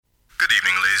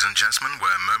Ladies and gentlemen,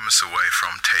 we're moments away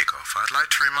from takeoff. I'd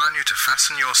like to remind you to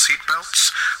fasten your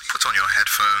seatbelts, put on your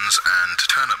headphones, and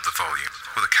turn up the volume.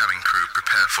 Will the cabin crew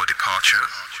prepare for departure?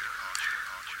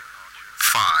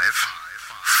 5,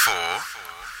 4,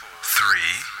 3,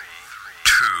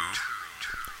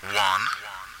 2, 1,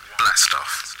 blast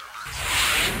off.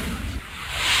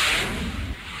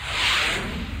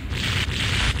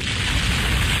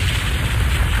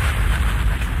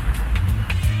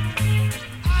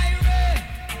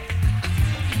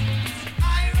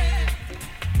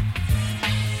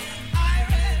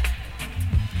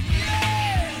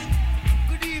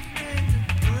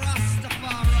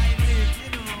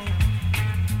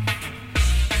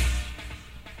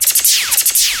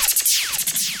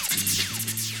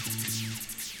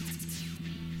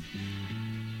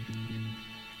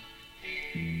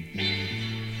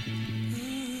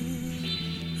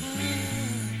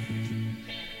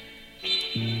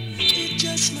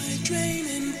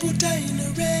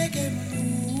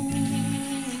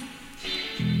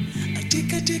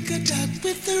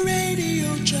 With the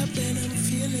radio dropping, I'm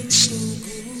feeling so good.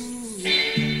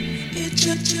 It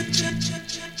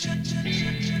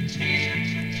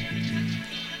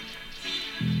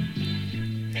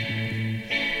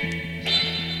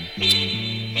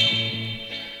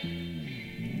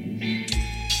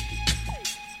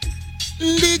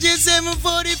DJ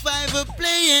 745 are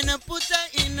playing, I put her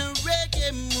in a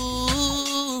reggae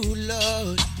mood,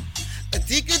 Lord. A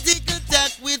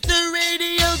tick-a-tick-a-tack with the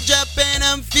radio dropping,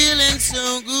 I'm feeling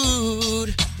so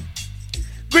good.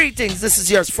 Greetings, this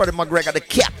is yours, Freddie McGregor, the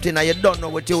captain, and you don't know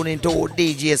what you're tuning to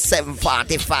DJ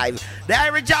 745. The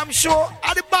Irie Jam Show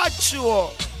and the Bad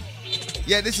Show.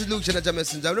 Yeah, this is Luke Jam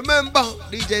Messenger. Remember,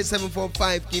 DJ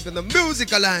 745 keeping the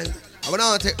music alive. I will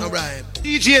not take no rhyme.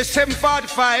 DJ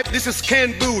 745, this is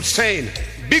Ken Boothe saying,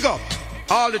 big up,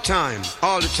 all the time,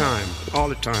 all the time, all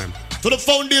the time. To the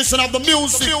foundation of the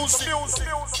music.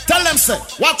 Tell them, say,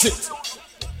 watch it.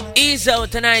 Ease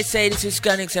out, and I say this is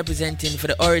Conix representing for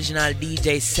the original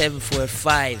DJ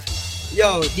 745.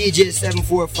 Yo, DJ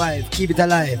 745, keep it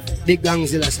alive. Big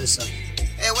Gangzilla says so.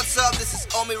 Hey, what's up? This is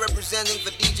Omi representing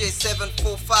for DJ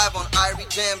 745 on Irie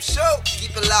Jam Show.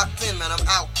 Keep it locked in, man. I'm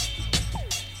out.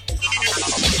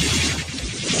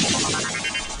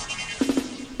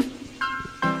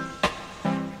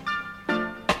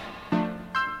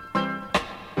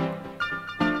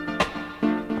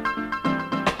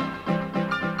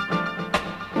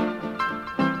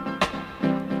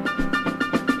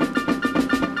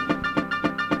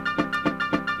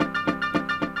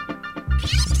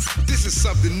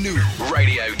 Something new.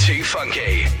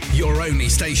 Radio2Funky, your only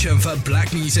station for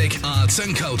black music, arts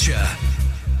and culture.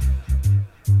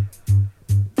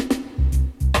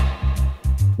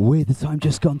 With the time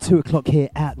just gone 2 o'clock here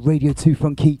at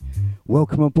Radio2Funky.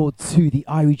 Welcome on board to the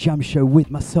Irie Jam Show with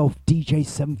myself, DJ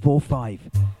 745.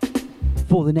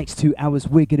 For the next 2 hours,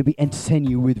 we're going to be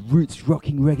entertaining you with roots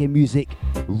rocking reggae music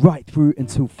right through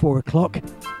until 4 o'clock.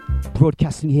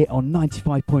 Broadcasting here on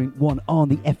 95.1 on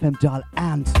the FM dial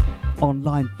and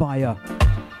online via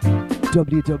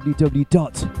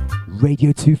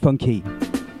www.radio2funky.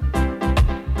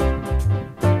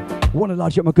 Want to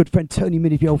large up my good friend Tony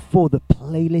Miniviel for the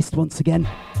playlist once again.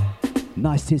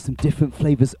 Nice to hear some different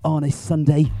flavours on a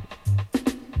Sunday.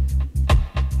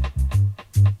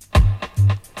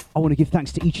 I want to give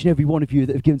thanks to each and every one of you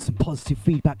that have given some positive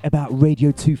feedback about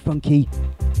Radio2Funky.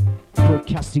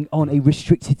 Broadcasting on a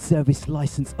restricted service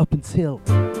licence up until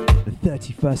the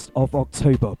 31st of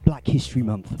October, Black History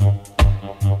Month.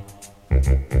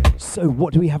 So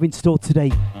what do we have in store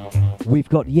today? We've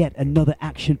got yet another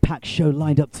action-packed show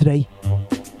lined up today.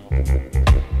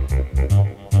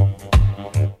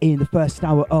 In the first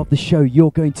hour of the show,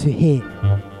 you're going to hear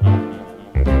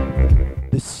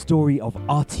the story of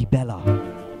Artibella.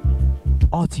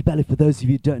 Artibella, for those of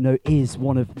you who don't know, is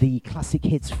one of the classic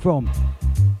hits from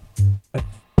a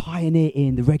pioneer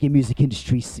in the reggae music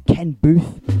industry, Ken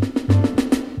Boothe.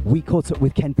 We caught up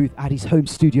with Ken Boothe at his home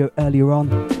studio earlier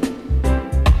on.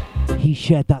 He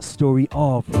shared that story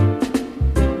of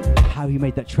how he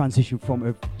made that transition from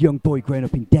a young boy growing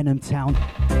up in Denham Town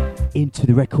into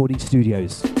the recording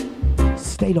studios.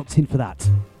 Stay locked in for that.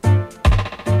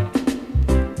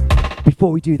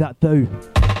 Before we do that though,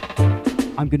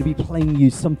 I'm going to be playing you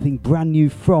something brand new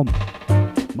from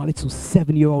my little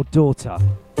 7-year-old daughter.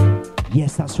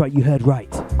 Yes, that's right, you heard right.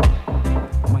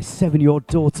 My 7-year-old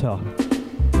daughter.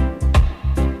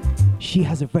 She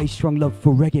has a very strong love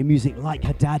for reggae music like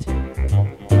her dad.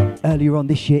 Earlier on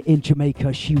this year in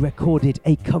Jamaica, she recorded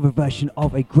a cover version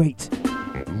of a great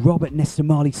Robert Nesta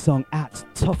Marley song at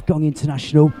Tough Gong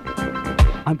International.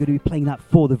 I'm going to be playing that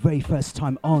for the very first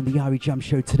time on the Irie Jam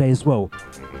Show today as well.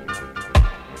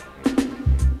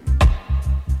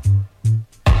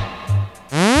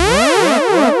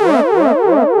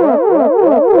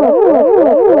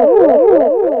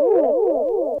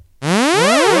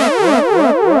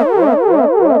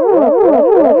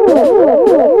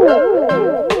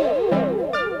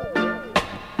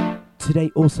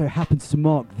 Today also happens to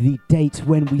mark the date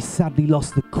when we sadly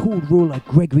lost the cool ruler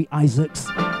Gregory Isaacs.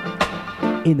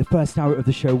 In the first hour of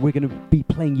the show, we're going to be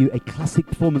playing you a classic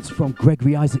performance from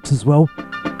Gregory Isaacs as well.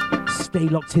 Stay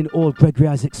locked in, all Gregory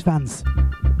Isaacs fans.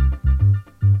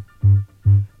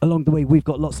 Along the way, we've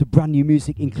got lots of brand new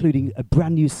music, including a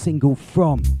brand new single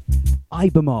from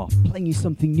Ibamar, playing you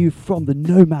something new from the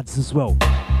Nomads as well.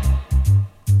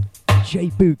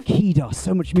 J Boo, Kida,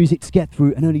 so much music to get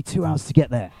through and only 2 hours to get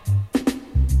there.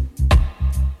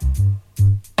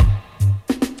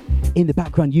 In the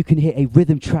background, you can hear a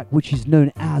rhythm track which is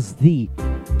known as the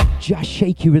Jazz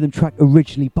Shaky rhythm track,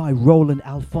 originally by Roland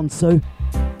Alfonso.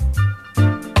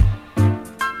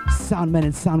 Sound men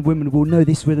and sound women will know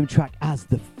this rhythm track as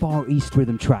the Far East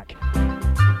rhythm track.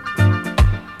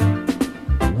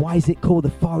 Why is it called the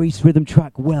Far East rhythm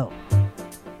track? Well,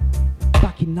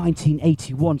 back in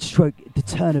 1981, stroke the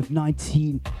turn of going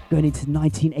into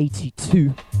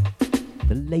 1982,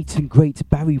 the late and great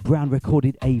Barry Brown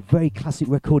recorded a very classic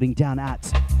recording down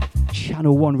at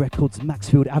Channel 1 Records,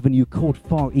 Maxfield Avenue, called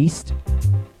Far East.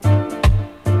 He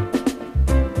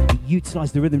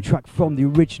utilised the rhythm track from the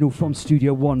original from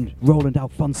Studio 1, Roland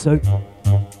Alfonso.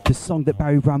 The song that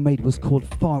Barry Brown made was called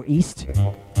Far East.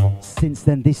 Since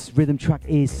then, this rhythm track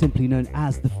is simply known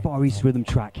as the Far East rhythm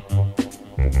track.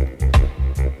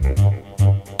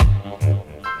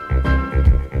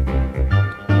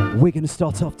 We're going to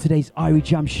start off today's Irie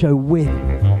Jam Show with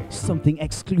something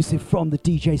exclusive from the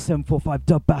DJ 745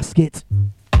 Dub Basket.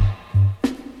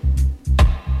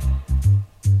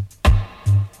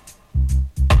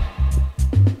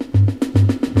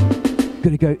 Going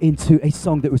to go into a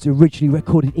song that was originally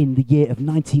recorded in the year of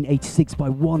 1986 by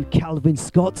one Calvin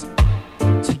Scott.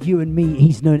 To you and me,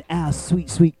 he's known as Sweet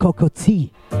Sweet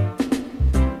Cocotti.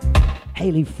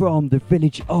 Hailing from the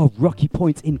village of Rocky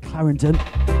Point in Clarendon.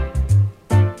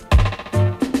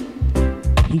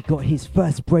 He got his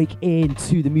first break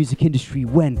into the music industry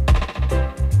when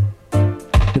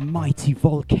the mighty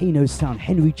volcano sound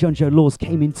Henry Junjo Laws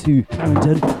came into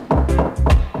Clarendon.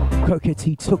 Coco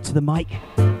T took to the mic,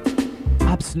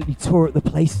 absolutely tore at the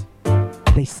place.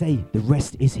 They say the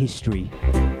rest is history.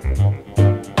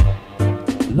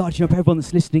 Larging up everyone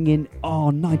that's listening in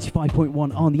on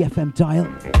 95.1 on the FM dial.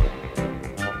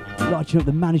 Larging up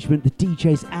the management, the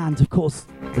DJs, and of course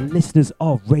the listeners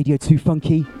of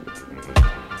Radio2Funky.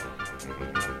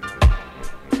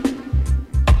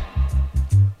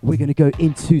 We're going to go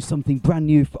into something brand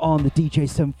new on the DJ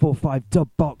 745 dub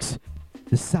box.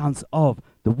 The sounds of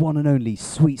the one and only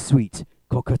Sweet Sweet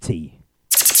Cocotti.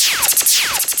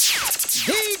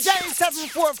 DJ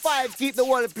 745 keep the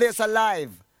whole place alive.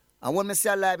 And when I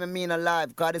say alive, I mean alive.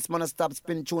 Because this man stop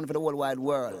spin tune for the whole wide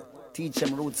world. Teach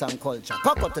them roots and culture.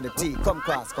 Cock up to the T, come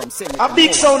cross, come sing it. A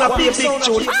big sound, a big tune.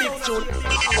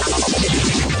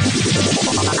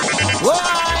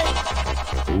 Why?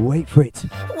 Wait for it.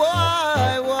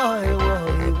 Why?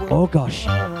 Oh gosh.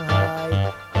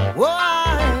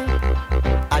 Why?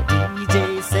 A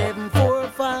DJ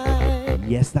 745.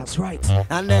 Yes, that's right.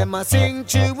 And them a sing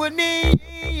tune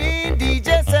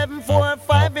DJ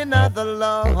 745 in other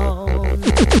long.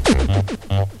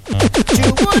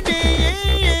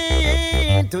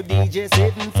 Tune to DJ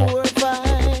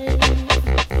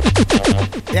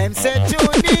 745. Them said tune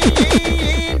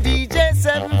DJ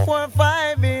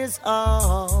 745 is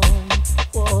on.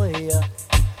 Oh yeah.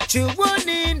 Tune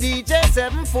in DJ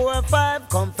 745,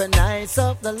 come for nice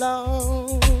up the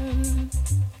lawn.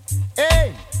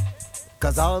 Hey,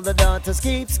 cause all the daughters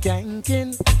keep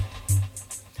skanking,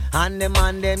 and the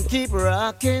man them keep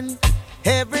rocking.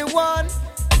 Everyone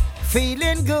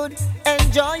feeling good,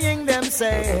 enjoying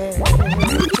themselves.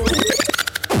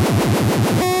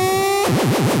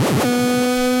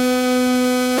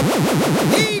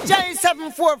 DJ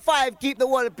 745, keep the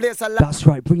whole place alive. That's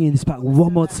right, bringing this back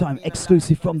one more time,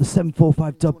 exclusive from the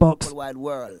 745 dub box.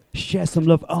 Share some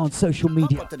love on social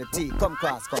media.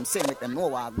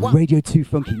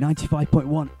 Radio2Funky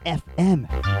 95.1 FM.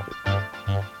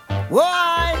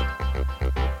 Why?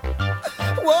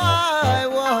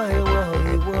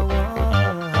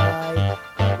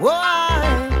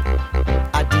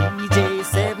 A DJ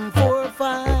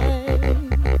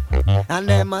 745, and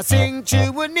them a sing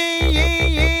tune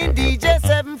DJ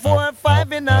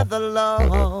 745 in other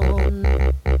lawn.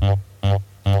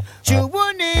 Tune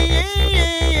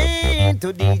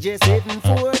to DJ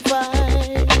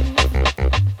 745.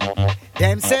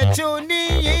 Them say tune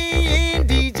in,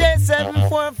 DJ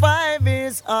 745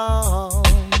 is on.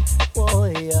 Oh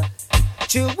yeah.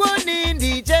 Tune in,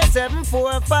 DJ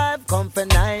 745, come for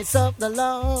nice up the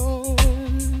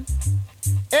lawn.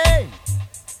 Hey,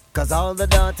 cause all the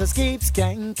daughters keep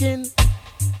skanking,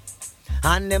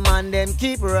 and the man them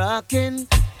keep rocking.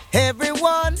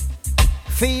 Everyone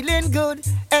feeling good,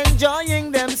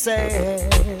 enjoying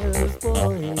themselves. Oh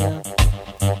yeah.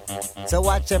 So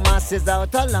watch the masses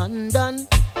out of London,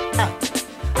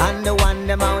 and the one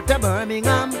them out of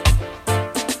Birmingham,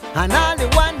 and all the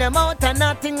one them out of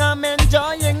Nottingham,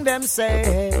 enjoying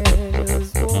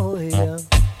themselves. Oh yeah.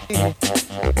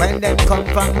 When them come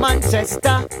from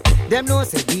Manchester, them know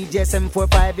say DJ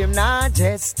 745 him not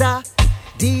jester.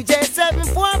 DJ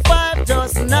 745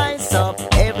 just nice up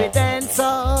every dance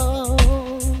song.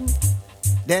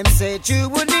 Them say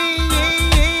tune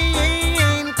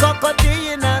in,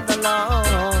 cockatoo in the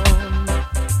lawn.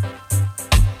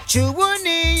 Tune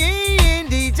in,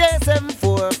 DJ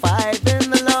 745 in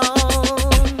the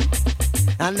lawn.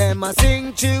 And them a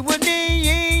sing tune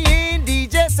in,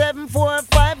 DJ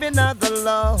 745 in the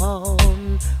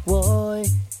lawn. Boy,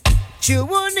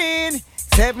 tune in,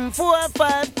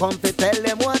 745, come to tell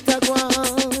them what I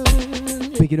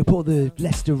want. Picking up all the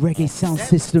Leicester reggae sound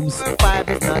systems. 745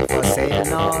 is not for sale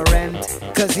nor rent,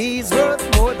 cause he's worth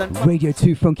more than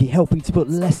Radio2Funky helping to put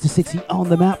Leicester City on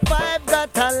the map. Five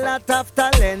got a lot of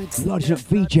talent. Larging up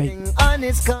VJ,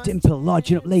 Dimple,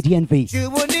 larging up Lady Envy.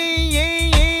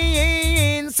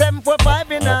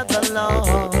 745 in the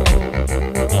lawn.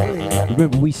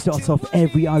 Remember, we start off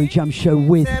every Irie Jam show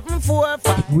with 3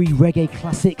 reggae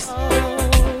classics.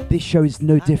 This show is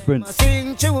no different. So,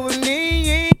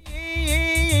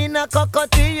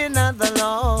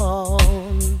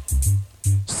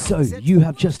 you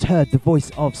have just heard the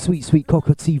voice of Sweet Sweet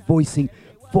Cockatoo voicing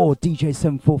for DJ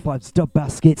 745's Dub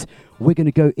Basket. We're going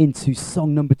to go into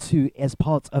song number 2 as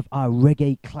part of our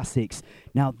reggae classics.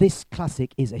 Now, this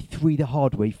classic is a 3 the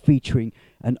hard way featuring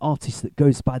an artist that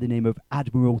goes by the name of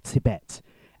Admiral Tibet.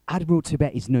 Admiral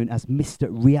Tibet is known as Mr.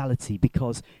 Reality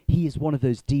because he is one of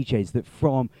those DJs that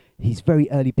from his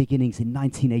very early beginnings in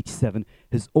 1987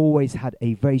 has always had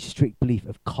a very strict belief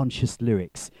of conscious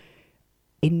lyrics.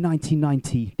 In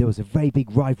 1990, there was a very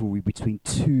big rivalry between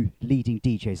 2 leading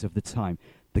DJs of the time,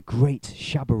 the great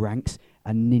Shabba Ranks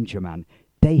and Ninja Man.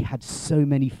 They had so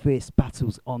many fierce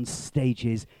battles on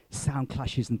stages, sound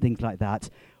clashes and things like that.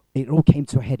 It all came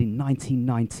to a head in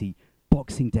 1990,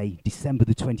 Boxing Day, December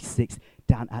the 26th,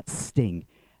 down at Sting.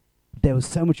 There was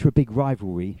so much of a big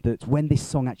rivalry that when this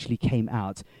song actually came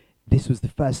out, this was the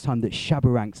first time that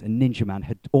Shabba Ranks and Ninja Man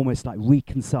had almost like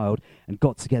reconciled and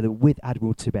got together with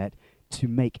Admiral Tibet to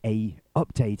make a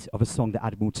update of a song that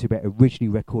Admiral Tibet originally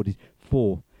recorded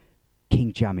for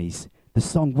King Jammies. The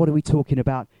song, what are we talking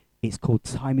about? It's called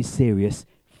Time Is Serious,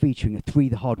 featuring a 3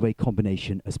 the hard way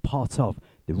combination as part of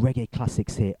the reggae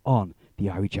classics here on the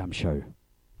Irie Jam Show.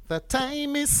 The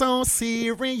time is so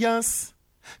serious,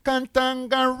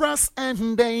 cantankerous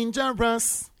and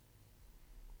dangerous.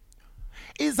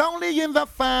 It's only in the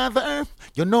Father,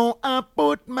 you know I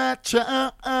put my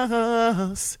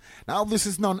trust. Now this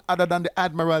is none other than the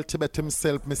Admiral Tibet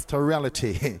himself, Mr.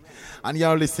 Reality. And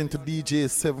you're listening to DJ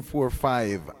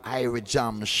 745, Irie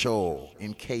Jam Show.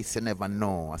 In case you never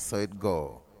know, so it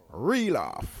go. Real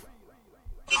off.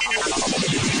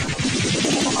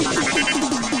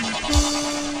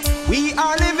 We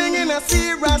are living in a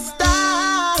serious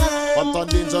time. What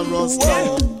a dangerous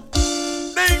time.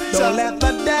 Don't let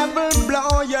the devil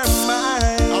blow your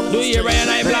mind. Do you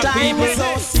realize black people? The time is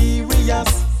so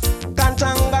serious,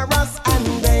 cantankerous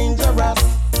and dangerous.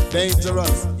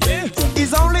 Dangerous. Yeah.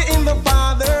 It's only in the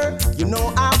Father, you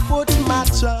know I put my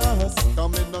trust.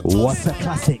 What's a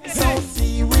classic? So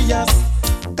serious,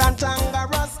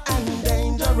 cantankerous and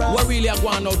dangerous. What really are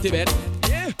going on, Tibet?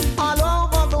 Yeah. All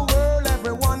over the world,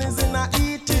 everyone is in a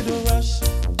heated rush.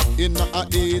 In a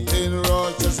eating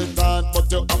rush, yes it can't,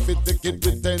 but you have to take it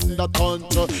with tender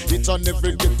touch. Each and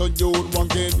every ghetto you want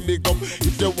get big up.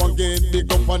 If you want get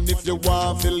big up and if you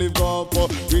want to live up,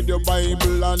 read your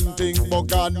Bible and think about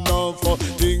God enough.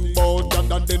 Think about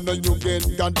God and then you get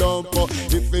God up.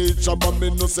 If it's a man, me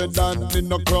no say that me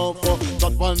no crop.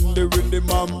 That one the rhythm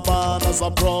and bad as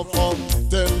a prof.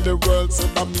 Tell the world say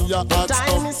that me a hot stuff. The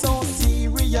time is so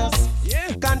serious,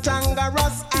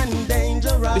 cantankerous and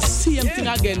dangerous. The same thing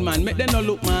again, man. Make them no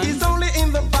look, man. It's only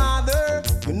in the Father,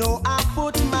 you know I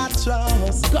put my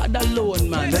trust. God alone,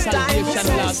 man. Salvation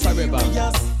lasts forever.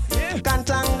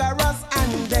 Cantankerous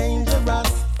and dangerous.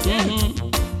 Mm-hmm.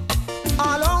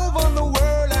 All over the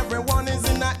world, everyone is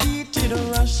in a heated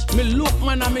rush. Me look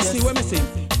me see, when me see.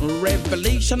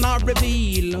 Revelation or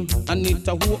reveal, I need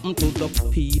to open to the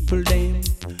people then.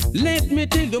 Let me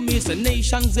tell you, me say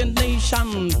nations and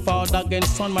nation, father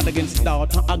against son, mother against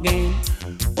daughter again.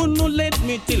 Oh no, let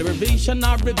me tell you, revelation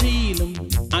or reveal,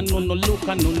 I no look,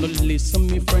 I no listen,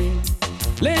 me friend.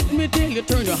 Let me tell you,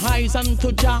 turn your eyes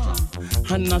unto Jah,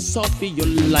 and not suffer your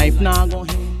life now go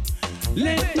ahead.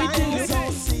 Let me tell you, so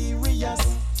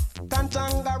serious,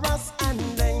 cantankerous and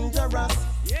dangerous.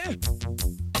 Yeah.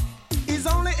 It's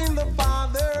only in the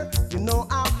Father, you know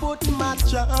I put my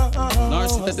trust.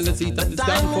 The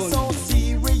time is so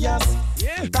serious,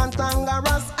 yeah.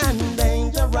 Cantankerous and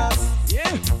dangerous.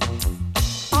 Yeah.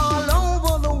 All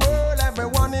over the world,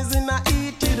 everyone is in a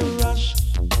heated rush.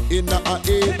 In a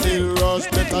heated rush,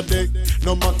 better day.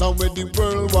 No matter where the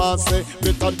world was say,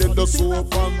 better day the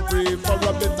soap and pray for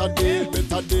a better day.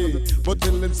 But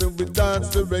tell them say we dance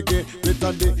to reggae,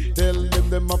 better day. Tell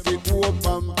them have to go up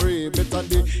and pray, better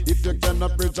day. If you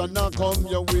cannot preach and not come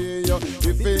your way, if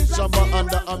it's Shabba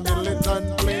under a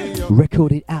militant play.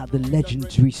 Recorded at the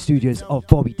legendary studios of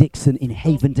Bobby Dixon in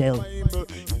Havendale.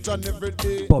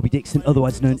 Bobby Dixon,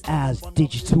 otherwise known as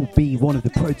Digital B, one of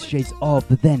the proteges of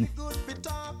the then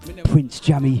Prince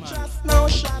Jammy.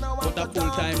 But a full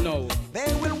time now.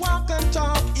 They will walk and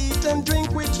talk, eat and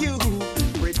drink with you.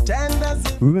 Pretend as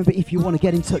if. Remember, if you want to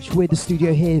get in touch with the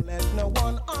studio here,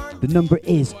 the number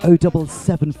is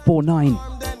 07749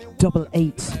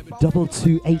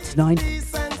 882289.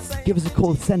 Give us a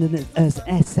call, send us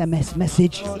an SMS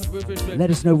message.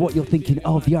 Let us know what you're thinking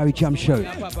of the Irie Jam Show.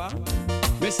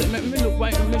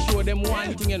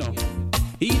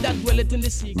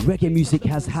 Reggae music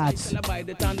has had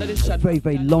a very,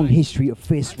 very long history of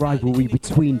fierce rivalry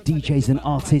between DJs and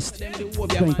artists,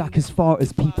 going back as far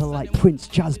as people like Prince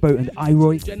Jazzbo and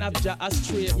Irie.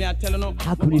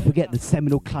 How can we forget the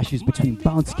seminal clashes between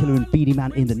Bounty Killer and Beanie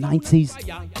Man in the 90s?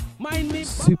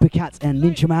 Supercat and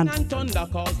Ninja Man,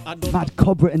 Mad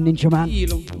Cobra and Ninja Man.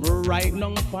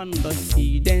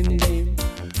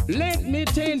 Let me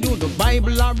tell you, the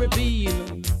Bible are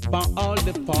revealed by all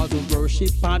the false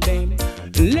worship for them.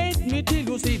 Let me tell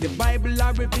you, see, the Bible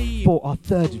are revealed. For our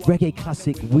third reggae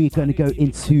classic, we're going to go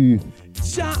into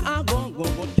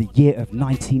the year of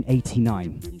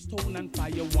 1989.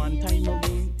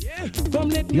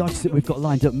 The artist that we've got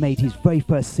lined up made his very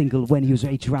first single when he was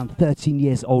aged around 13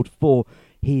 years old for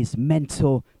his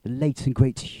mentor, the late and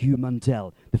great Hugh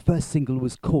Mundell. The first single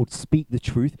was called Speak the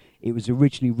Truth. It was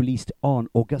originally released on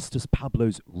Augustus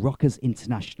Pablo's Rockers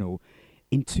International.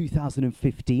 In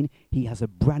 2015, he has a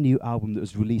brand new album that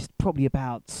was released probably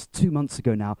about 2 months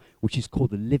ago now, which is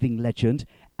called The Living Legend,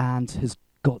 and has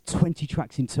got 20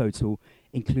 tracks in total,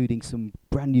 including some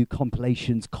brand new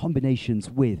compilations, combinations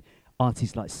with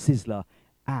artists like Sizzler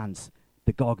and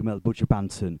the Gargamel Butcher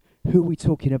Banton. Who are we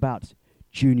talking about?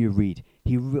 Junior Reid.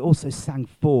 He also sang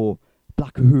for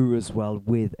Black Uhuru as well,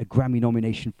 with a Grammy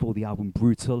nomination for the album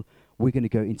Brutal. We're going to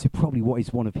go into probably what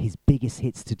is one of his biggest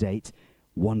hits to date,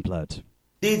 One Blood.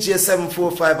 DJ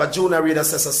 745, a Junior Reid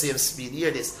assessor, same speed.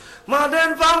 Hear this.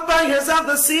 Modern vampires of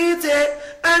the city,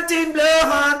 anti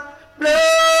blood, blood.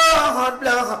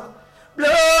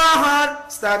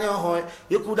 Stand your horn.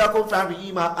 You could have come from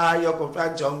Rima, or you come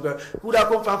from jungle. Could have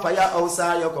come from Firehouse,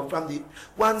 or you come from the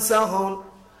one sound.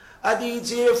 A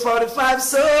DJ 45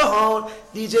 sound,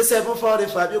 DJ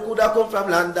 745. You could have come from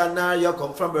London, or you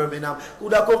come from Birmingham.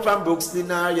 Could have come from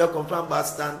Brooklyn, or you come from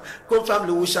Boston. Come from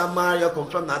Lewisham, or you come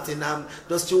from Nottingham.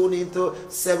 Just tune into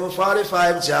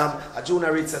 745 Jam. A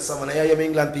Junior Reid says someone. I hear you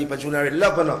England people. Junior Reid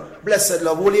love no. Blessed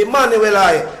love. Holy Emmanuel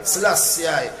I. Selassie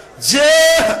I. J.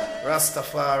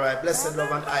 Rastafari. Blessed love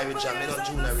and Irie Jam. You know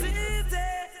Junior Reid.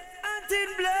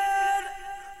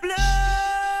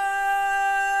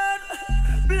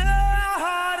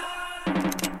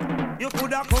 You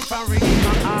coulda come from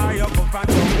Rima, or you come from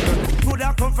jungle.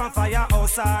 Coulda come from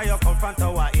Firehouse, or you come from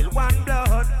Tower Hill. One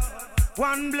blood,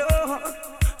 one blood,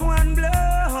 one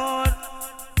blood.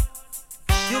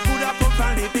 You coulda come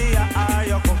from Libya, or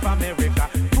you come from America.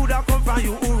 Coulda come from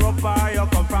Europe, or you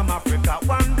come from Africa.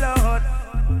 One blood,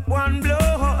 one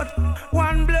blood,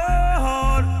 one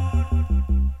blood.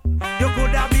 You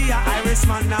coulda be a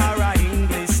Irishman or a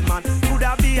Englishman.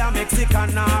 Coulda be a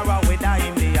Mexican or a with a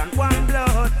Indian. One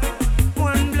blood.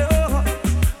 One blood,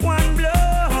 one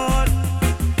blood.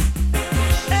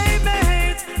 Hey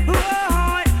mate, boy,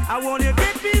 I want you to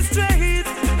get me straight.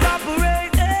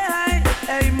 Cooperate,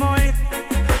 hey mate,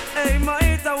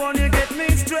 I want you to get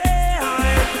me straight.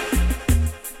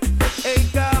 Hey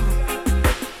come,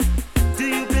 do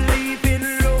you believe in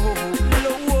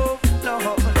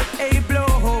love? Hey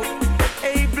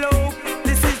blow,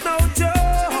 this is no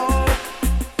joke.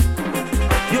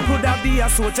 You could have be a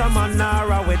soldier man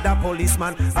or with a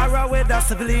policeman or with a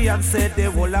civilian, said they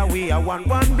will we are one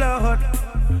blood,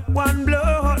 one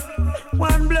blood,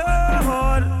 one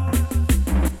blood.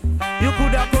 You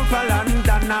could have come from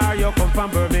London or you come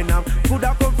from Birmingham, could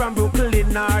have come from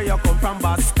Brooklyn or you come from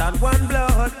Boston. One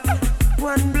blood,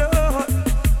 one blood,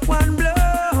 one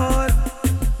blood.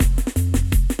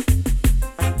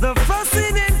 The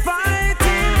fussing and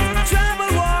fighting,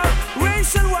 tribal war,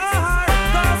 racial war,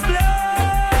 cause blood.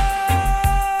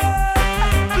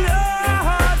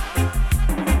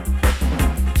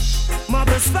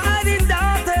 Mothers fighting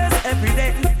daughters every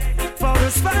day,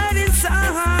 fathers fighting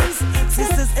sons,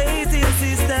 sisters hating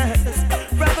sisters,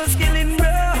 brothers killing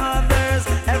brothers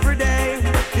every day.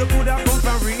 You could have come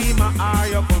from Rima or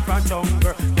you come from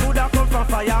Jungle, could have come from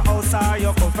Firehouse or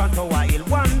you come from Tower Hill.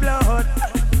 One blood,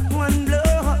 one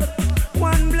blood,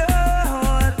 one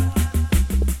blood.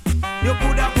 You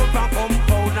could have come from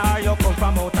Compound or you come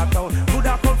from out of town, could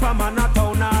have come from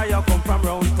Manhattan or you come from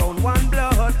round town. One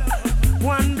blood,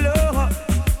 one blood,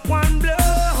 one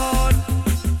blood.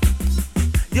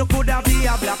 You could have be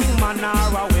a black woman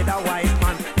or with a white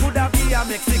man, could have be a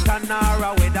Mexican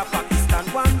or with a Pakistan.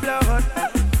 One blood,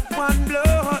 one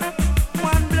blood,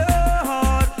 one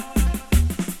blood.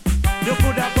 You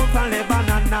could have come from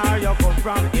Lebanon or you come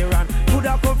from Iran, could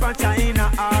have come from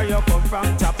China or you come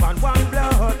from Japan. One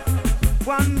blood,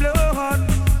 one blood,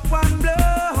 one blood.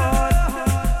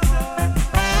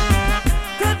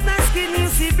 Cut my skin, you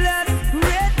see blood,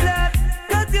 red blood.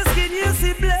 Cut your skin, you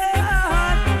see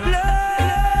blood, blood,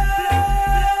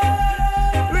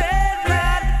 red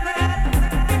blood.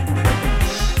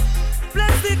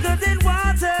 Blood thicker than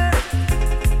water.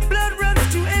 Blood runs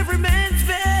through every man's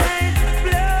vein.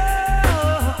 Blood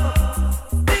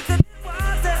thicker than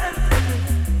water.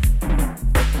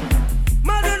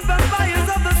 Modern vampires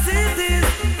of the cities,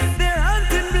 they're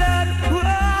hunting blood.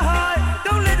 Why?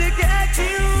 Don't let it get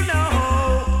you, no.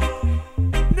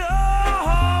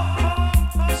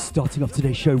 No. Starting off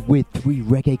today's show with 3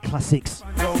 reggae classics.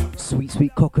 Sweet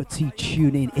Sweet Cockatoo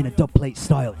tune in a dubplate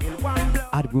style.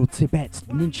 Admiral Tibet,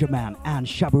 Ninja Man and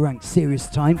Shabarang Serious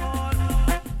Time.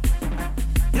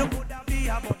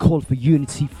 A Call for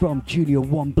Unity from Junior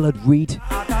One Blood Reed.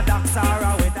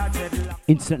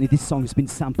 Incidentally, this song has been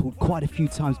sampled quite a few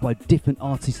times by different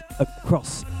artists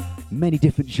across many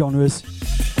different genres.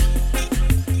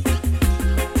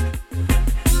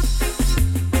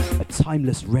 A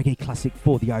timeless reggae classic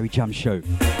for the Irie Jam show.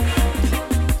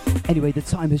 Anyway, the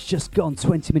time has just gone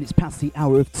 20 minutes past the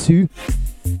hour of 2.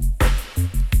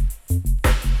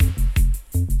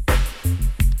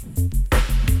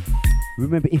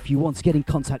 Remember, if you want to get in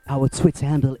contact, our Twitter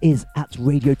handle is at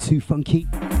Radio2Funky.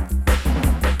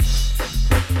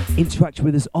 Interact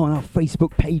with us on our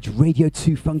Facebook page,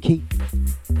 Radio2Funky.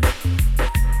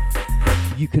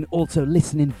 You can also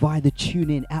listen in via the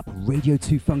TuneIn app,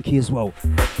 Radio2Funky as well.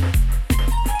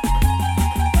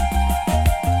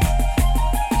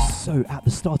 So, at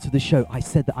the start of the show, I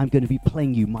said that I'm going to be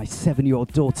playing you my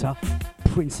 7-year-old daughter,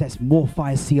 Princess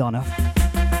Morfire Siana,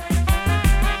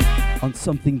 on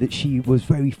something that she was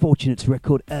very fortunate to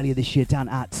record earlier this year down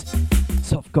at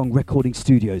Tough Gong Recording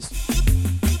Studios.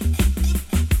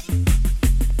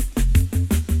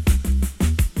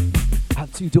 I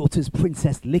have 2 daughters,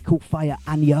 Princess Lickle Fire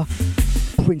Anya,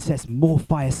 Princess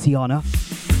Morfire Siana.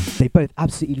 They both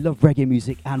absolutely love reggae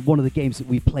music, and one of the games that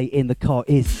we play in the car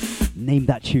is Name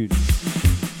That Tune.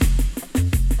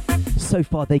 So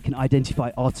far they can identify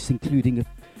artists including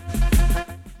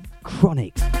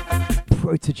Chronic,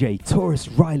 Protege, Taurus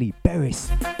Riley, Beres,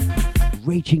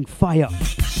 Raging Fire,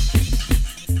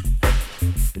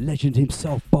 the legend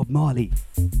himself, Bob Marley.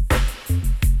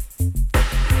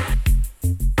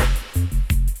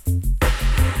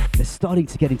 They're starting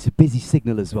to get into Busy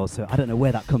Signal as well, so I don't know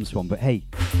where that comes from, but hey,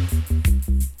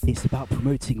 it's about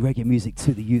promoting reggae music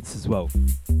to the youths as well.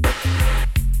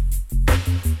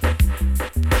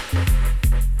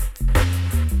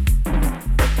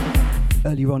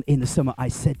 Earlier on in the summer, I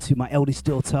said to my eldest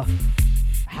daughter,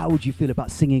 how would you feel about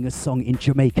singing a song in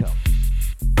Jamaica?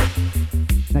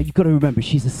 Now, you've got to remember,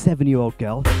 she's a 7-year-old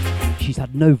girl. She's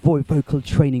had no vocal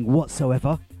training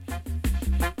whatsoever.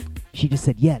 She just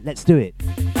said, yeah, let's do it.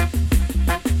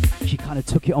 She kind of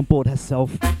took it on board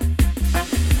herself,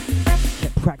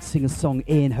 kept practicing a song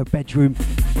in her bedroom.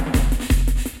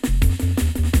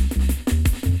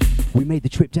 We made the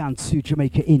trip down to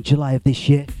Jamaica in July of this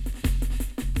year.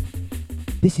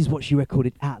 This is what she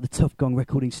recorded at the Tough Gong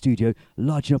Recording Studio.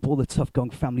 Larging up all the Tough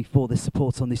Gong family for their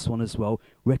support on this one as well.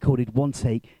 Recorded one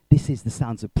take. This is the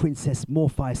sounds of Princess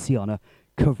Morfire Siana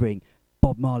covering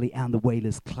Bob Marley and the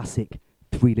Wailers' classic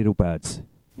 3 Little Birds.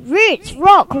 Roots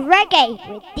Rock Reggae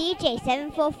with DJ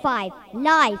 745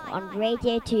 live on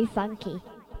Radio2Funky.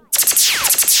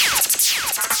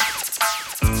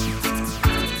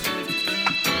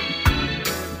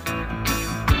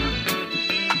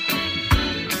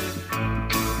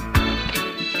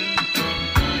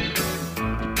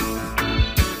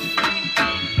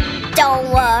 Don't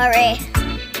worry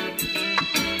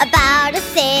about a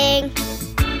thing,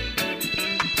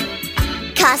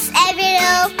 'cause every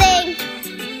little thing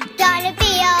gonna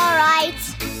be alright.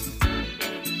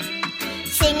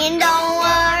 Singing don't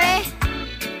worry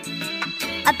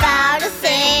about a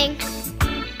thing,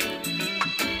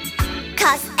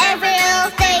 'cause every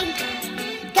little thing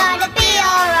gonna be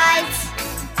alright.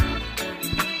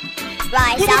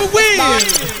 Rise up this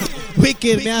morning.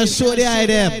 Wicked, man, show the eye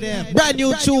them. Brand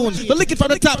new tunes. But lick it from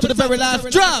the top to the very last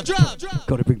drop.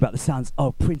 Got to bring back the sounds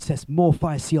of Princess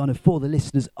Morfire Siana for the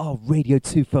listeners of Radio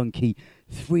 2 Funky.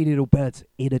 Three little birds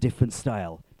in a different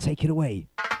style. Take it away.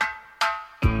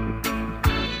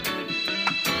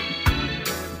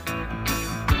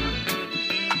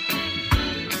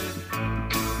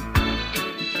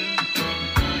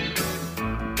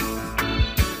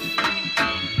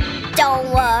 Don't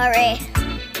worry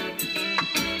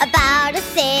about a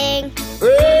thing,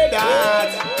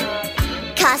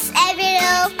 'cause every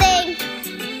little thing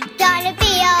gonna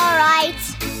be alright.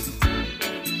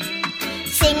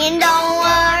 Singing don't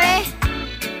worry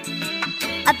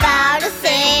about a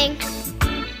thing,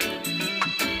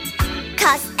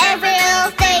 'cause every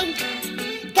little thing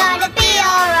gonna be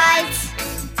alright.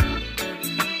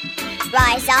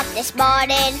 Rise up this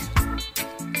morning,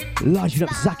 Lighting up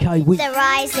Zakai Week, the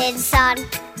rising sun.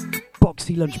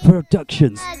 Boxy Lunch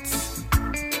Productions,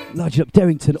 Lighting up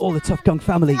Derrington, all the Tough Gung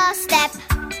family. Step,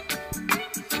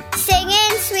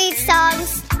 singing sweet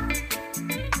songs,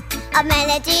 our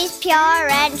melodies pure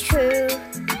and true.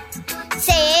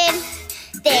 Saying,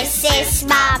 this is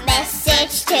my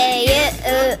message to you.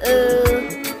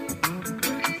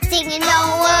 Singing,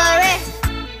 don't worry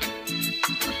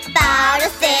about a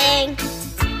thing,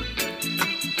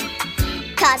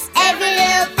 'cause every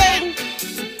little thing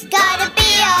gotta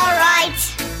be alright.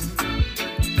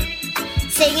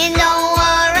 Singing don't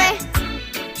worry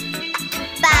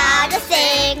about a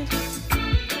thing,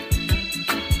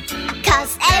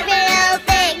 'cause every little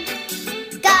thing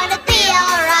gonna be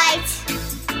alright.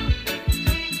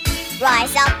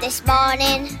 Rise up this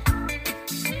morning,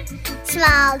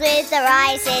 smiled with the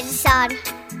rising sun.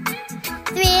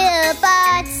 Three little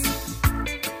birds,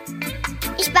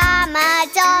 each by my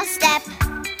doorstep,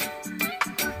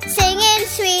 singing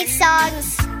sweet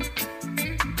songs,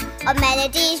 our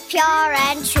melodies pure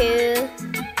and true.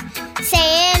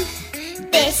 Saying,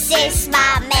 this is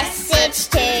my message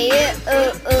to you.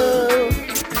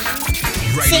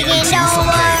 Singing don't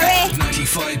worry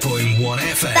 95.1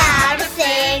 FM about a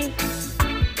thing,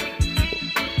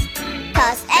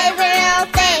 'cause every little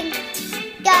thing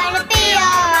gonna be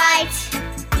alright.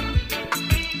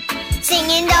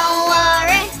 Singing don't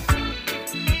worry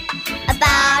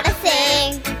about a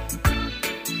thing,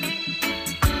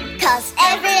 'cause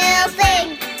every little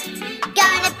thing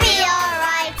gonna be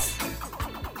alright.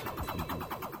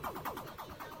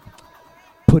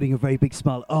 Putting a very big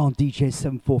smile on DJ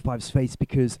 745's face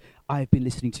because I've been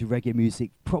listening to reggae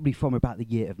music probably from about the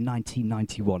year of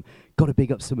 1991. Got to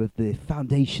big up some of the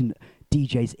foundation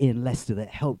DJs in Leicester that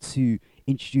helped to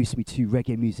introduce me to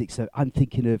reggae music. So I'm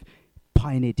thinking of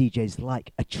pioneer DJs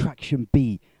like Attraction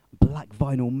B, Black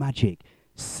Vinyl Magic,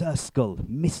 Sir Skull,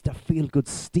 Mr. Feelgood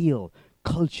Steel,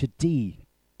 Culture D,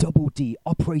 Double D,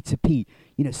 Operator P.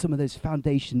 You know, some of those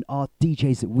foundation art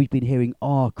DJs that we've been hearing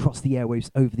are across the airwaves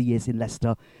over the years in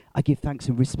Leicester. I give thanks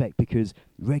and respect because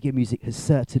reggae music has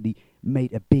certainly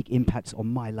made a big impact on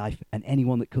my life, and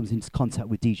anyone that comes into contact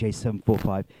with DJ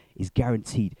 745 is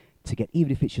guaranteed to get,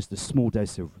 even if it's just a small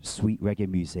dose of sweet reggae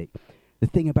music. The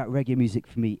thing about reggae music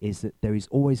for me is that there is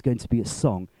always going to be a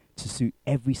song to suit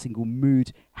every single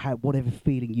mood, whatever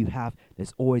feeling you have.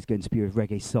 There's always going to be a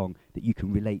reggae song that you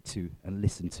can relate to and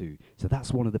listen to. So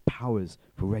that's one of the powers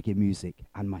for reggae music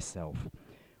and myself.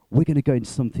 We're going to go into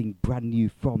something brand new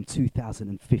from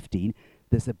 2015.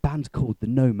 There's a band called The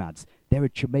Nomads. They're a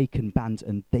Jamaican band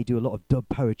and they do a lot of dub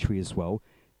poetry as well.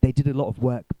 They did a lot of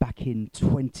work back in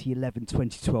 2011,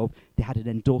 2012. They had an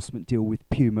endorsement deal with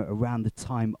Puma around the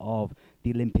time of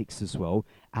the Olympics as well.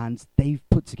 And they've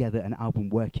put together an album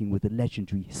working with the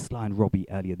legendary Sly and Robbie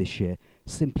earlier this year,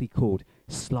 simply called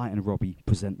Sly and Robbie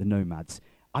Present The Nomads.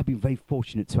 I've been very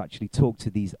fortunate to actually talk to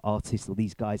these artists or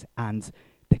these guys, and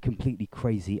they're completely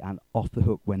crazy and off the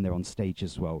hook when they're on stage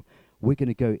as well. We're going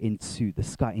to go into the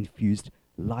Sky-infused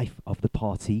Life of the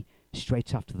Party.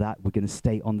 Straight after that, we're going to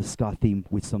stay on the ska theme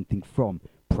with something from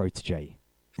Protege.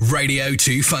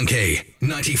 Radio2Funky,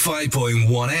 95.1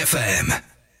 FM.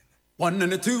 1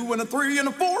 and a 2 and a 3 and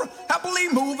a 4, happily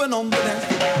moving on the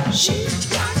dance. She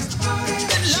likes to party.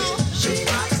 She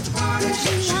likes to party.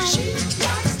 She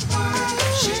likes to party.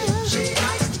 She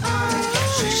likes to party.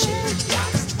 She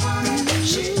likes to party.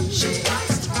 She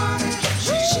likes to party.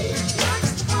 She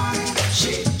likes to party.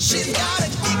 She's got a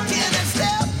kick in her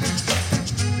step,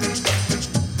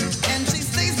 and she's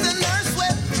tasting her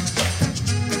sweat.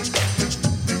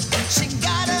 She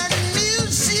got her new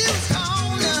shoes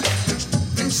on,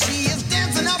 and she is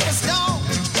dancing up a stone.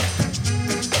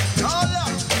 Oh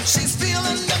look, she's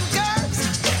feeling them curves,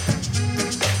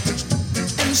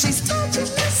 and she's touching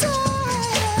herself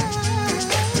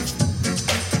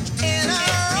in her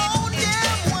own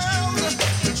damn world,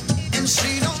 and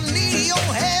she don't need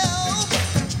your help.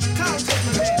 Come on, take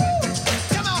me, baby.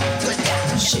 Come on, good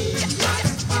girl. She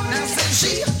likes to party. Now say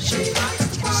she likes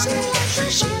to party. She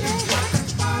likes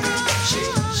to party. She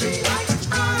likes to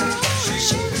party. She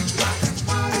likes to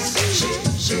party.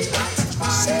 She likes to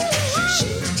party. She likes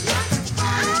to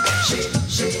party.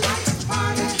 She likes to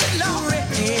party.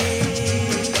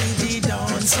 Ready,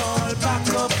 dance all back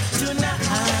up tonight.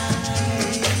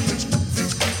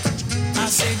 I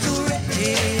say go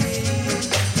ready,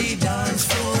 the dance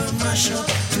floor mash up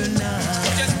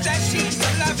tonight. Just that she's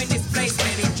some love in this place,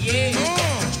 baby, yeah.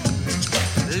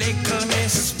 Little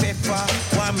Miss Pepper,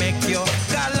 why make you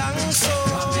galang so?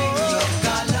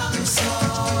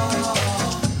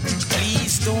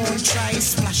 Please don't try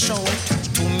splash out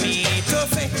to me to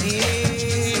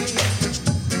face.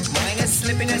 Mine is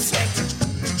slipping a sweat.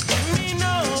 Me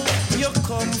know you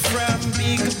come from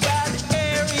big bad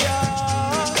area.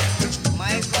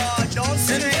 My God, don't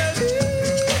stray.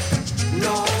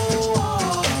 No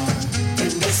one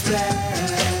in this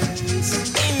place.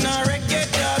 In a reggae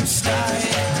dub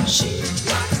style. She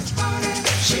likes to party.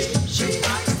 She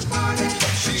likes to party.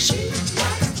 She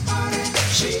likes to party.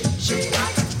 She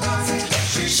likes to party. She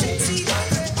likes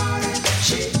to party.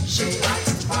 She likes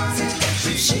to party.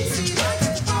 She likes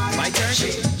to party. My turn.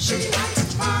 She likes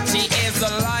to party. She is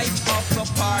the life of the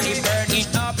party, burning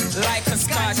up like a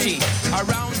scotchy.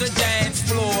 Around the dance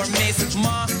floor, Miss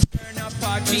Ma, turn up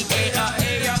party.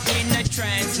 In a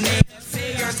trance,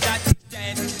 naysayers got to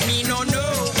dance. Me no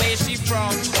know where she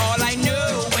from. All I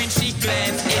know when she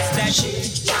glance is that she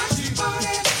likes to party.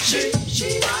 She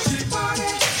likes to party.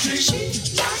 She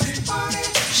likes to party.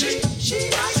 She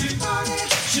likes to party.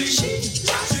 She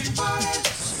likes to party.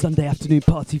 Sunday afternoon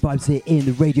party vibes here in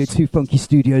the Radio2Funky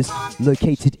studios,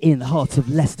 located in the heart of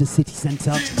Leicester City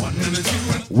Centre.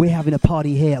 We're having a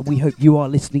party here. We hope you are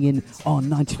listening in on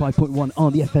 95.1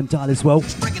 on the FM dial as well.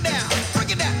 Break it down,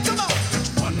 come on.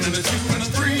 1 and a 2 and a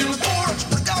 3 and a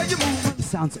 4. Look how you move. The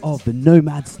sounds of the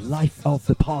Nomads, life of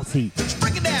the party.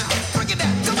 Break it down,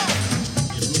 come on.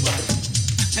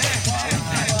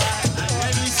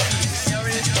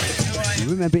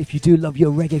 Remember, if you do love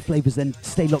your reggae flavours, then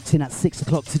stay locked in at 6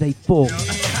 o'clock today for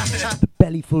the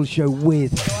Bellyful Show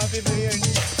with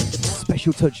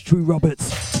Special Touch Drew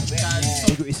Roberts.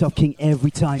 Figure yourself king every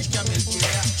time.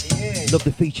 Love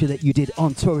the feature that you did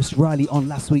on Taurus Riley on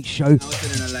last week's show.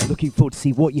 Looking forward to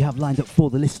see what you have lined up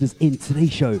for the listeners in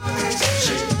today's show.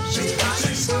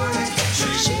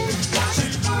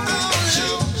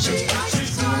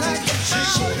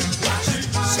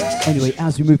 Anyway,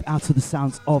 as we move out of the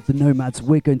sounds of the Nomads,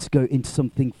 we're going to go into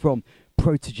something from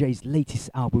Protege's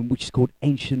latest album, which is called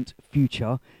Ancient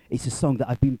Future. It's a song that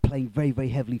I've been playing very, very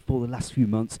heavily for the last few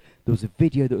months. There was a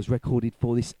video that was recorded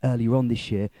for this earlier on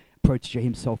this year. Protege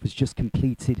himself has just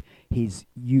completed his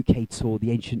UK tour,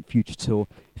 the Ancient Future tour,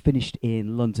 finished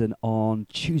in London on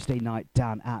Tuesday night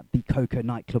down at the Coco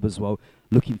nightclub as well.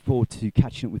 Looking forward to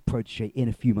catching up with Protege in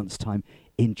a few months' time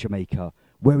in Jamaica.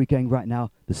 Where are we going right now?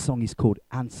 The song is called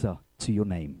Answer to Your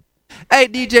Name. Hey,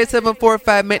 DJ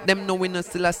 745, make them know we no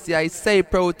still see I say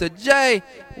Protege.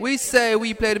 We say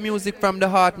we play the music from the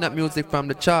heart, not music from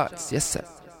the charts. Yes, sir.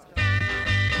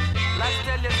 Let's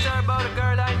tell you, sir, about a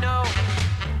girl I know.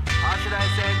 Or should I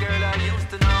say a girl I used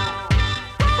to know?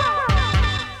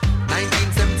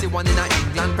 1971 in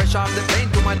England, fresh off the plane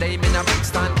to my dame in a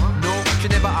Brixton. No, she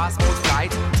never asked about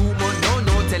flight. 2 months,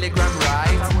 no telegram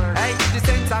right. Hey, this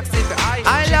ain't taxi for I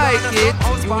like it,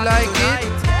 you like it.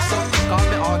 So call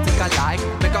me article like,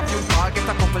 make a few calls, get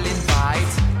a couple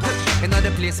invites.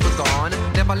 Another place we're gone,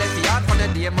 never left the yard from the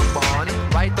day I'm born.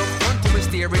 Right up front to a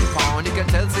steering pound, you can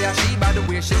tell say she by the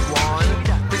way she won.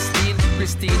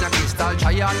 Christina Crystal,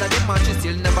 try all of them and she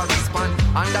still never respond.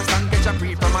 Understand, catch a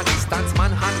breathe from a distance,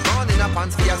 man hand gone in a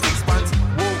pants for your 6 pants.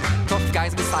 Whoa, tough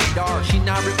guys beside her, she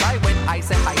not reply when I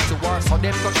say hi to her.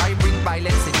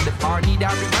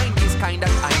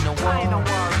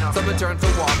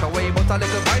 walk away, but a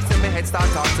little voice in my head start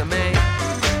talk to me.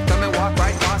 Tell me walk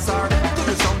right past her, to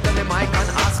the sound tell me mic and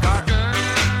ask her.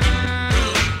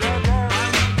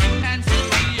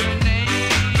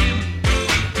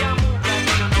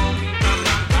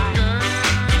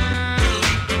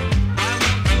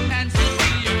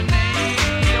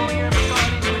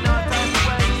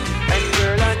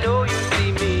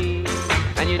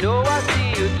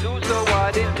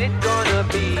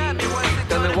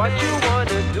 What you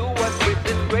wanna do, what's with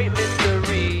this great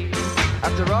mystery?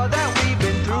 After all that we've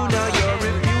been through, now you're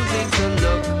refusing to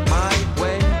look my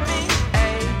way.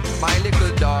 Hey, my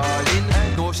little darling,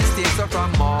 no, she stays up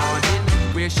from morning.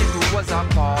 Where she grew was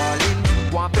appalling.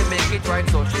 Want to make it right,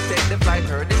 so she take the flight.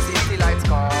 Heard the city lights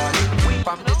calling.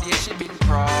 From the day she been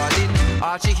crawling,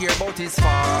 all she hear about is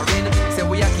foreign. Say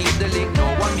we a keep the link, no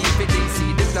one me fitting.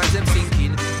 See the plans them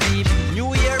sinking deep.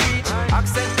 New Year reach,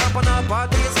 accent up on our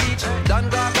party speech. Done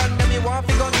got and them you want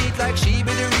to go meet like she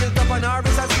be the real top on our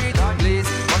street. Please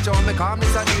watch out me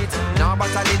calmness and do it. Now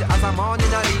but I need as I'm on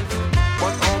in a leaf.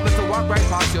 But how me to walk right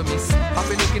past your miss. I've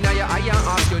been looking at your eye and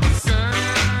ask you this.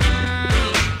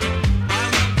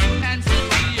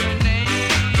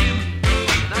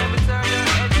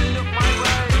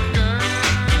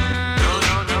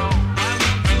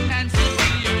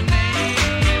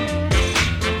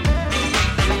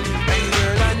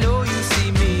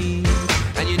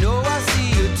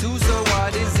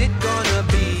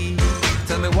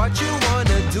 What you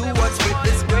wanna do, what's with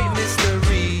this great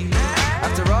mystery?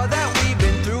 After all that we've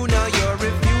been through, now you're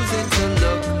refusing to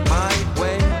look my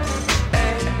way.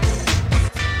 Hey.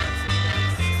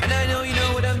 And I know you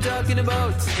know what I'm talking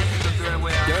about.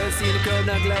 Girls see the crowd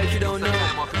not glad you don't know.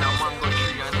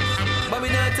 But we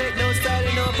not take no style,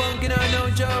 no punkin' or no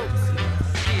jokes.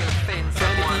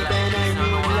 Trying to keep an eye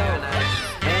on low.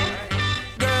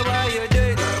 Girl, why you do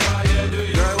it? Girl, why you do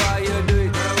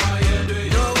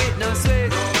it? No wait, no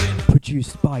sweat.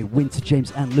 Produced by Winter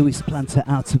James and Lewis Planter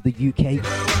out of the UK.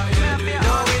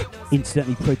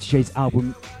 Incidentally, Protege's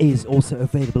album is also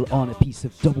available on a piece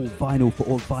of double vinyl for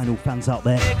all vinyl fans out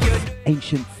there.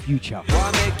 Ancient Future.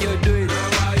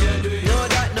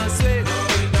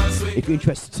 If you're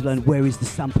interested to learn where is the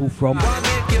sample from,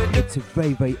 it's a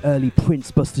very, very early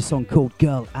Prince Buster song called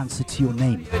Girl, Answer to Your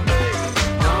Name.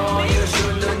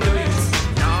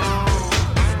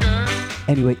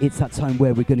 Anyway, it's that time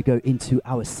where we're going to go into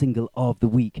our single of the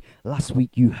week. Last week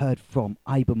you heard from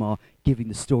Ibama giving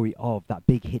the story of that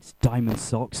big hit Diamond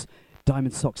Socks.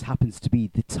 Diamond Socks happens to be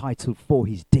the title for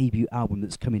his debut album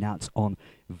that's coming out on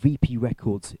VP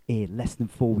Records in less than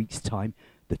 4 weeks' time,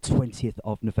 the 20th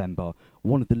of November.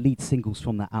 One of the lead singles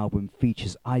from that album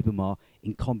features Ibama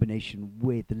in combination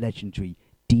with the legendary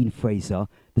Dean Fraser.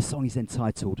 The song is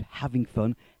entitled Having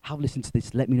Fun. Have a listen to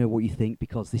this, let me know what you think,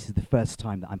 because this is the first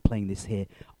time that I'm playing this here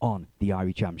on the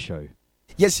Irie Jam Show.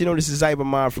 Yes, you know, this is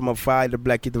Ibama from a fire, the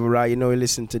Black Kid of Irie. You know, you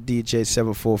listen to DJ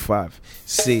 745.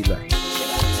 See that.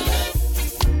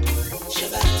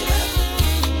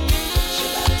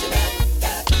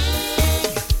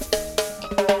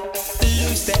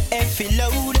 Lose the effie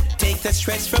load, take the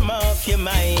stress from off your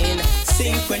mind.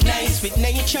 Synchronize with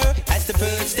nature as the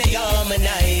birds they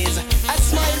harmonize. A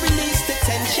smile release the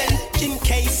tension in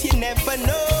case you never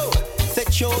know. The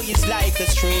joy is like a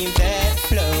stream that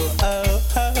flows.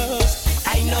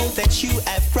 I know that you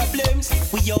have problems,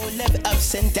 we all have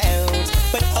ups and downs,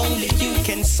 but only you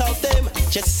can solve them.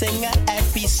 Just sing a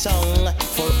happy song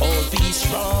for all be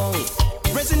strong.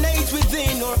 Resonate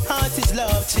within our heart is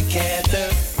love.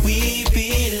 Together we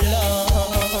belong.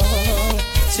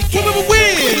 Together.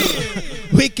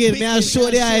 Wicked, man, I'll show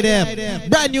the item.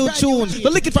 Brand new tunes.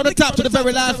 But lick it from the top to the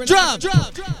very last drop.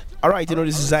 Alright, you know,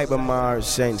 this is Ibama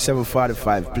saying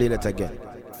 745. Play that again.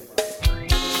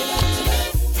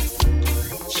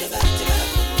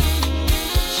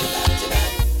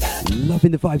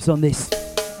 Loving the vibes on this.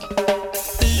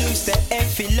 Lose the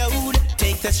effie load,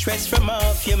 take the stress from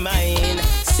off your mind.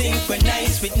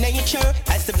 Synchronize with nature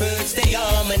as the birds they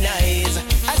harmonize.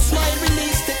 A smile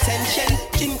release the tension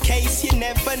in case you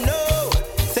never know.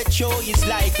 The joy is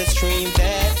like a stream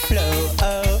that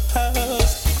flows.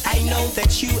 I know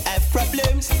that you have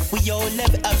problems, we all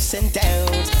have ups and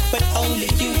downs, but only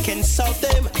you can solve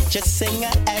them. Just sing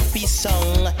a happy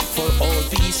song for all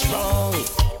be strong.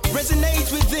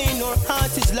 Resonate within our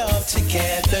heart is love.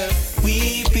 Together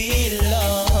we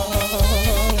belong.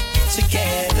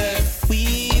 Together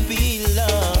we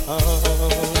belong.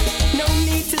 No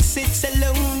need to sit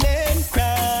alone and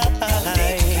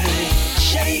cry.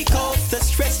 Shake off the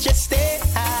stress, just stay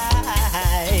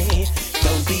high.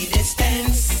 Don't be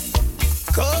distant.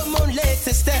 Come on, let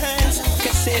us dance,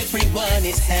 'cause everyone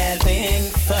is having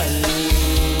fun.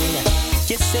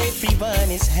 Yes, everyone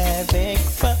is having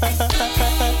fun.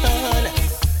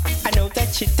 I know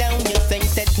that you're down, you think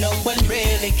that no one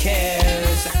really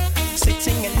cares.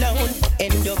 Sitting alone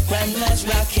in your grandma's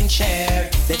rocking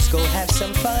chair. Let's go have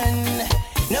some fun.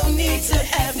 No need to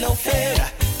have no fear,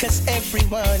 cause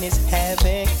everyone is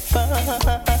having fun.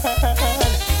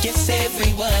 Yes,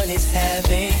 everyone is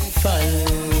having fun.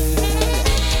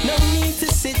 No need to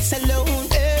sit alone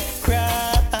and cry.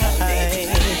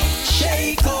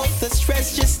 Shake off the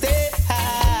stress, just stay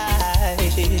high.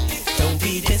 Don't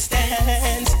be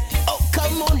distant. Oh,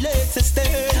 come on, let us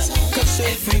dance. Cause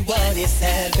everyone is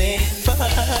having fun.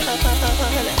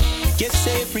 Yes,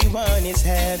 everyone is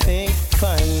having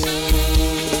fun.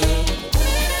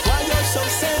 Why you're so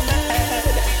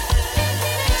sad?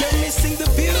 You're missing the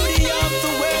beauty of the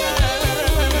world.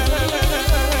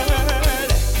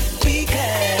 Be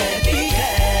glad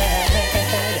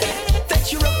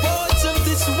that you're a part of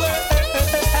this world.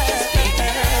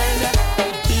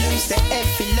 Lose the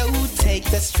heavy load, take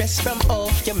the stress from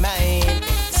off your mind.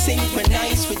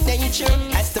 Synchronize with nature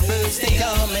as the birds they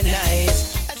harmonize.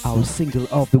 Our single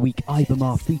of the week,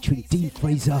 Ibama, featuring Dean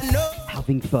Fraser,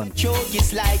 Having Fun.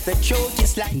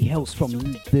 He hails from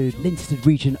the Linstead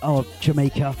region of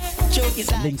Jamaica.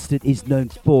 Linstead is known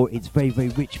for its very, very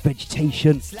rich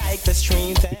vegetation.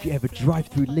 If you ever drive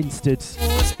through Linstead,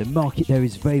 the market there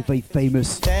is very, very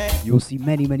famous. You'll see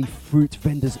many, many fruit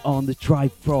vendors on the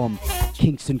drive from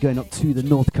Kingston going up to the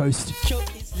north coast.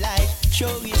 Is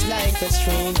like a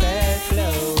stream that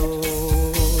flows.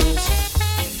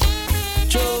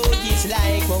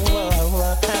 Like, whoa, whoa,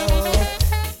 whoa.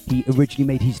 He originally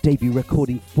made his debut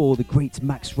recording for the great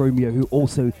Max Romeo, who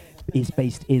also is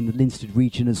based in the Linstead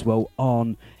region as well,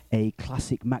 on a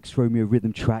classic Max Romeo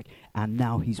rhythm track, and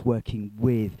now he's working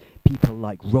with people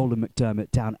like Roland McDermott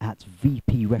down at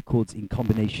VP Records in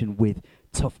combination with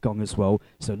Tough Gong as well.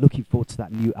 So looking forward to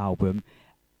that new album.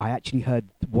 I actually heard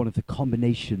one of the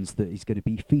combinations that is going to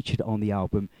be featured on the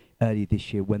album earlier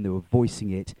this year when they were voicing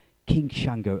it. King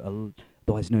Shango,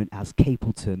 otherwise known as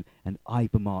Capleton, and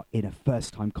Ibama in a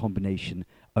first-time combination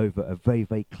over a very,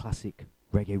 very classic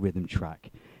reggae rhythm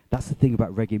track. That's the thing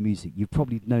about reggae music. You've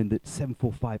probably known that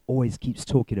 745 always keeps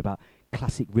talking about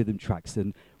classic rhythm tracks,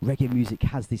 and reggae music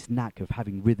has this knack of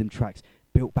having rhythm tracks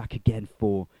built back again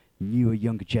for newer,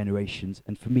 younger generations,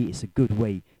 and for me it's a good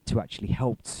way to actually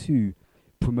help to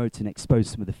promote and expose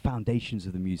some of the foundations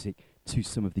of the music to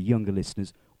some of the younger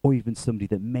listeners, or even somebody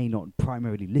that may not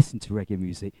primarily listen to reggae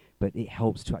music, but it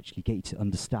helps to actually get you to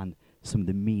understand some of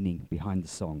the meaning behind the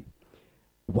song.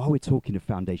 While we're talking of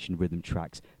foundation rhythm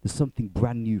tracks, there's something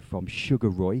brand new from Sugar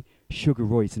Roy. Sugar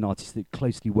Roy is an artist that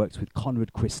closely works with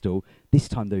Conrad Crystal. This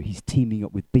time, though, he's teaming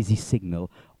up with Busy Signal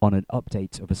on an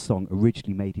update of a song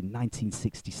originally made in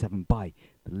 1967 by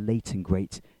the late and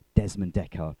great Desmond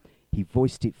Dekker. He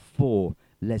voiced it for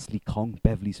Leslie Kong,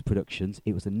 Beverly's Productions.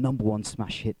 It was a #1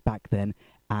 smash hit back then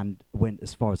and went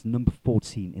as far as number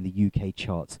 14 in the UK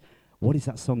charts. What is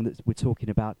that song that we're talking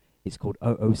about? It's called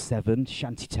 007,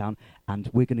 Shantytown, and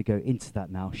we're going to go into that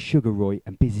now. Sugar Roy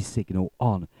and Busy Signal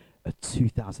on a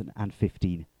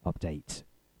 2015 update.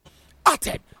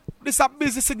 Ated! This a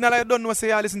Busy Signal. I don't know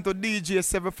say I listen to DJ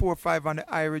 745 on the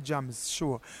Irie Jams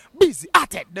show. Busy,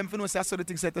 Ated! Them for no say I saw the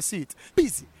things set to see it.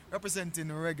 Busy, representing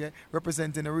reggae,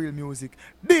 representing the real music.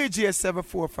 DJ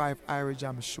 745 Irie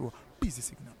Jams show. Busy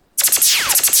Signal.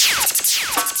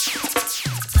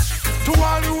 To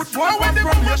all youth boy with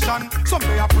probation,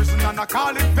 someday a prison and I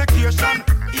call it vacation.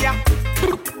 Yeah.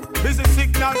 Busy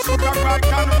Signal, sugar rock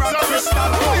and rock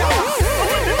crystal.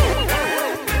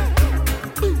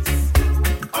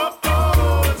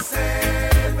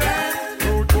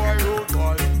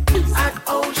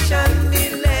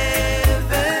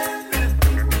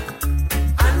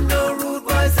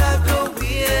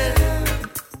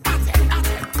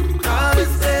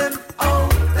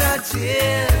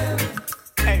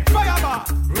 Hey, fire!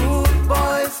 Rude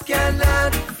boys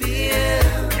cannot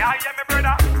feel. Yeah, me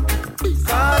brother.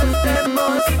 Cause they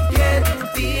must get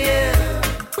fear.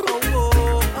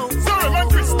 Sorry, my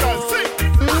crystal, sing.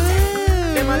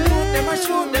 Them a loot, them a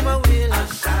shoot, them a will.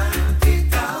 Ashanti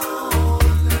town.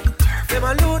 Them a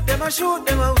loot, them a shoot,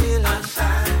 them a will.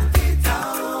 Ashanti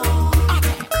town.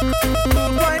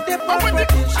 Boy, they pop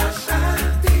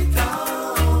Ashanti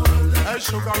town. Hey,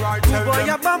 sugar right. Boy,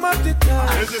 your mama to town.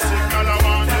 There's a signal I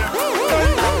want you.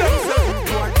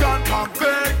 Boy, on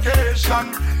vacation.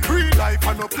 Real life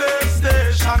and no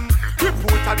PlayStation.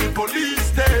 Report at the police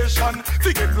station.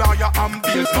 To get lawyer and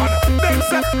bail man. Them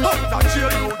say, under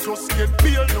jail, no just get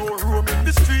bail. No room in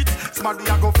the streets. Smarty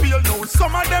I go feel no.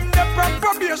 Some of them they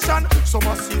probation. Some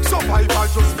are seek survival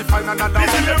just to find another way.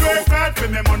 Me work hard for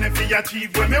me money fi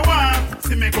achieve what me want.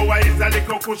 See me go wise a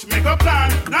little push me go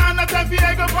plan. Nah, not time fi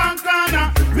I go one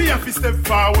corner. Me have to step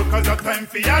forward cause the time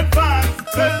fi advance.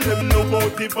 Tell them no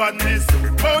about the badness.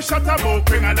 Bow shut about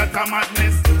bring a that a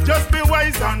madness. Just be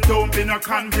wise and don't be no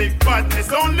convict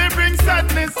badness. Only bring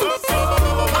sadness. Oh,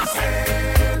 oh,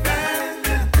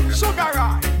 7 Sugar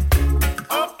Eye.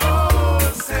 Oh, oh,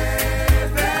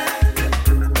 7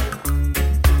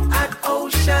 at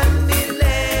Ocean 11.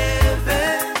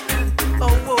 Oh,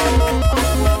 oh, oh,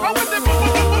 oh.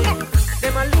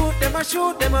 Them a loot, them a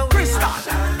shoot, them a win.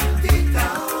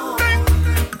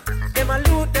 Them a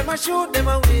loot, them a shoot, them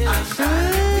a win.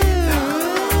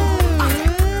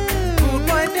 Good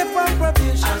boy, they pump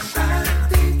probation.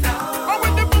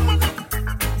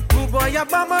 Good boy, you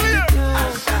bomb up the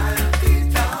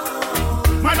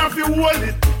man, if you hold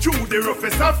it through the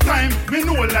roughest of time. Me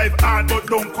know life hard, but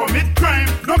don't commit crime.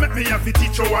 Don't make me have to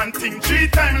teach you one thing 3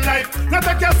 times life. Not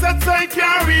a cassette, so I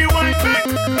can't rewind back.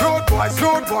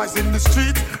 Road boys in the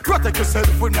street. Protect yourself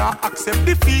when you accept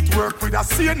defeat. Work with a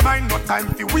sane mind, no time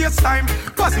to waste time.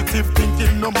 Positive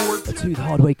thinking, no more. A two the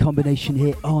hard way combination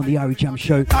here on the Irie Jam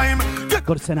Show.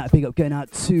 Got to send out a big up going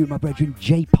out to my brethren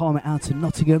Jay Palmer out to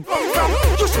Nottingham.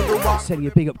 Sending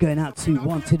a big up going out to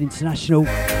Wanted International.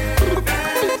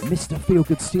 Mr.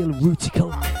 Feelgood Steel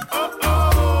Rutical.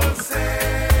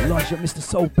 Elijah, Mr.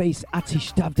 Soul Bass,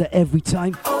 Atish Davda every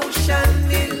time.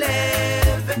 Ocean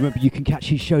 11. Remember, you can catch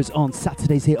his shows on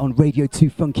Saturdays here on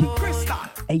Radio2Funky.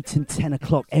 8 and 10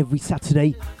 o'clock every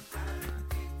Saturday.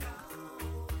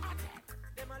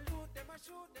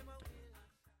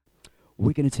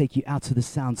 We're going to take you out to the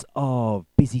sounds of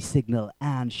Busy Signal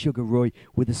and Sugar Roy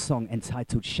with a song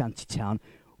entitled Shantytown.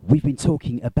 We've been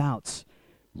talking about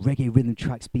reggae rhythm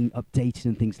tracks being updated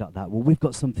and things like that. Well, we've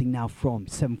got something now from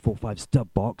 745's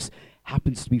Dub Box.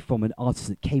 Happens to be from an artist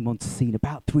that came onto scene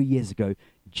about 3 years ago,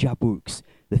 Jabooks.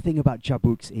 The thing about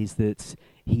Jabooks is that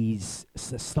he's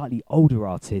a slightly older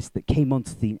artist that came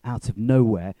onto scene out of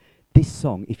nowhere. This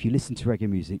song, if you listen to reggae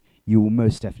music, you will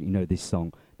most definitely know this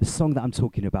song. The song that I'm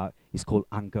talking about is called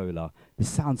Angola. The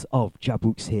sounds of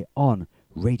Jabooks here on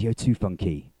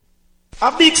Radio2Funky.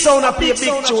 A big sound, a big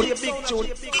tune.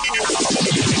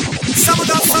 Some of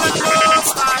them for the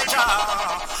close,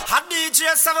 a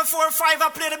DJ 745, I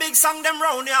play the big song them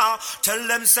round, yeah. Tell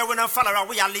them say we no follower,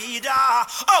 we a leader.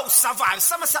 Oh, survive.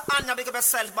 Some say Anya, big up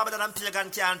yourself, Babylon and Pagan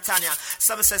can't Tanya.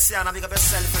 Some say Sienna, big up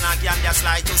yourself, and I can't just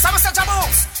like you. Some say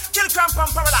Jabooks, kill cramp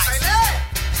and paralyze.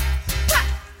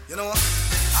 You know what?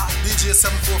 DJ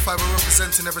 745 we're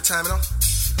representing every time, you know.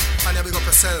 Anya, big up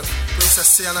yourself, Princess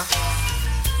Sienna.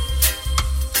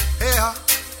 Hey,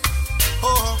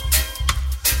 oh,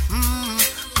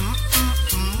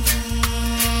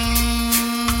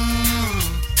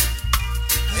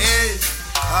 Hey,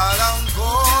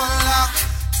 Angola,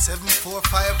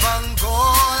 745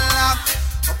 Angola,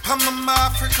 up on my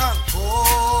African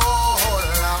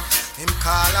Angola, him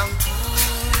call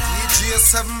Angola, DJ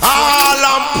 745. All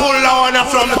I'm pull on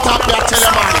from the top, you tell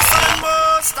him man.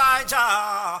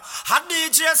 A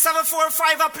DJ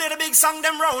 745, I play the big song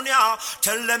them round, yeah.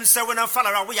 Tell them say we no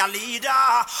follower, we a leader.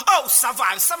 Oh,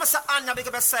 survive. Some say Anya, big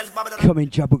up yourself, Babylon. Come in,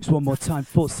 Jabooks, one more time.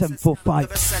 4745.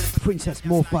 Princess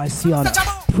Morphy Sienna.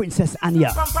 Princess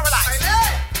Anya.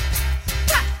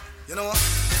 You know what?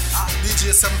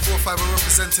 DJ 745 we're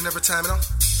representing every time, you know.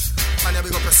 Anya,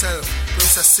 big up yourself.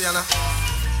 Princess Sienna.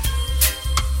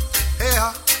 Hey,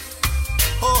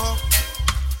 oh,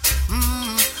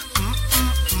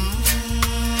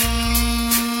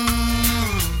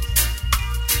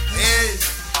 Hey,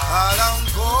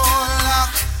 Angola,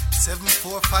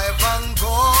 745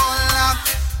 Angola,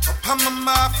 up on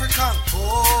my African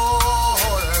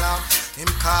Angola,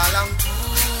 him call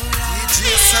Angola,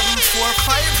 DJ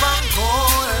 745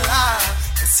 Angola,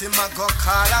 yes him a go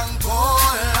call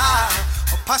Angola,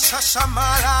 up a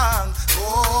Shashamala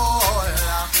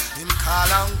Angola, him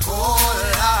call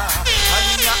Angola, and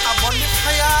he a bunny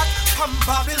fire from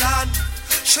Babylon,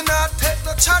 she not take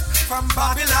no chat from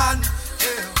Babylon,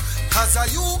 yeah. Cause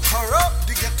are you corrupt,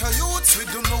 the ghetto youths, we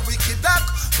do no wicked act,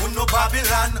 who no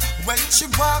Babylon. When she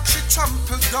walk, she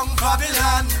trample down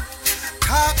Babylon.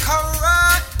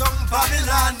 Kakarat down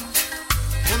Babylon.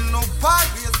 Who no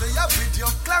barriers, they have with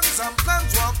your clans and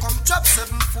plans, won't come trap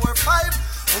 745.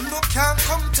 Who no can't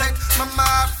come take Mama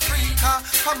Africa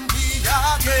from me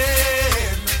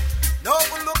again. No,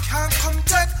 who no can't come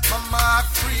take Mama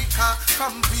Africa Africa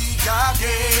from big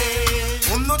again.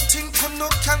 Who no think who no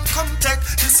can come take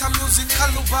this a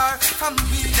musical war from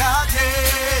big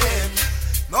again.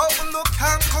 No who no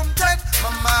can come take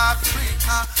Mama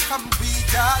Africa from big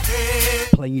again.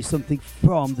 Playing you something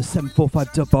from the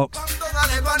 745 dub box.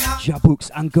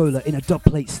 Jabooks Angola in a dub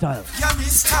plate style.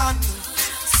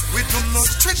 We do no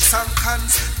tricks and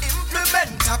cans,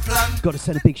 implement a plan. Got to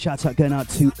send a big shout out going out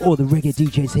to all the reggae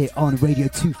DJs here on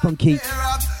Radio2Funky.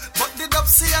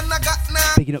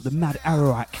 Picking up the Mad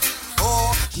Arawak,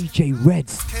 DJ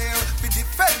Reds.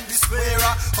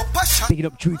 Picking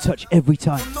up Drew Touch every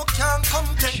time.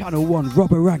 Channel 1,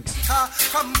 Robber Ranks.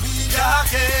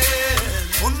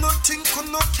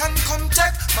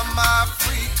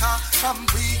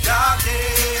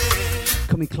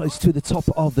 Coming close to the top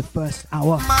of the first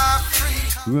hour.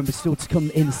 Remember, still to come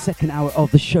in the second hour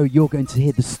of the show, you're going to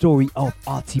hear the story of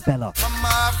Artibella.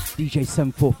 DJ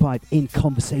 745 in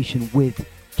conversation with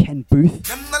Ken Boothe.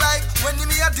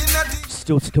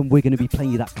 Still to come, we're going to be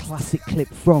playing you that classic clip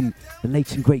from the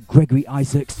late and great Gregory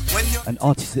Isaacs, an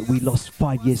artist that we lost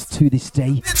 5 years to this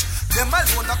day.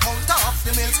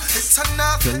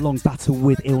 After a long battle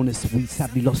with illness, we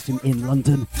sadly lost him in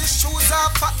London.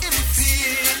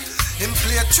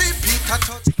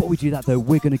 Before we do that though,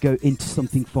 we're going to go into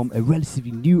something from a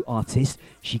relatively new artist.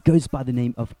 She goes by the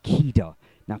name of Kida.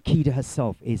 Now Kida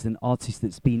herself is an artist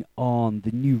that's been on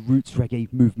the new roots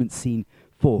reggae movement scene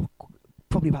for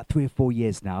probably about 3 or 4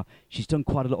 years now. She's done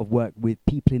quite a lot of work with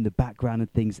people in the background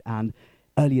and things, and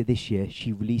earlier this year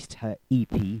she released her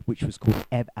EP, which was called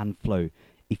Ebb and Flow.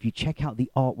 If you check out the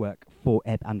artwork for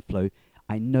Ebb and Flow,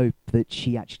 I know that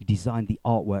she actually designed the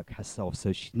artwork herself,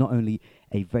 so she's not only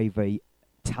a very, very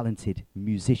talented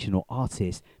musician or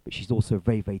artist, but she's also a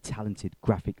very, very talented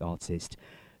graphic artist.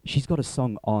 She's got a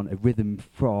song on a rhythm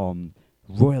from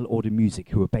Royal Order Music,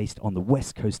 who are based on the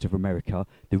west coast of America.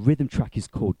 The rhythm track is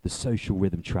called The Social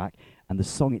Rhythm Track, and the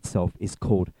song itself is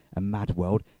called A Mad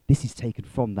World. This is taken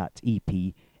from that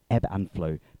EP, Ebb and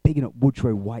Flow. Bigging up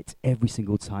Woodrow White every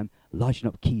single time, larging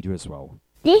up Kida as well.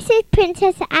 This is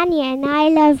Princess Anya and I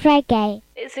love reggae.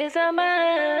 This is a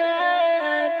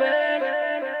mad world.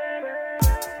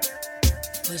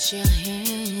 Put your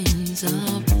hands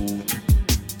up.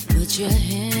 Put your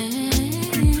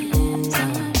hands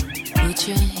up. Put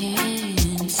your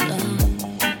hands up.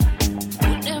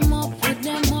 Put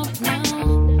them up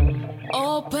now.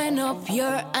 Open up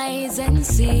your eyes and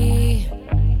see.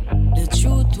 The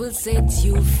truth will set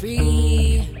you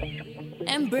free.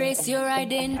 Embrace your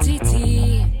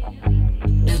identity.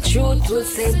 The truth will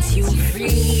set you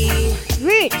free.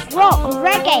 Roots Rock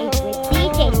Reggae with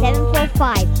DJ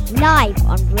 745 live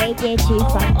on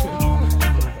Radio2Funky.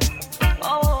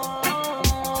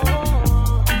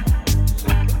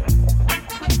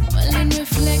 Well, in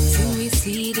reflecting, we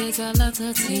see there's a lot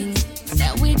of things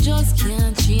that we just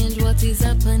can't change what is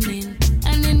happening.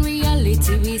 And in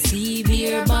reality, we see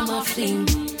beer bomber fling.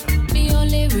 Me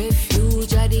only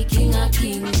refuge are the king of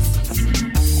kings.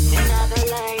 Another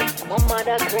life, one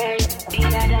mother cry. The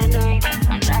other night,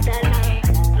 another life.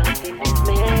 Lost in this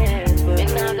mess.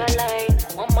 Another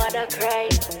life, one mother cry.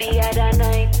 The other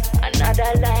night,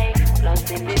 another life.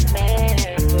 Lost in this mess.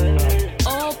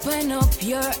 Open up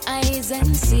your eyes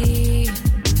and see.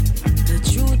 The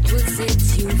truth will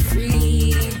set you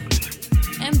free.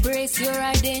 Embrace your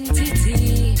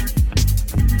identity.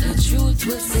 The truth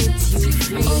will set you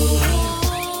free.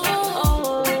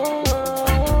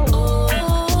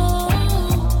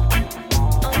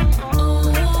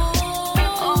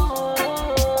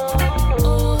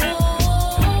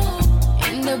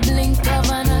 In the blink of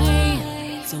an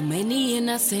eye, so many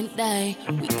innocent die.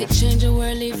 We could change the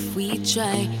world if we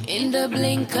try. In the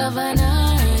blink of an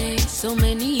eye, so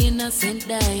many innocent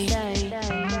die.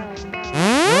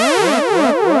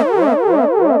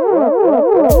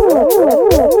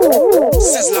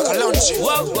 Sizzler Kalonji.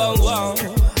 Wow, wow, wow.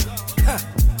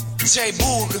 J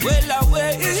Boog. Well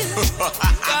away.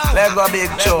 Let go big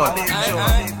John. Hey,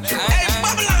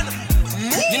 Babylon.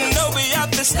 You know we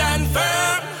have to stand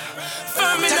firm.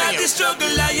 Firm in the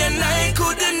struggle, I and I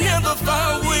could never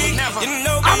fall weak. You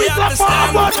know we have to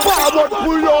stand forward.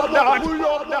 Pull up that.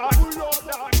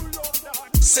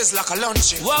 Sizzler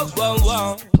Kalonji. Wow, wow,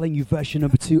 wow. Playing you version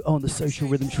number 2 on the Social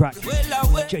Rhythm track.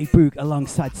 J Boog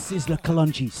alongside Sizzler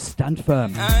Kalonji. Stand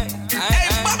firm. Hey,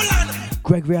 Babylon.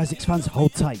 Gregory Isaacs fans,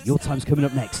 hold tight. Your time's coming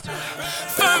up next.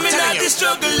 Firm in the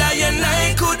struggle, I and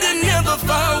I could never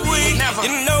fall weak.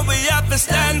 You know we have to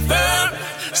stand firm.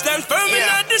 Stand firm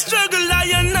in the struggle, I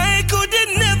and I could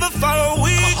never fall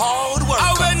weak. Hard work.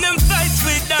 I when them fights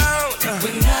we down,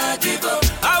 we not give up.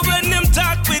 I when them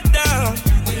talk we down,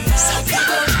 we not give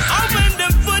up. I when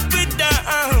them foot we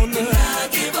down, we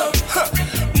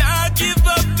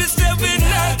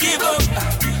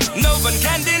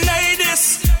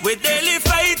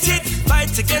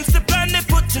Fight against the plan they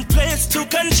put in place to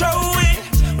control it.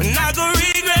 We're not gonna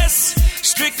regress,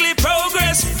 strictly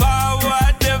progress.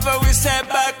 Forward never, we step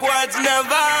backwards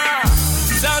never.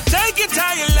 So take it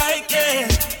how you like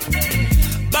it,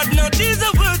 but no, these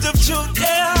are words of truth,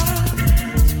 yeah.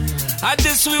 I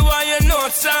this we want you know,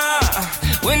 sir.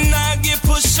 We not get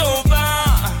pushed over.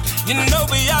 You know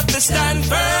we have to stand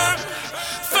firm.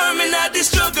 Firm in the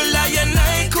struggle,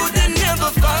 I could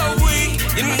never fall weak.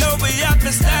 You know we have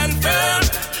to stand firm.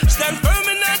 Stand firm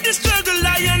in the struggle,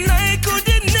 I could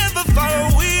never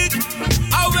fall weak.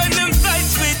 I when them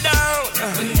fights we down,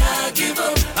 we not give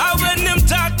up. I when them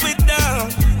talk we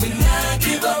down, we not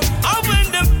give up. I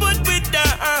when them put we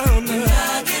down, we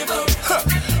not give up.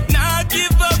 Not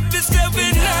give up, this girl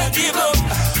we not give up.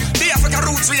 The African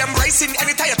roots we embracing.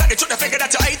 Any tired that they should have figured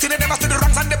that you're hating. And never see the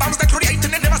wrongs and the bombs they're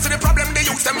creating. And never see the problem they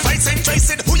use them facing.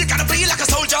 Tracing who you gotta be like a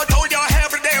soldier. Told you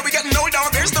every day we getting older.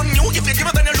 There's no new. If you give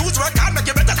it then you lose. Work hard, make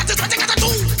you better. That is what you gotta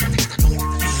do.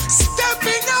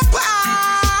 Stepping up,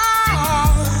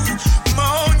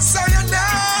 Mount Sinai.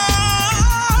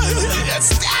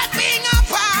 Stepping up,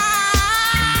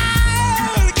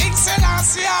 King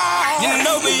Selassie. You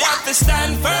know we have to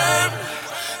stand firm.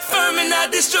 Firm in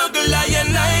the struggle,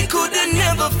 I could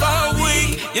never fall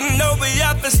weak. You know we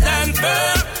have to stand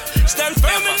firm. Stand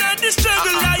firm in the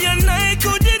struggle, I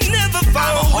could never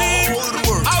fall weak.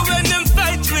 I when them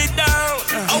fights me down.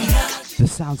 The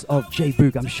sounds of J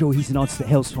Boog, I'm sure he's an artist that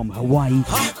hails from Hawaii,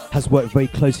 has worked very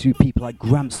closely with people like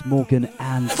Gramps Morgan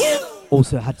and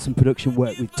also had some production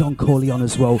work with Don Corleone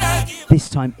as well, this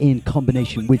time in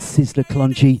combination with Sizzler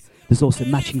Kalonji. There's also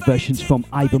matching versions from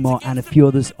Ibamar and a few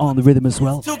others on the rhythm as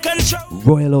well.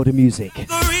 Royal Order Music.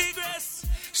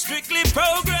 Strictly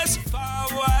progress,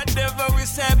 forward never, we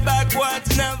step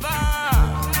backwards never.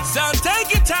 So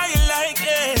take it how you like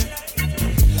it,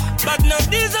 but no,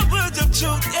 these are words of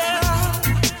truth, yeah.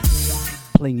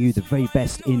 Playing you the very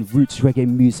best in roots reggae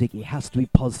music. It has to be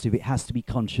positive, it has to be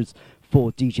conscious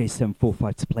for DJ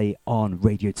 745 to play on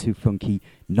Radio2Funky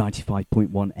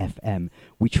 95.1 FM.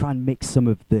 We try and mix some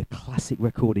of the classic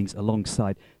recordings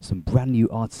alongside some brand new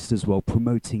artists as well,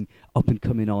 promoting up and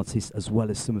coming artists as well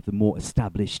as some of the more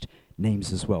established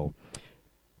names as well.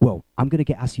 Well, I'm going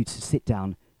to ask you to sit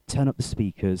down, turn up the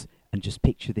speakers and just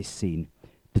picture this scene.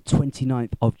 The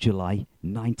 29th of July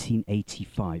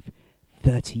 1985,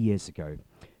 30 years ago.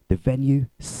 The venue,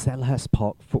 Selhurst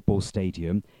Park Football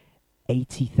Stadium,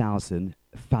 80,000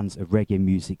 fans of reggae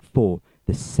music for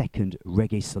the second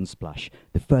Reggae Sunsplash.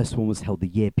 The first one was held the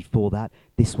year before that.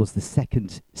 This was the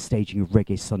second staging of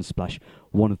Reggae Sunsplash,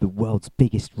 one of the world's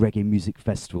biggest reggae music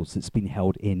festivals that's been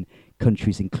held in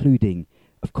countries including,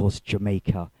 of course,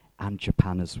 Jamaica and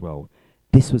Japan as well.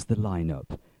 This was the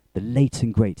lineup. The late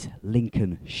and great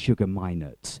Lincoln Sugar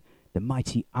Minot, the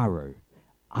mighty Arrow,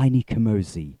 Inie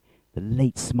Kamosi, the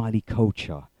late Smiley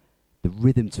Culture, the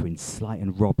Rhythm Twins Sly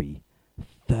and Robbie,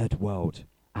 Third World,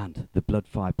 and the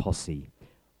Bloodfire Posse.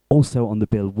 Also on the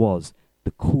bill was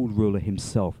the cool ruler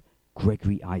himself,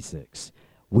 Gregory Isaacs.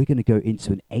 We're going to go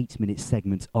into an 8-minute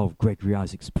segment of Gregory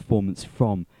Isaacs' performance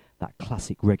from that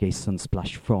classic Reggae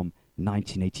Sunsplash from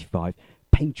 1985,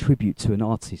 paying tribute to an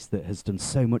artist that has done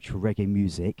so much for reggae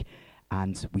music,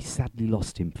 and we sadly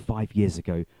lost him 5 years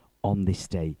ago on this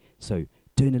day. So,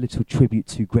 doing a little tribute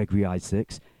to Gregory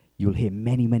Isaacs. You'll hear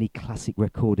many, many classic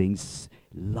recordings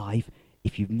live.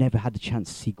 If you've never had the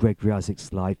chance to see Gregory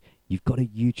Isaacs live, you've got to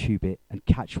YouTube it and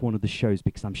catch one of the shows,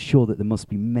 because I'm sure that there must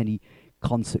be many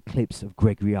concert clips of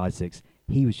Gregory Isaacs.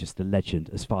 He was just a legend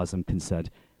as far as I'm concerned,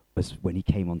 as when he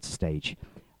came on stage.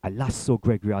 I last saw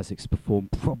Gregory Isaacs perform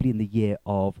probably in the year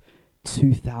of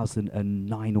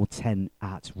 2009 or 10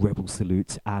 at Rebel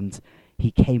Salute, and he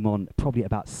came on probably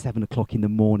about 7 o'clock in the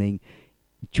morning,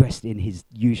 dressed in his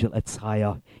usual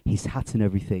attire, his hat and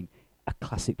everything. A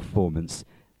classic performance.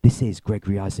 This is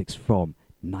Gregory Isaacs from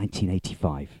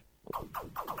 1985.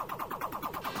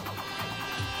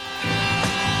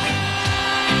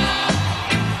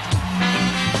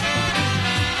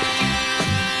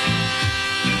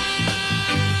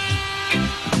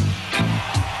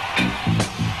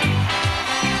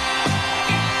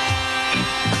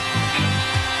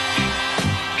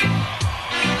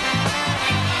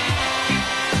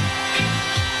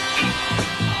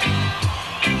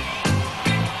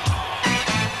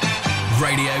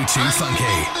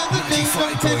 Radio2Funky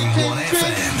 95.1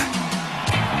 FM.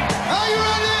 Are you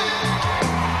ready?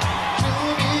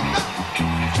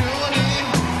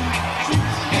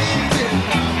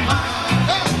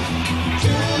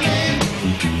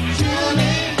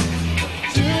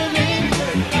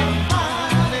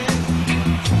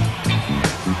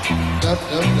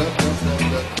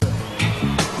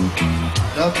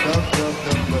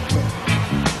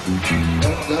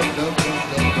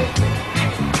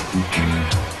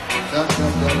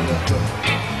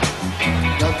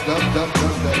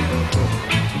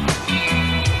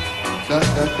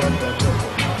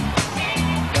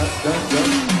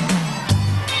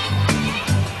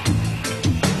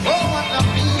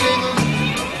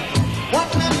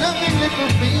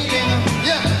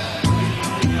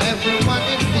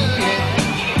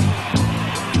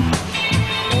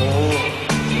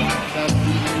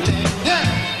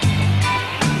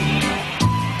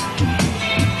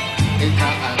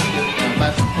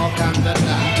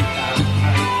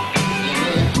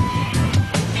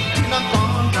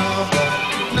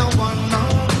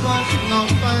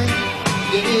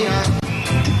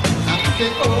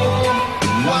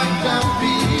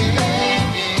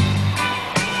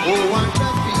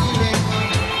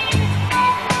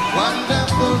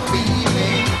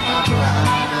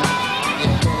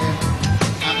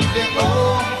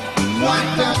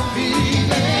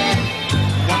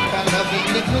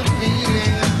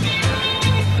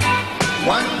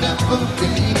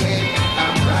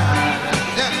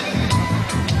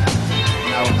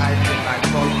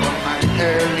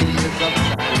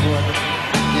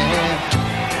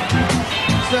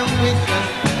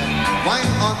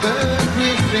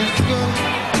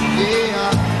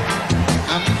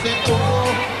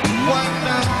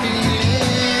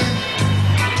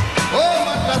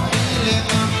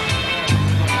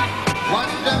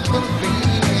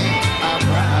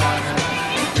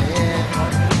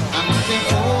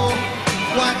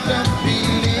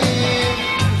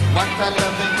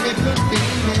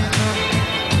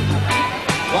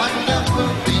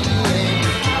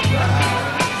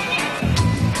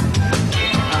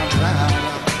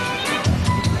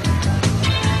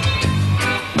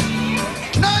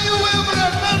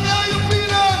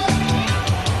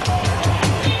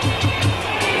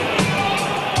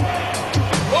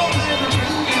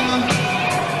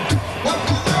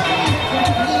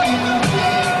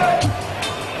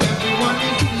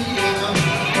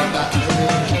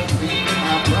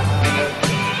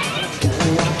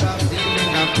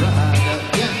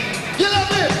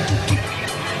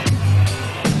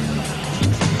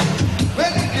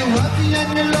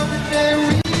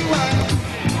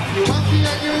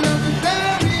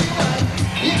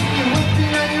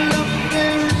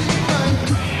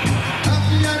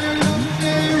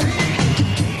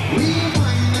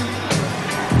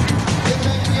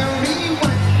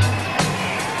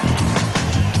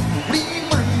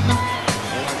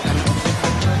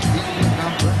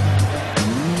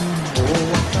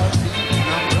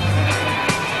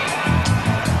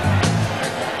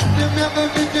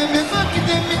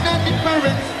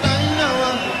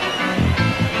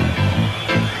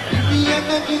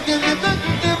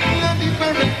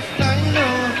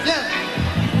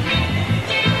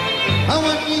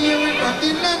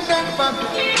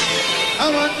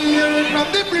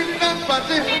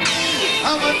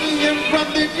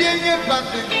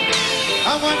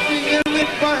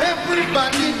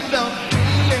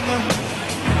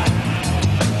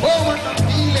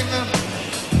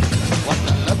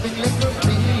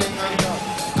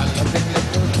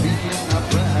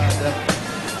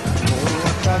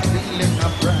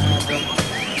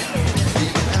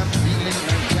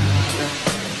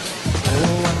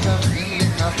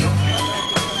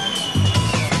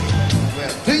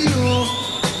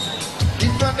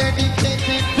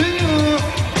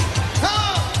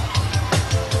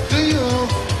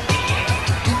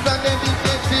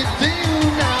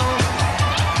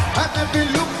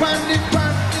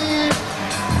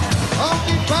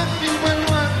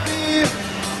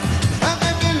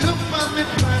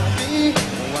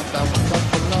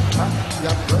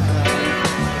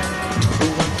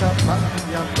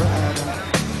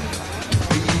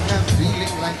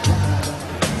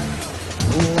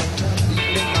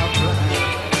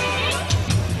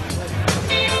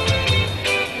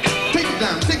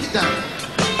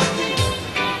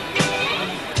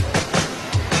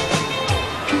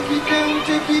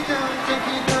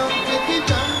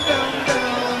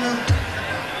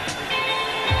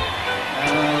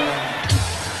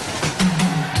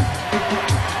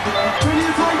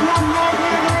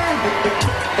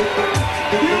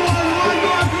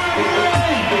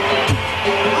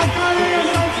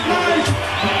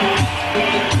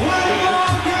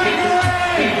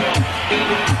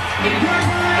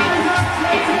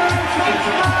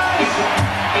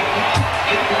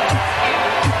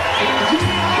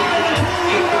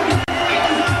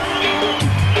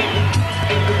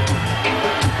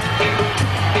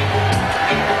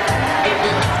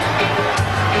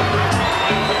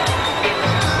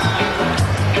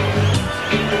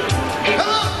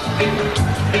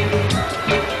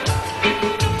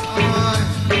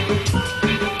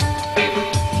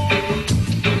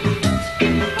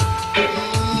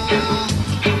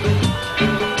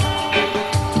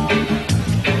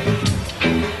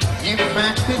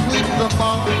 with the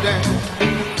border.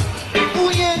 Oh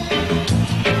yeah.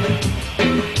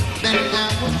 Then I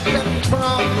was left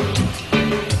from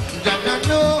that I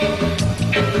know.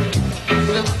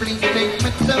 So please take me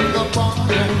to the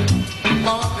border.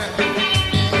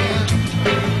 Yeah.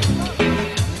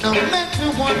 No matter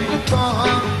what the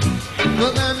problem,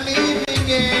 but I'm leaving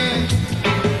it.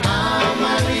 I'm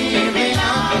leaving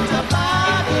out of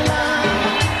Babylon.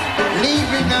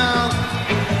 Leaving out.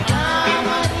 I'm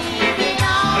leaving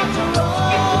out the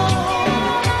road.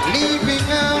 Leaving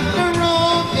out the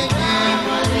road, yeah.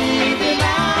 I'm leaving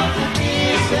out the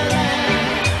peaceful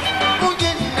land. Oh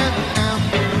yeah, now.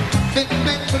 This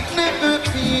man could never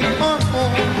be our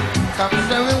home. Come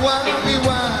say we want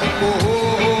go.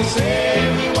 Say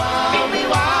we want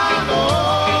go.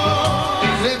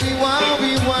 Say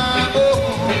we want go.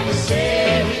 Say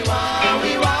we want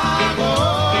go.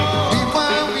 We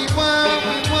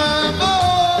want go.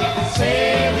 Say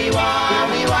we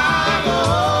want go.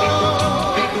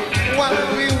 What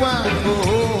we want go.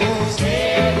 Say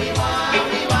we want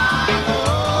go.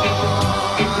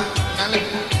 Now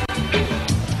listen.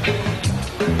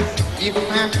 If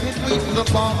I'm with the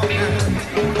border,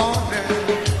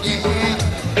 yeah,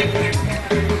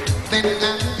 then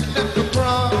I'm left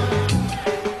abroad.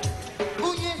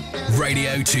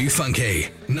 Radio2Funky,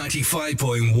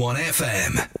 95.1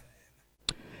 FM.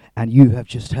 And you have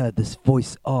just heard this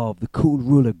voice of the cool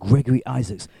ruler Gregory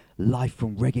Isaacs, live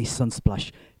from Reggae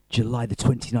Sunsplash, July the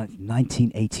 29th,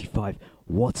 1985.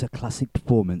 What a classic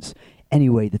performance.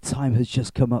 Anyway, the time has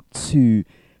just come up to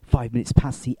 5 minutes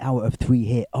past the hour of 3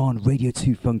 here on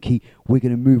Radio2Funky. We're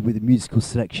going to move with the musical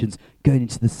selections, going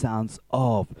into the sounds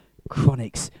of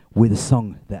Chronics with a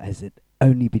song that has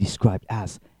only been described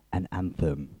as an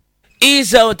anthem.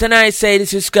 Ease out, and I say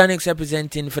this is Chronics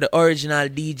representing for the original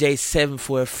DJ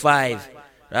 745.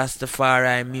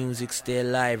 Rastafari music stay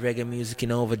alive, reggae music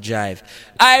in overdrive.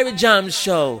 Irie Jam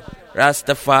Show,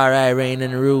 Rastafari reign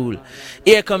and rule.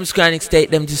 Here comes Chronics, take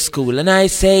them to school. And I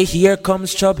say, here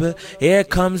comes trouble, here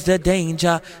comes the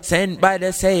danger. Sent by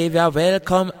the Savior,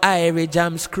 welcome Irie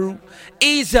Jam's crew.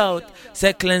 Ease out,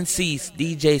 settle and cease,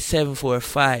 DJ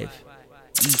 745.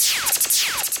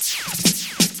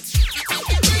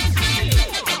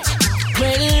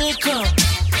 Welcome,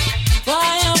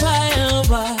 why?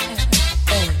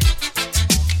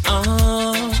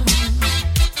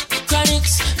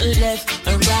 Chronics, left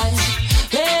and right.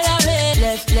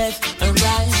 Left and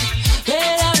right.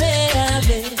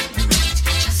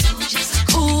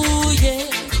 Ooh, yeah.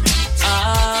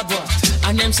 Ah, boy.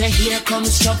 And them say, here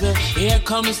comes trouble, here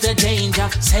comes the danger.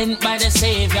 Sent by the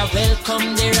Savior,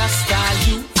 welcome the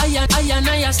Rasta youth.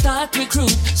 I start recruit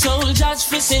soldiers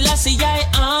for Selassie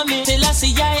army.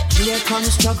 Here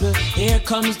comes trouble, here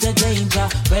comes the danger.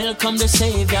 Welcome the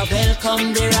Savior,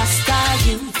 welcome the Rasta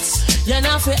youths. You're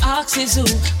not for axes who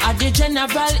are the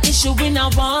general issue in a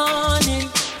warning.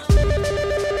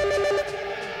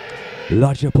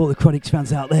 Large up all the Chronics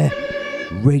fans out there.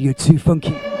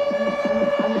 Radio2Funky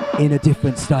in a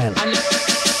different style.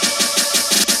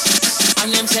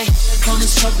 And them say, here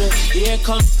comes trouble, here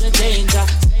comes the danger.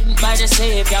 Sent by the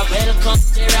Savior, welcome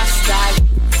the Rasta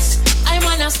youths. I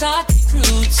wanna start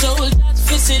recruit soldiers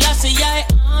for Selassie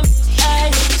army.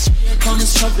 Here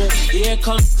comes trouble, here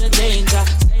comes the danger.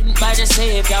 Sent by the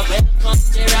Savior, welcome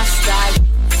the Rasta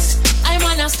youths. I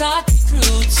wanna start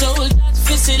recruit soldiers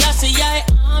for Selassie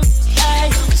army.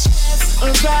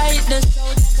 Left, right, that's how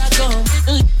that I come.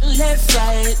 Left,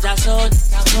 right, that's how that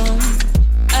I come.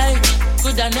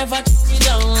 Could I never turn it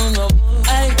down?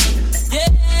 Yeah.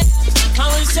 I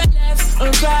will say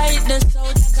left, right, that's how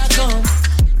that I come.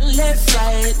 Left,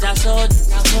 right, that's how that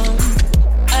I come.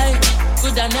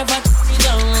 Could I never turn it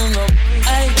down?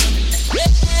 Yeah.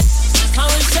 I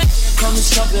will say, here comes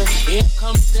trouble, here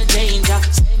comes the danger.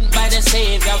 Sent by the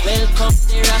Savior, welcome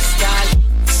the Rasta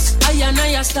youths.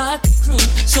 I start recruit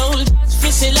soldiers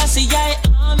for Selassie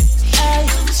army. Here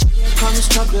comes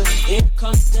trouble, here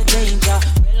comes the danger.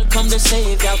 Welcome the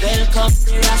Savior, welcome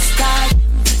the Rasta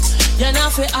youths. You're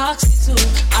not for axes who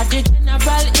are the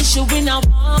general issue in a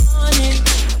warning.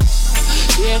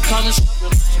 Here comes trouble,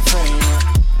 my friend.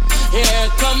 Here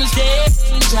comes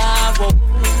danger.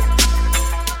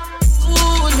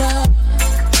 Ooh, Lord.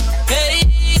 Hey,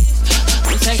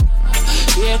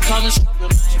 here comes trouble,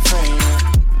 my friend.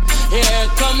 Here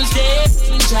comes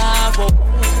danger.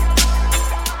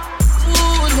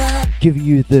 Ooh, Lord. Giving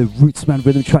you the Rootsman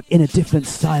rhythm track in a different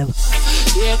style.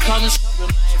 Here comes trouble,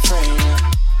 my friend.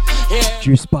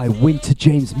 Produced by Winter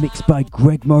James, mixed by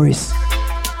Greg Morris.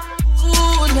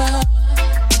 Ooh, Lord.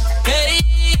 Hey.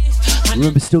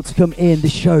 Remember, still to come in the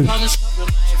show.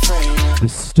 The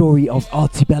Story of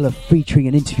Artibella featuring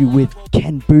an interview with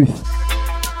Ken Boothe.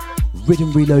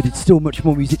 Rhythm Reloaded, still much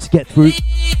more music to get through.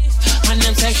 And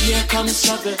them say, here comes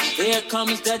struggle, here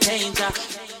comes the danger.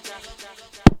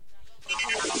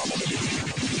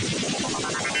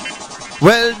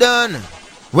 Well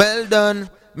done,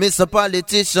 Mr.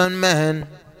 Politician Man.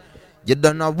 You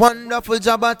done a wonderful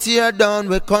job at tear down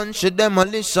with country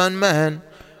demolition, man.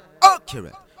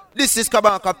 Accurate. This is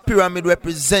Kabaka Pyramid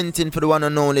representing for the one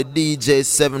and only DJ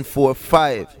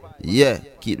 745. Yeah,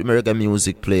 keep the American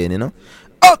music playing, you know.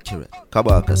 Accurate.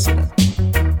 Kabaka said that.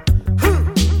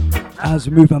 As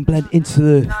we move and blend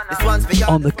into the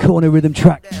On the Corner rhythm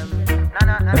track,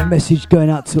 a message going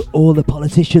out to all the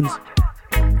politicians.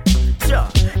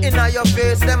 In your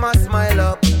face, them a smile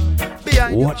up.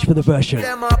 Watch for the version.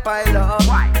 Them a pile up.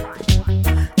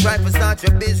 Try to start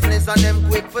your business and them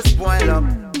quick for spoil up.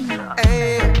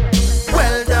 Hey,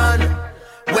 well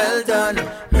done,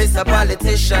 Mr.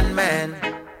 Politician Man.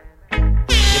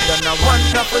 You done a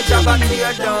wonderful job at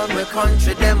tear down with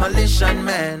country demolition,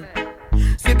 man.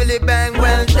 Sibbly bang,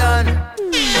 well done,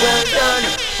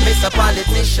 Mr.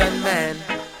 Politician Man.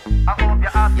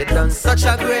 You done such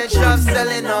a great job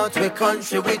selling out with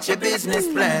country with your business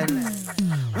plan.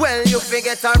 Well, you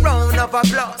forget a round of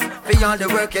applause for all the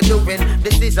work you're doing.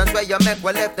 Decisions where you make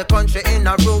will left the country in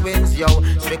a ruins, yo.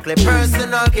 Strictly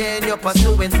personal gain you're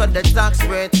pursuing, so the tax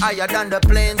rate higher than the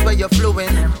planes where you're fluing.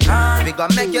 We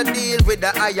gonna make you deal with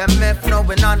the IMF,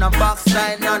 knowing on a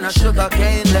backside, none of sugar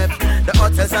cane left. The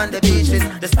hotels and the beaches,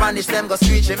 the Spanish them go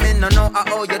screeching. Me no know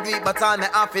how you do it, but all my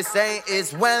office say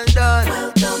is well done,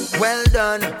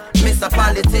 Mr.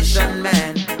 Politician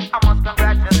Man. I must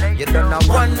congratulate you. You done a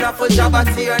wonderful job at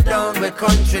tear down with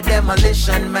country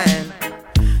demolition, man.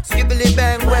 Skibbly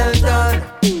bang, well done,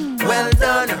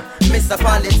 Mr.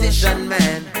 Politician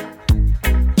Man.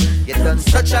 You done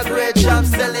such a great job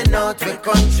selling out with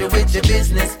country with your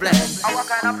business plan. What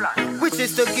kind of plan? Which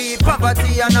is to keep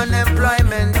poverty and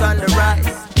unemployment on the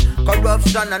rise.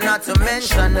 Corruption and not to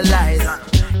mention the lies.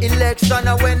 Election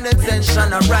and when the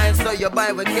tension arise, so you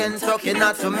buy with Kentucky,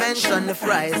 not to mention the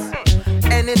fries.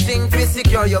 Anything to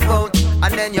secure your vote,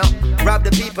 and then you rob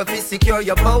the people to secure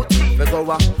your vote. We go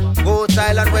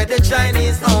Thailand where the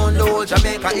Chinese own, the whole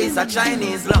Jamaica is a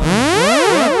Chinese land.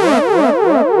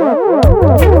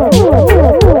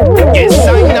 Yes,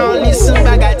 I now listen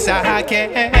back at Sahake.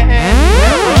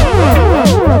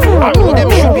 I mean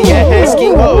them should be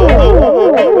asking.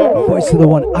 Voice of the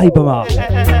one, Ibama.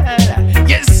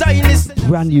 Yes, I listen.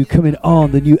 Brand new coming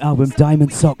on the new album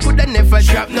Diamond Socks. Could I never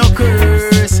drop no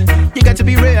curse? You got to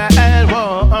be real.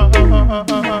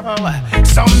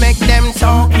 So make them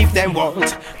talk if they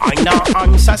want. I know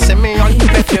answer, say me on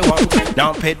if you want.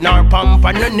 No pet nor pump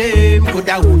on the name. Could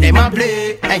I who them a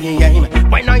play?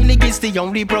 When I league is the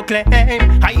only proclaim.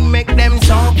 I make them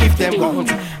talk if they want.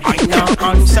 I know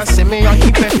answer, say me on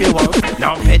if you want.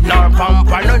 No pet nor pump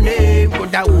on the name.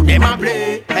 Could I who them a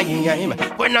play?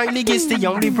 When I league is the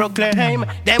only proclaim.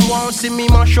 Them won't see me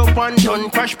mash up and done.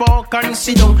 Crash park and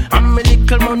sit down. I'm a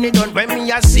little money done. When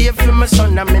me a save for my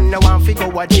son, I mean no one fi go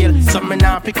a jail. So me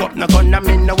nah pick up no gun, I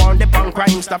mean no one the punk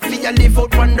crime stuff. Me a live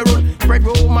out on the road. Spread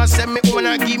rumors say me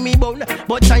wanna give me bone,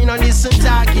 but I no listen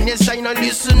talking, yes I no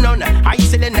listen none. I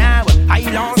say it now, I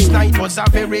last night was a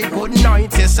very good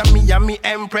night. Yes, me and me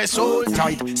empress hold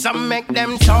tight. Some make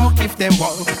them talk if they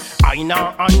want. I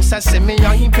no answer, say me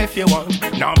hype if you want.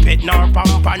 No pet nor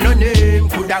pump and no name.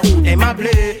 Coulda who them a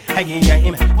play?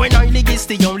 When I league is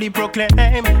the only proclaim.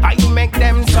 I make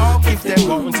them talk if they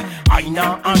want. I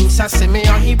no answer, say me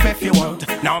hype if you want.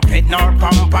 No pet nor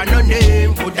pump and no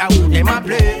name. Coulda who them a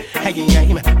play?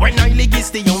 When I league is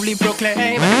the only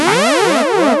proclaim.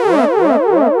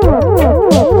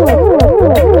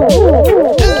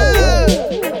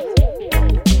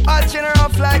 All general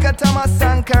off like a Thomas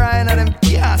Sankara, and them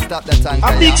can't stop the tank.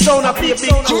 A big sound, a big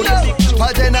tune. A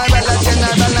general, like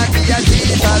a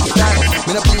Jesus stand.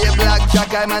 Me no play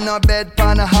blackjack, I'm no bed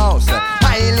pan a house.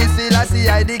 Highly Selassie,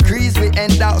 I decrease we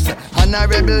endouse. And a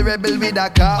rebel with a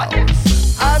cause.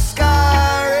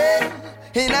 Ascari,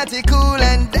 in a cool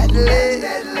and deadly.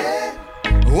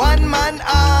 One man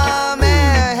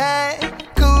army,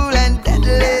 cool and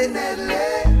deadly.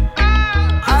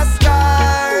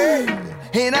 Ascari,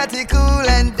 in a cool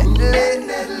and deadly.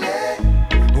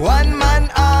 One man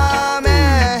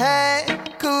army,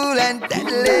 cool and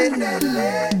deadly.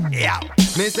 Yeah.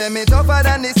 Me say me tougher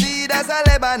than the seed as a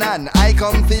Lebanon. I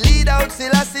come to lead out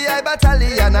Selassie I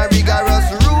battalion. A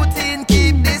rigorous routine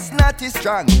keep this heart is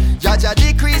strong. Jaja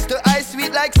decrease to ice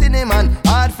sweet like cinnamon.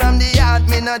 Hard from the heart,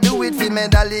 me no do it for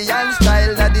medallion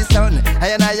style of the sun. I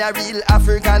a real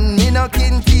African, me no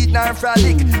kin feet nor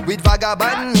frolic with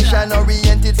vagabond. Mission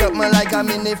oriented something like a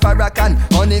mini Farrakhan.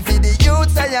 Only for the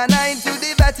youths I to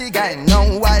the Vatican.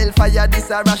 No wildfire, this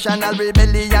a rational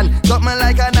rebellion. Something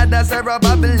like another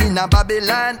Zerubbabel in a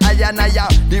Babylon. I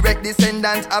direct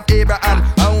descendants of Abraham.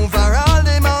 Over all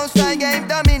the most I gave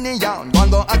dominion. One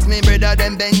go ask me brother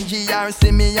them Benji or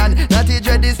Simeon. Not the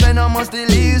dread this when almost the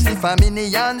Lucifer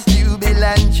minions.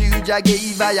 Jubilant Juja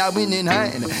gave I a winning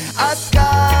hand.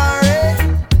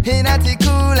 Ascari, he not the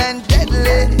cool and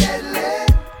deadly.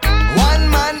 One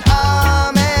man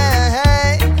army,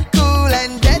 cool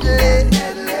and deadly.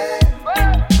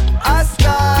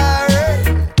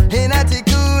 Ascari, he not the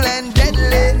cool and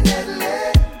deadly.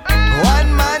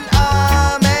 One man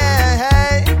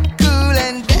army, cool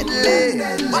and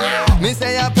deadly. Me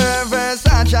say a perverse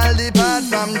heart shall depart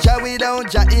from Jah. Without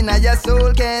Jah in your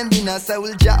soul can be no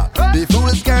soldier. The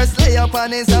fool's curse lay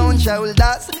upon his own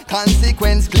shoulders.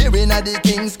 Consequence clear in the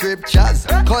king's scriptures.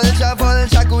 Culture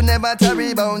vulture could never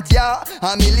tarry bout ya.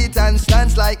 A militant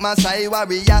stance like Maasai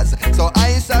warriors. So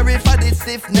I sorry for the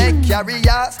stiff neck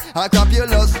carriers. A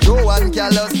crapulous Joe and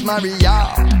callous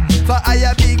Maria. For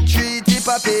I a big tree tip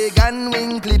a pagan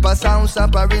wing clip a sound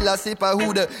saparilla sip a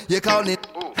hood. You call it.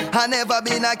 I never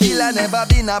been a killer, never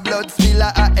been a blood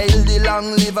spiller. A healthy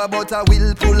long liver, but I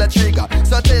will pull a trigger.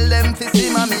 So tell them fi see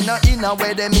me no in a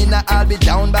where them in a. I'll be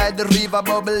down by the river,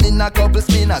 bubble in a couple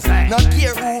spinners. Not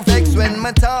care who vex when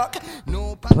me talk.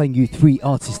 No. Playing you three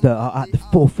artists that are at the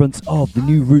forefront of the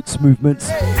new roots movement.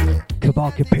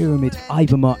 Kabaka Pyramid,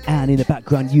 Ibama, and in the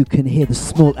background you can hear the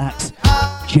small axe,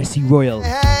 Jesse Royal.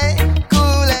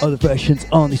 Other versions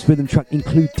on this rhythm track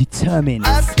include Determined,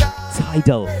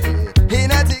 Tidal,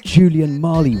 Julian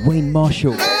Marley, Wayne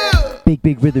Marshall,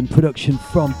 big rhythm production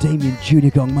from Damien Junior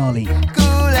Gong Marley. Cool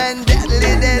and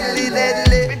deadly.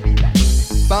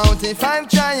 45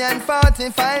 try and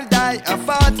 45 die.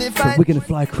 45. So we're going to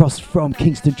fly across from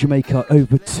Kingston, Jamaica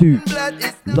over to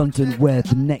London, where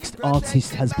the next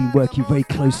artist has been working very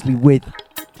closely with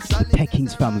the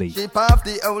Peckings family.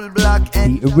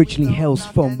 He originally hails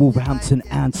from Wolverhampton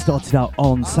and started out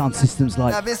on sound systems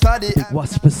like the Big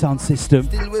Wasper sound system.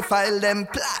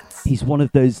 He's one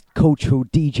of those cultural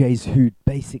DJs who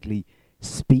basically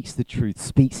speaks the truth,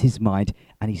 speaks his mind,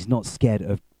 and he's not scared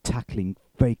of tackling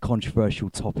very controversial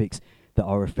topics that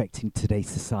are affecting today's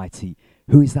society.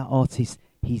 Who is that artist?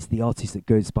 He's the artist that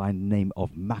goes by the name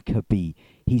of Maccabee.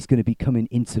 He's going to be coming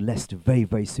into Leicester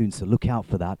very soon, so look out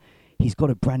for that. He's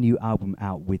got a brand new album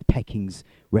out with Peckings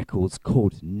Records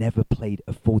called Never Played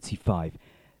a 45.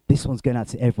 This one's going out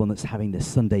to everyone that's having their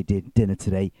Sunday dinner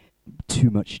today. Too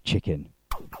much chicken.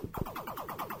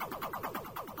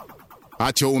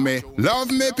 I told me,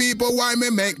 love me people, why me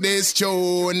make this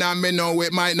tune? And me know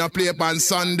it might not play up on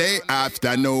Sunday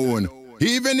afternoon.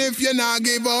 Even if you not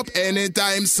give up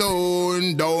anytime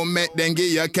soon, don't make them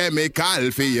give you chemical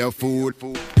for your food.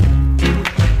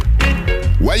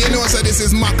 Well, you know, so this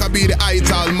is Maccabee the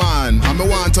Ital man, and me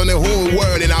want on the whole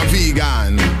world in a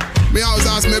vegan. Me always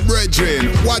ask me brethren,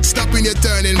 what's stopping you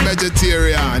turning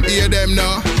vegetarian? Hear them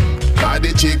now? Got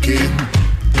the chicken.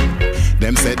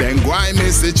 Them say them go I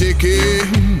miss the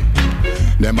chicken.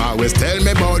 Them always tell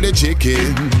me about the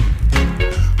chicken.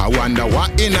 I wonder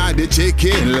what in the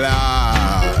chicken,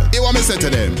 lad. You want me say to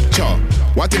them, cho,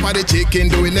 what if the chicken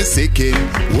doing the sicking?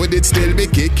 Would it still be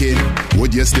kicking?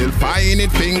 Would you still find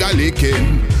it finger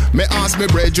licking? Me ask me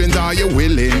brethren, are you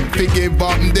willing to give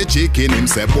up the chicken? Him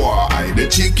say, boy, the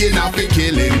chicken have to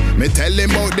kill him. Me tell him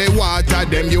about the water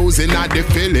them using at the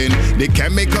filling, the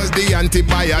chemicals, the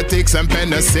antibiotics and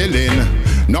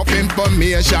penicillin. Enough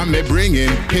information me bringing.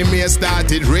 Him here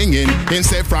started ringing. Him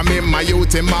say from him my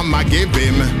youth him mama give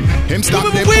him. Him stop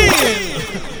the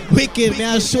Wicked,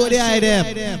 man, show the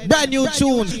item. Brand new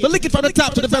tune. But lick it from the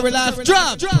top to the very last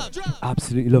drop.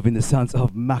 Absolutely loving the sounds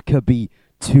of Maccabee.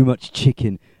 Too much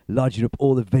chicken. Larging up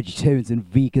all the vegetarians and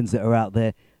vegans that are out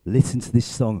there. Listen to this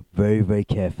song very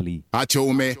carefully. I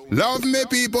told me, love me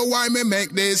people, why me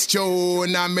make this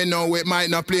tune? And me know it might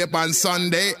not play up on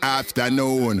Sunday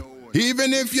afternoon.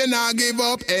 Even if you not give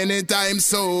up anytime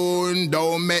soon,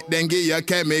 don't make them give you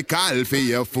chemical for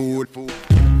your food.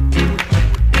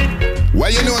 Well,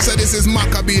 you know, so this is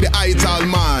Maccabee the Ital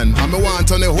man, and me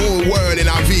want on the whole world in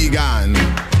a vegan.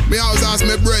 Me always ask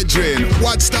me brethren,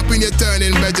 what's stopping you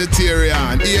turning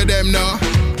vegetarian? Hear them now?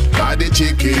 Got the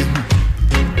chicken.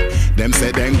 Them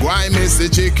say them go I miss the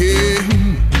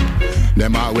chicken.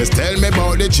 Them always tell me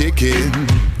about the chicken.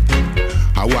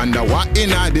 I wonder what in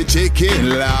the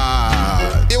chicken,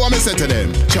 lad. You want me say to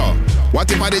them, cho, What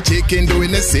if the chicken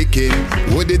doing the sicking?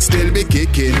 Would it still be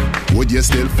kicking? Would you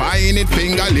still find it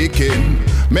finger licking?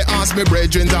 Me ask me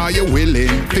brethren, are you willing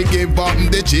to give up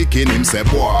the chicken? Him say,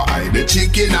 boy, the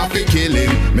chicken have to kill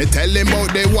him. Me tell him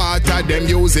about the water them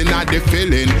using at the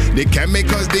filling, the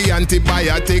chemicals, the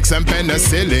antibiotics and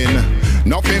penicillin.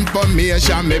 Enough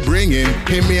information me bringing.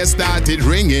 Him here started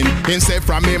ringing. Him say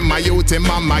from him my youth him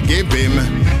mama give him.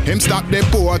 Him stop the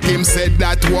pork, him said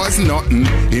that was nothing.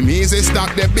 Him easy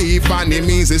stop the beef and him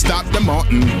easy stop the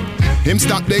mutton. Him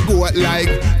stop the goat like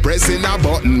pressing a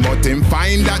button, but him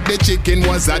find that the chicken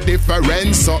was a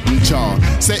different something, chaw.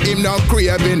 Say him no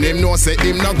craving, him no say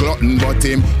him no glutton, but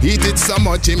him eat it so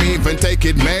much him even take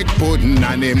it make pudding.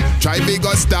 And him try big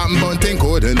or stop but him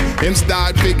couldn't. Him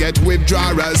start to get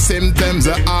withdrawal symptoms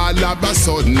all of a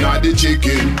sudden. Not the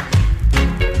chicken,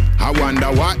 I wonder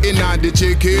what in the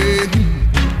chicken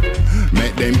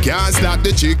make them can't stop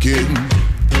the chicken.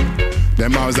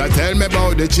 Them house a tell me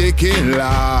about the chicken,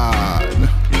 Lord.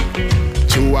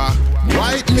 Chua,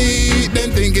 white meat, them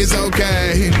think it's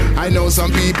okay. I know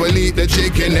some people eat the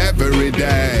chicken every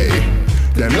day.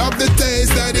 Them love the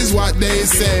taste, that is what they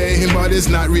say. But it's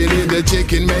not really the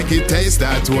chicken make it taste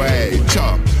that way.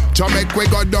 Chop, make we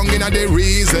go down in the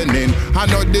reasoning. I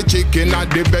know the chicken not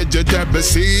the vegetable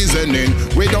seasoning.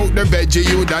 Without the veggie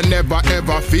you'd never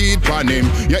ever feed on him.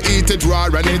 You eat it raw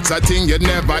and it's a thing you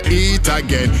never eat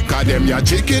again. Cause them your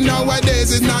chicken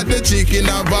nowadays is not the chicken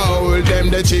of old. Them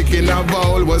the chicken of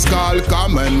old was called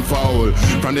common fowl.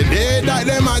 From the day that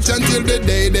they match until the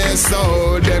day they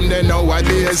sold. Them they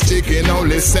nowadays chicken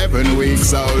only 7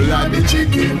 weeks old. Like the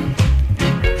chicken,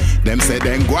 them say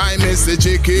them guy miss the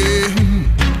chicken.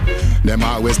 Them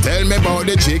always tell me about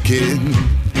the chicken.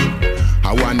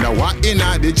 I wonder what in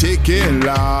the chicken,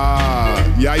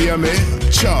 Lord. Yeah, hear me?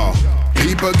 Sure.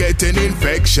 People getting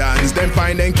infections, them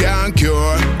find them can't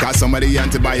cure. Cause some of the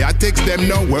antibiotics, them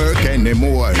no work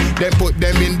anymore. They put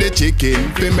them in the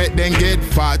chicken, to make them get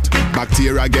fat.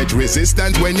 Bacteria get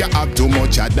resistant when you have too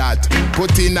much of that.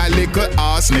 Put in a little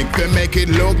arsenic to make it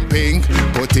look pink.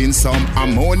 Put in some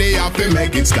ammonia to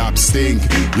make it stop stink.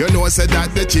 You know say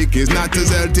that the chicken is not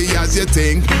as healthy as you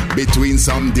think. Between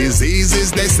some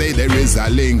diseases, they say there is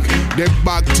a link. The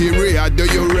bacteria, do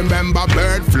you remember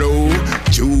bird flu?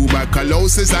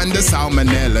 Tuberculosis and the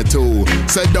salmonella too.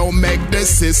 So don't make the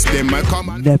system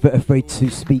come. Never afraid to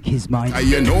speak his mind.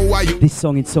 You know why this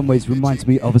song in some ways reminds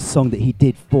me of a song that he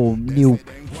did for Neil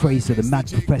Fraser, the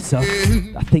Mad Professor.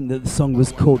 I think that the song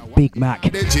was called Big Mac.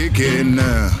 The chicken.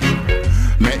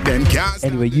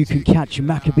 Anyway, you can catch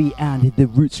Maccabee and the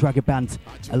Roots Ragga Band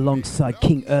alongside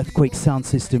King Earthquake Sound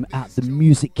System at the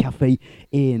Music Cafe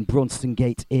in Bronston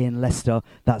Gate in Leicester.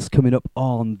 That's coming up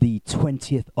on the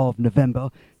 20th of November.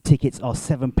 Tickets are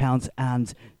 £7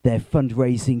 and they're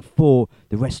fundraising for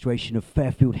the restoration of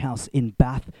Fairfield House in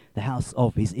Bath, the house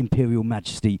of His Imperial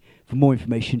Majesty. For more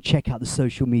information, check out the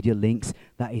social media links.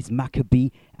 That is Maccabee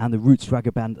and the Roots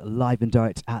Ragga Band live and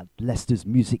direct at Leicester's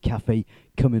Music Cafe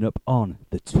coming up on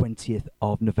the 20th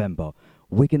of November.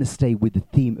 We're going to stay with the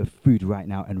theme of food right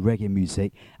now and reggae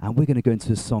music, and we're going to go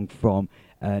into a song from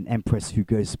an empress who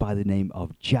goes by the name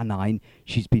of Janine.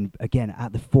 She's been, again,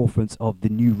 at the forefront of the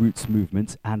New Roots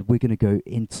movement, and we're going to go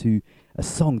into a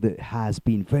song that has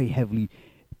been very heavily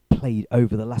played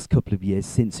over the last couple of years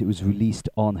since it was released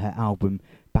on her album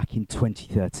back in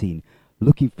 2013.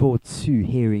 Looking forward to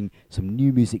hearing some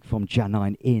new music from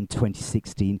Janine in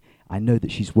 2016. I know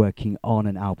that she's working on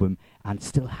an album and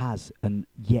still has an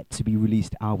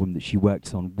yet-to-be-released album that she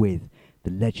worked on with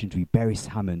the legendary Beres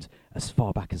Hammond as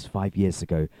far back as 5 years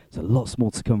ago. So lots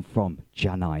more to come from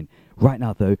Janine. Right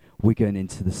now, though, we're going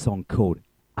into the song called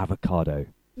Avocado.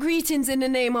 Greetings in the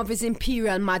name of His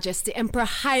Imperial Majesty Emperor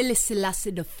Haile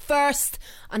Selassie I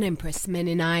and Empress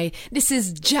Meninai. This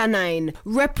is Janine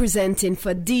representing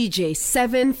for DJ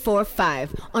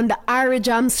 745 on the Irie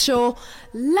Jams show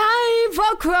live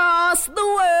across the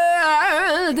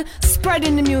world,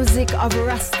 spreading the music of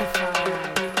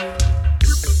Rastafari.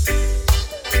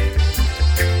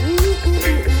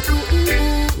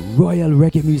 Royal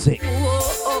reggae music.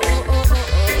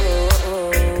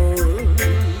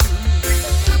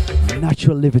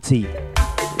 Natural Liberty.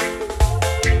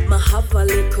 Ma have a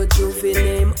little juvie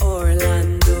named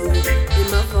Orlando.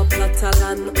 Him have a plot of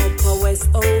land up a west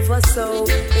over so.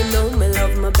 Him know me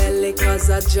love my belly cause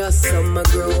I just summer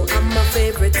grow. And my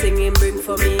favorite thing him bring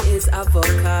for me is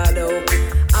avocado.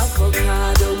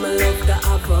 Avocado, me love the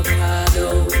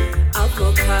avocado.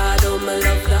 Avocado, me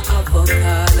love the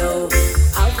avocado.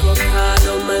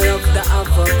 Avocado, me love the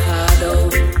avocado.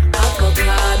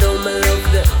 Avocado, me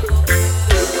love the.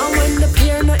 And when the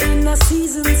pear not in a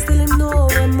season, still him know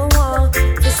when me want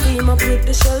to steam up with put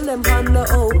the shell them on the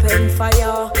open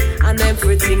fire. And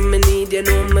everything me need, you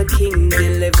know my king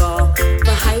deliver.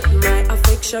 To heighten my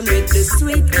affection with the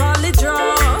sweet college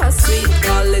draw. Sweet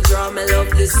college draw, me love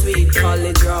the sweet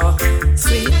college draw.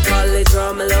 Sweet college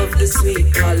draw, me love the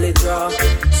sweet college draw.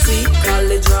 Sweet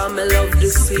college draw, me love the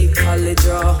sweet college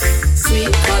draw.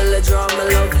 Sweet college draw, me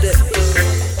love the.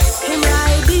 Him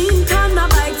riding on a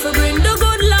bike for bring the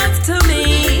good love to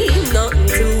me. Nothing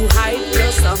too high,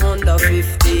 just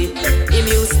 150. Him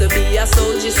used to be a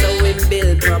soldier, so him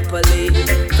build properly.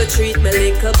 For treat me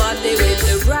little body with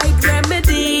the right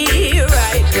remedy.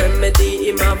 Right remedy,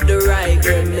 him have the right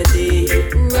remedy.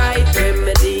 Right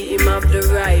remedy, him have the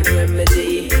right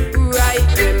remedy.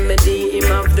 Right remedy, him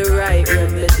have the right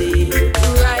remedy.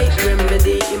 Right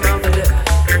remedy, him have the.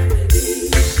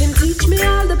 Him teach me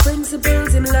all the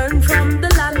principles him learn from the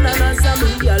land. And as I'm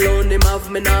me alone, him have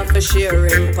me not for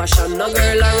sharing passion. No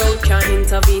girl around can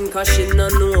intervene, cause she no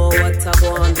know what I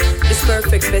want. This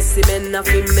perfect specimen of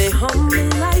him, me humble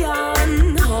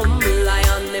lion. Humble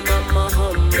lion, him mama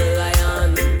humble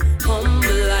lion.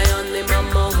 Humble lion, him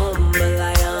mama humble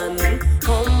lion.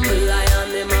 Humble lion,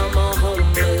 him mama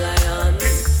humble lion.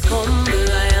 Humble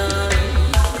lion.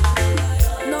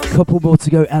 Couple more to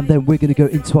go, and then we're going to go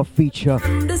into our feature,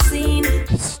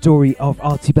 The Story of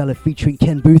Artibella, featuring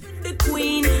Ken Boothe. The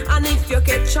queen, and if you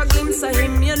catch a glimpse of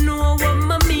him, you know what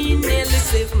I mean. Nearly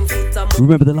 7 foot of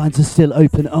Remember, the lines are still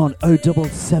open on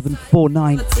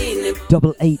 07749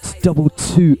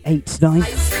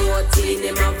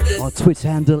 882289. Our Twitter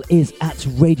handle is at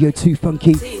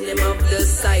Radio2Funky.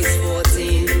 Size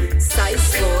 14,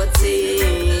 size 14.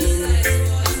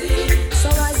 So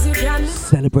as you can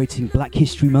Celebrating Black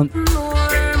History Month,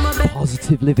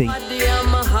 positive living.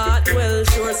 my heart well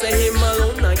sure say him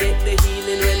alone I get the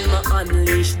healing when I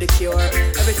unleash the cure.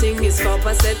 Everything is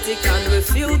copacetic and we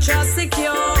future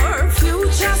secure.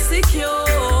 Future secure.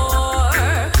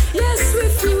 Yes, we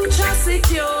future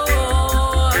secure.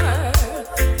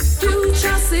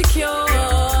 Future secure.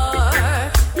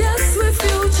 Yes, we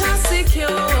future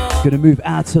secure. Gonna move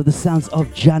out of the sounds of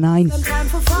Janine. Time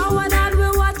for forward and we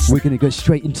watch. We're gonna go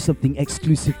straight into something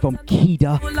exclusive from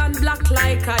Kida. And black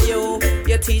like a yo.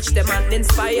 You teach them and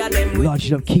inspire them with Large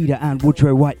enough Kida and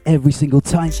Woodrow White every single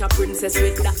time. a princess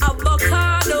with the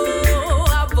avocado.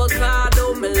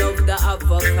 Avocado, me love the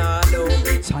avocado.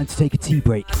 Time to take a tea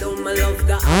break. Don't me love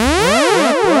the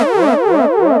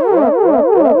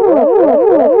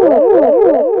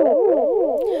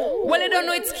Well, you don't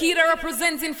know it's Kida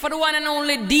representing for the one and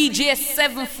only DJ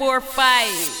 745.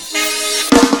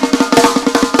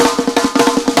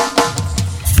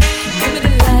 Give me the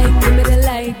light, give me the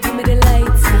light, give me the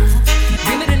lights.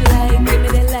 Give me the light, give me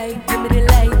the light, give me the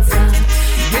lights.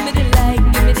 Give me the light,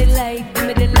 give me the light, give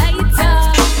me the lights.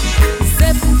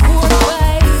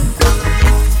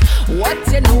 745. What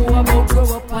you know about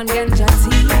grow up on ganja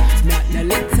tea? Not no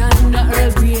Lipton, no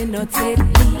Earl Grey, no Teddy.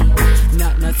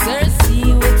 Not no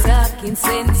Cersei, we're talking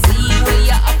Sensei. We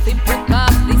are up to put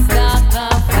off the stock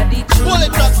off of the tree. Pull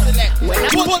it up, selector.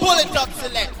 Pull it up,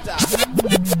 selector.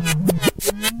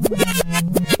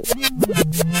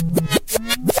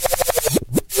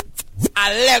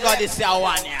 I Lego this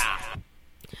one, yeah.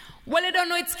 Well, you don't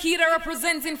know it's Kida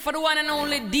representing for the one and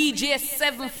only DJ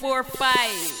 745.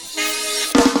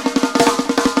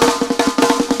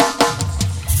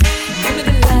 Give me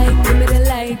the light, give me the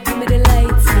light, give me the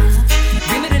lights.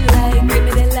 Give me the light, give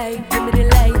me the light, give me the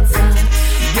lights.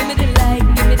 Give me the light,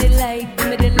 give me the light, give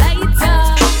me the lights.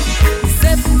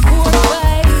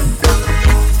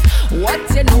 745. What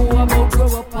you know about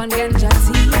grow up on ganja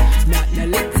tea? Not no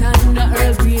Lipton, no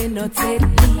Earl Grey, no Teddy.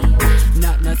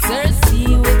 Not no Cersei,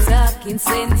 we're talking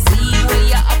Sensei.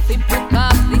 We are up to put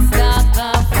off the stock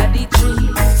off of the tree.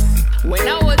 When I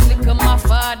was little, my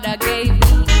father gave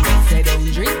me. Said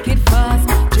don't drink it fast,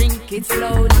 drink it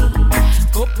slowly.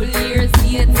 Couple years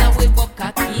later, we buck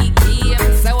a key.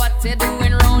 So what you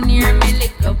doing round here, me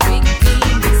little big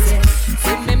game? He said,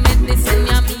 see me medicine,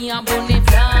 ya me a bun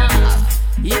it off.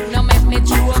 It no make me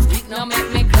choke, it no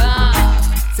make me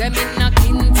cough. Say me not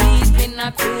kin teeth, me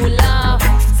not too laugh.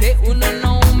 Say who no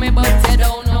know me, but you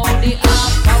don't know the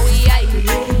half. How we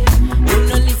Irie, who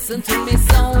no listen to me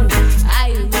sound.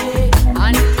 Irie,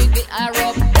 and if we get a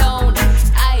rub down.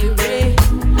 Irie,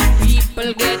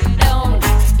 people get down.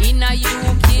 In a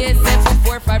UK,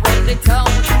 745 round the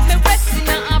town. Me rest in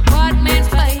an apartment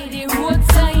by the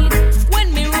roadside. When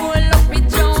me roll up it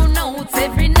drown out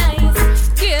every night.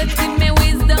 Girl, give me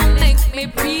wisdom, make me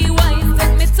pre-wise.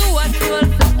 Take me to a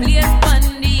 12 place on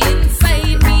the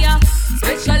inside. Me a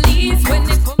specialist when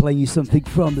it comes. Playing you something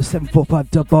from the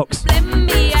 745 dub box.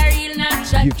 Me a real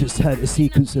natural. You've just heard a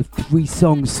sequence of 3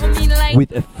 songs. Me like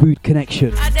with a food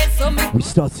connection. We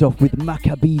started off with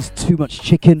Maccabees Too Much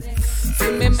Chicken,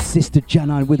 Sister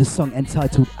Janine with a song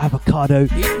entitled Avocado,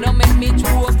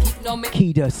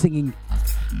 Kida singing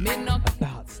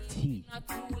about tea.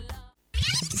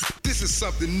 This is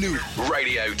something new.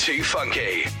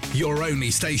 Radio2Funky, your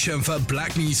only station for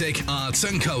black music, arts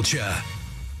and culture.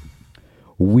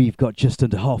 We've got just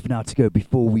under half an hour to go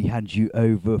before we hand you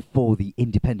over for the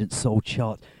Independent Soul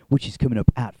Chart, which is coming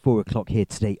up at 4 o'clock here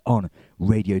today on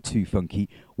Radio 2 Funky.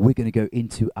 We're going to go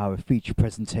into our feature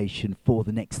presentation for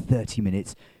the next 30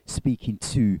 minutes, speaking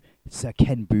to Sir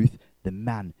Ken Boothe, the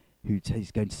man who is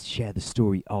going to share the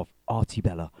story of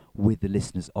Artibella with the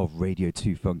listeners of Radio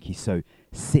 2 Funky. So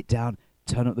sit down,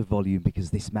 turn up the volume,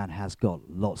 because this man has got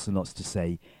lots and lots to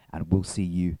say, and we'll see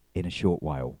you in a short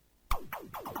while.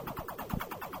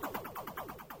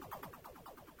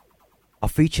 Our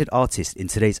featured artist in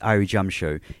today's Irie Jam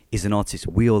show is an artist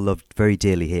we all love very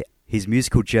dearly here. His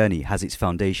musical journey has its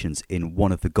foundations in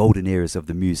one of the golden eras of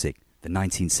the music, the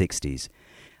 1960s.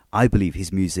 I believe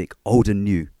his music, old and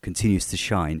new, continues to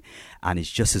shine and is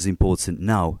just as important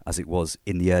now as it was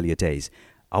in the earlier days.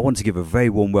 I want to give a very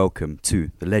warm welcome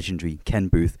to the legendary Ken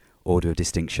Boothe, Order of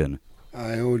Distinction.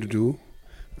 I ought to do.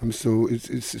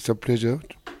 It's a pleasure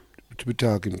to be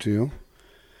talking to you.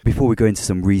 Before we go into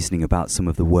some reasoning about some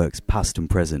of the works past and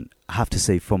present, I have to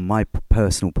say from my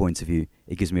personal point of view,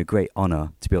 it gives me a great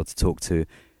honour to be able to talk to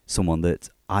someone that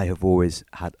I have always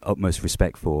had utmost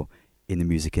respect for in the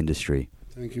music industry.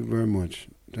 Thank you very much.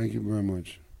 Thank you very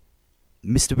much.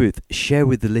 Mr. Boothe, share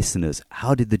with the listeners,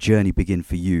 how did the journey begin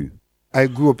for you? I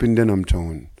grew up in Denham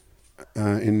Town,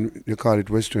 they call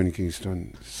it Western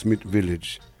Kingston, Smith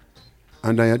Village.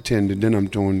 And I attended Denham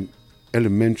Town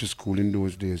Elementary School in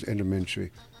those days, elementary.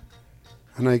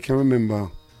 And I can remember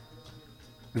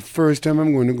the first time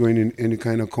I'm going to go in any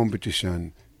kind of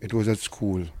competition, it was at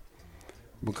school.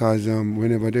 Because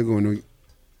whenever they're going to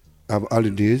have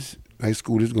holidays, like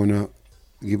school is going to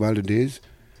give holidays,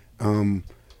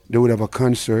 they would have a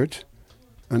concert,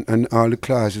 and all the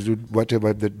classes would,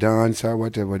 whatever, the dance or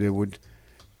whatever, they would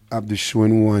have the show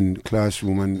in one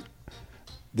classroom. And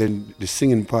then the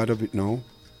singing part of it now,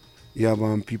 you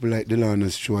have people like Delana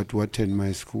Stewart to attend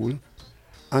my school,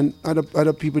 and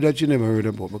other people that you never heard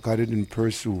about because they didn't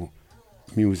pursue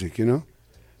music, you know.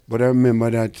 But I remember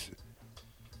that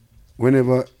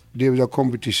whenever there was a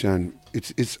competition,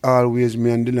 it's always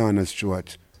me and Delana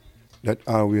Stewart that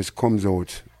always comes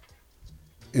out,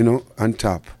 you know, on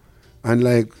top. And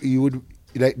like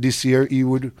this year, he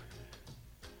would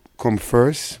come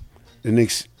first, the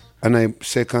next, and I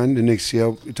second, the next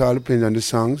year. It all depends on the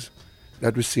songs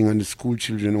that we sing, and the school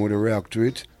children, how they react to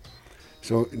it.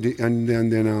 So,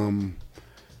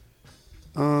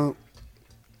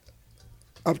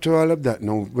 after all of that,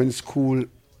 now, when school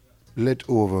let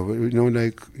over, you know,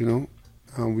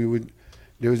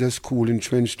 there was a school in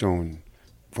Trenchtown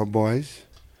for boys.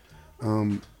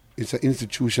 It's an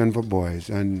institution for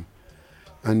boys, and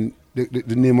the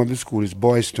name of the school is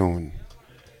Boys Town.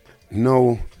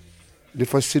 Now, the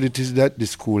facilities that the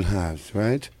school has,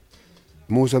 right?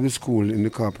 Most of the school in the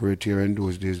corporate area in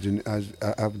those days didn't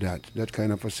have that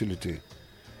kind of facility.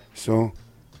 So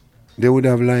they would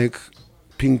have like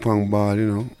ping pong ball, you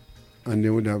know, and they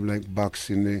would have like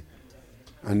boxing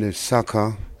and the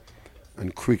soccer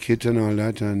and cricket and all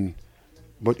that.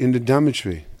 But in the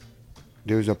dormitory,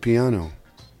 there was a piano,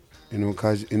 you know,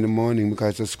 because in the morning,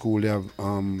 because the school they have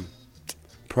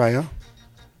prayer,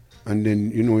 and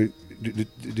then, you know,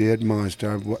 the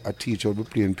headmaster, a teacher would be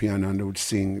playing piano and they would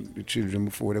sing the children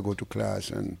before they go to class.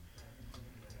 And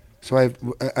so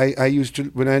I used to,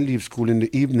 when I leave school in the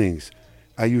evenings,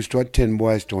 I used to attend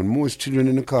Boys Town. Most children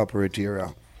in the corporate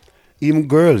area, even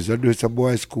girls, that was a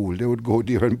boys' school, they would go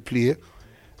there and play.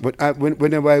 But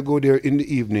whenever I go there in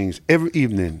the evenings, every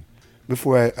evening,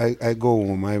 before I go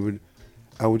home, I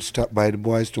would stop by the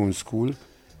Boys Town school.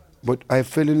 But I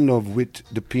fell in love with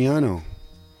the piano,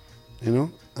 you know.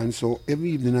 And so every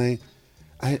evening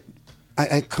I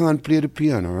can't play the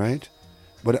piano, right?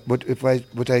 But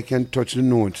I can touch the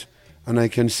note and I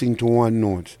can sing to one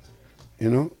note, you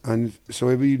know. And so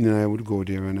every evening I would go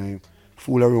there and I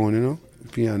fool around, you know, the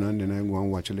piano, and then I go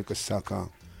and watch a little soccer,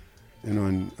 you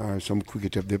know, or some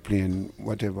cricket if they're playing,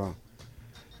 whatever.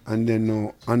 And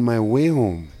then on my way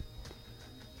home,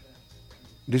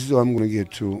 this is how I'm going to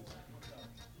get to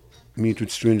meet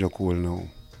with Stranger Cole now.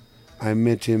 I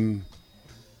met him.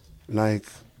 Like,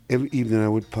 every evening I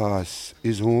would pass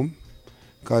his home,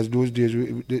 because those days,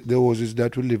 the houses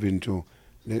that we live into,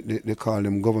 they call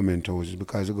them government houses,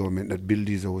 because the government that build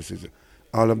these houses,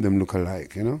 all of them look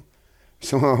alike, you know.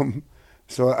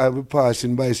 So I would pass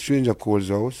in by Stranger Cole's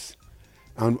house,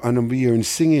 and I'm hearing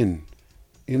singing.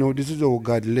 You know, this is how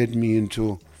God led me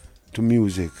into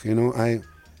music. You know,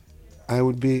 I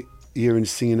would be hearing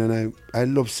singing, and I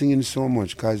love singing so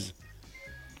much,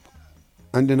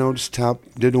 and then I would stop.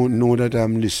 They don't know that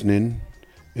I'm listening,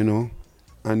 you know,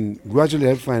 and gradually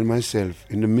I find myself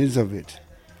in the midst of it,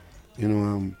 you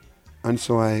know, and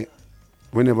so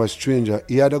whenever Stranger,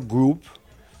 he had a group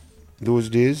those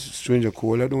days, Stranger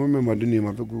Cole, I don't remember the name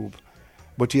of the group,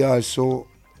 but he also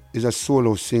is a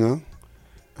solo singer,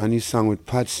 and he sang with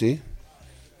Patsy,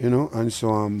 you know, and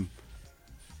so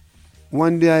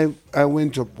one day I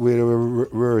went up where they were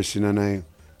rehearsing, and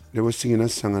they were singing a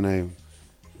song, and I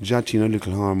jot in a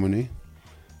little harmony,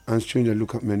 and Stranger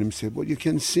looked at me and him said, "But you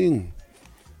can sing.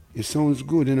 It sounds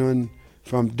good," you know. And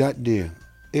from that day,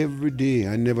 every day,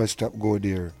 I never stopped go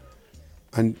there,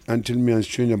 and until me and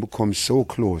Stranger become so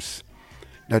close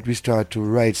that we start to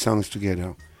write songs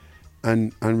together,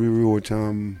 and we wrote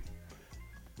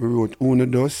Uno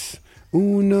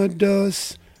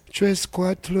dos, tres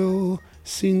cuatro,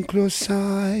 cinco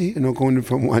seis, you know, going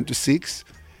from 1 to 6,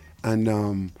 and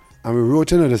we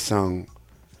wrote another song.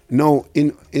 Now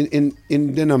in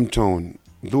Denham Town,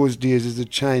 those days is the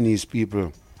Chinese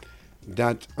people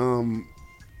that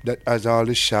has all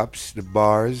the shops, the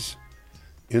bars,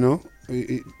 you know.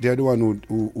 They're the one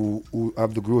who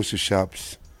have the grocery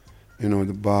shops, you know,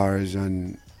 the bars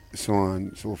and so on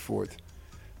and so forth.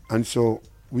 And so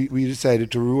we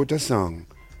decided to write a song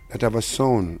that have a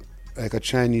sound, like a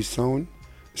Chinese sound.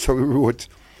 So we wrote,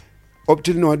 up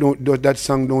till now, that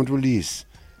song don't release.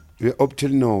 Up till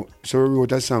now, so we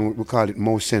wrote a song, we call it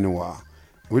Mo Senua.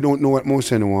 We don't know what Mo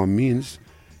Senua means.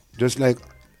 Just like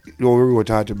we wrote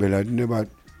Artibella, I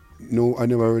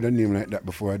never heard a name like that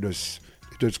before. It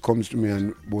just comes to me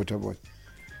and both of us.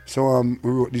 So we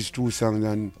wrote these two songs,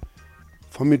 and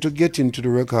for me to get into the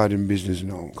recording business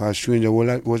now, because Stranger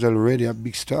was already a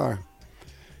big star.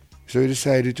 So he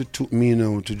decided to take me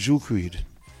now to Duke Reid,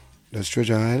 that's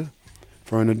Treasure Isle,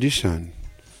 for an audition.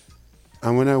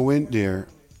 And when I went there,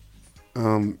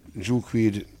 Duke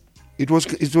Reid, it was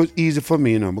easy for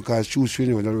me, you know, because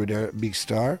Stranger was already a big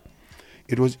star.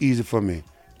 It was easy for me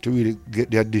to really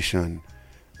get the audition.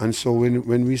 And so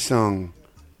when we sang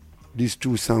these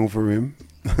two songs for him,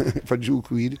 for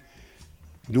Duke Reid,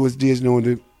 those days now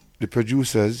the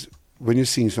producers, when you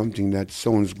sing something that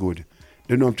sounds good,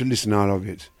 they don't have to listen all of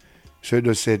it. So they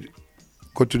just said,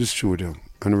 go to the studio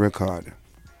and record.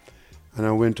 And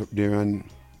I went up there and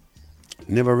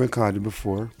never recorded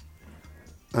before.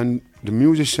 And the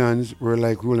musicians were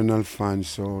like Roland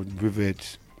Alfonso,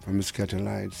 Grivet from the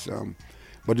Scatterlights.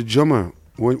 But the drummer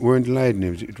weren't light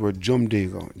names, it was Jum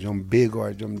Dago.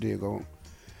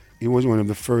 He was one of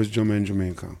the first drummer in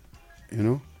Jamaica, you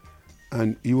know.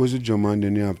 And he was a drummer, and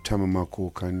then you have Tammy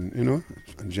McCook and, you know,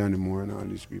 and Johnny Moore and all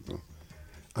these people.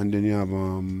 And then you have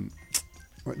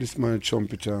this man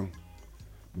trumpeter,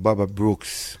 Baba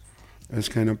Brooks, those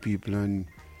kind of people. And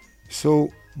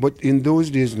so, but in those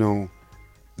days now,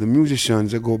 the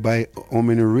musicians, they go by how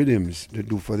many rhythms they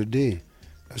do for the day.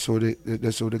 That's how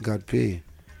they got paid.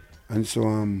 And so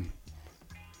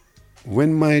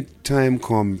when my time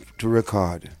come to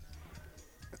record,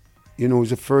 you know,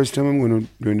 it's the first time I'm going to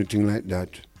do anything like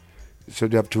that. So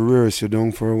they have to rehearse you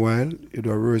down for a while. You do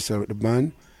a rehearsal with the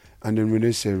band. And then when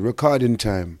they say recording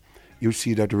time, you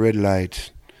see that red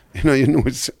light. You know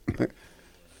it's...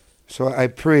 So I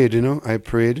prayed, you know,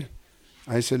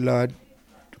 I said, Lord,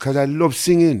 because I love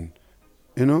singing,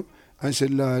 you know. I said,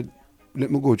 Lord,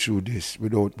 let me go through this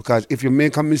because if you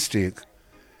make a mistake,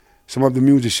 some of the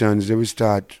musicians, they will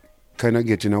start kind of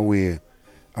getting away.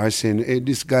 Are saying, hey,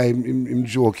 this guy, him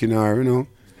joking, or, you know,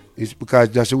 it's because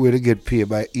that's the way they get paid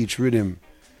by each rhythm.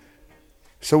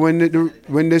 So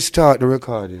when they start the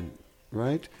recording,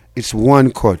 right, it's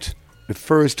one cut. The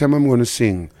first time I'm going to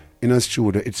sing in a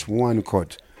studio, it's one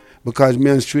cut. Because me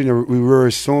and Stranger, we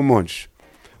rehearse so much.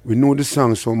 We know the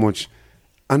song so much.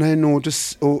 And I know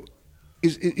this,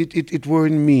 it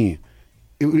wasn't me.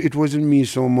 It wasn't me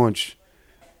so much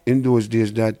in those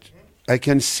days that I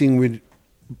can sing with,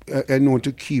 I know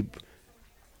to keep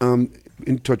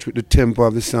in touch with the tempo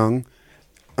of the song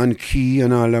and key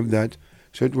and all of that.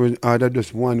 So it was either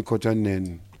just one cut and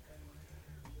then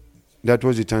that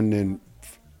was it. And then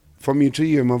for me to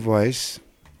hear my voice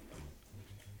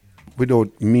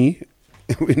without me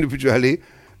individually,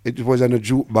 it was on a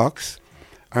jukebox.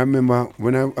 I remember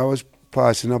when I was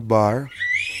passing a bar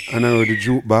and I heard the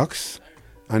jukebox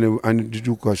and the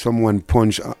jukebox, someone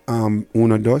punched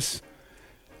Uno Dos.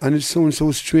 And it sounds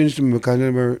so strange to me because I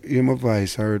never hear my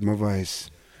voice, I heard my voice,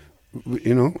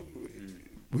 you know,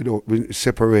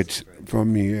 separate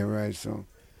from me, right? So,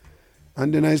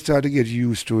 and then I started to get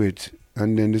used to it.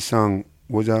 and then the song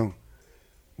was a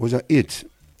hit,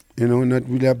 you know, not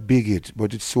really a big hit,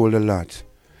 but it sold a lot.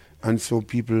 And so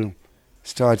people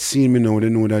start seeing me now. They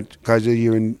know that because they're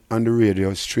hearing on the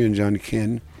radio, Stranger and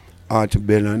Ken,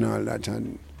 Artibella and all that.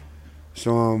 And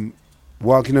so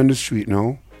walking on the street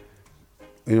now,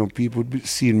 you know, people be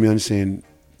seeing me and saying,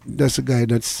 that's the guy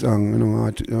that sang, you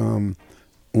know,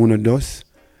 Una Dos.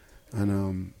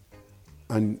 And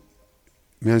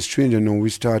me and Stranger now, we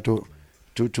start to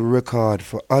record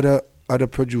for other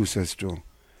producers too.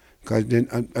 Because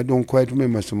then I don't quite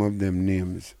remember some of them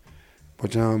names.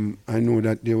 But I know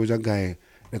that there was a guy,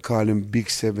 they call him Big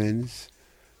Sevens,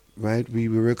 right? We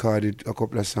recorded a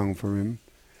couple of songs for him.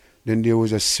 Then there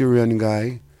was a Syrian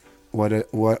guy who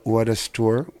had a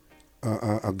store,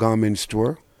 a garment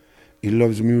store. He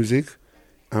loves music,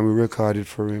 and we recorded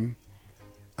for him.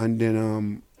 And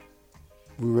then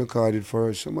we recorded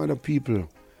for some other people.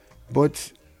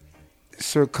 But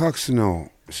Sir Cox now,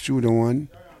 Studio One,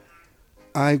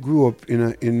 I grew up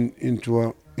into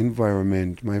an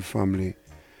environment, my family,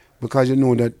 because you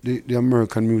know that the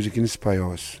American music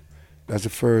inspires us. That's the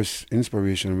first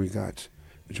inspiration we got,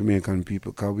 Jamaican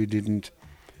people, because we didn't,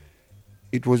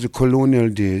 it was the colonial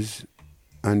days,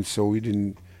 and so we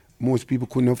didn't, most people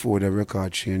couldn't afford a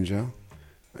record changer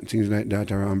and things like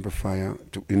that, or amplifier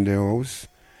in their house.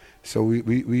 So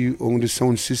we owned the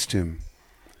sound system,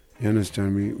 you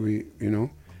understand, we you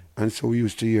know, and so we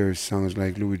used to hear songs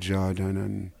like Louis Jordan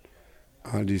and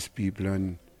all these people,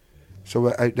 and so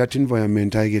that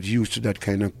environment, I get used to that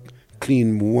kind of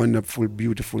clean, wonderful,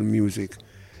 beautiful music.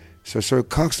 So Sir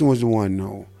Coxsone was the one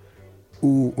now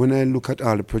who, when I look at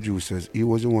all the producers, he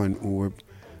was the one who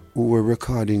were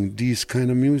recording this kind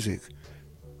of music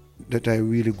that I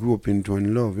really grew up into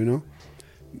and love, you know.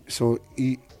 So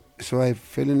I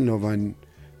fell in love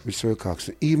with Sir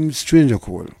Coxsone. Even Stranger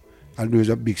Cole, although he's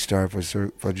a big star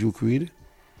for Duke Reid.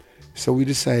 So we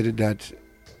decided that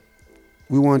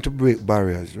we want to break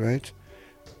barriers, right?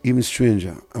 Even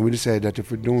Stranger. And we decided that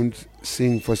if we don't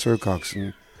sing for Sir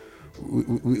Coxsone,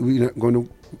 we're not going to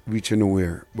reach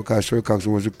anywhere, because Sir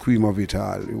Coxsone was the cream of it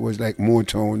all. It was like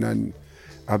Motown and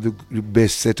have the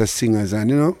best set of singers, and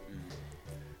you know.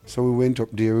 So we went up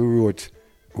there, we wrote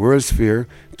World's Fair.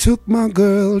 Took my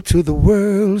girl to the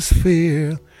World's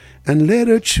Fair and let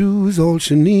her choose all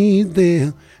she need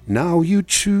there. Now you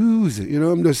choose. You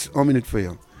know, I'm just humming it for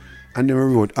you. And then we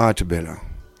wrote Artibella.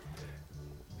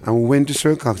 And we went to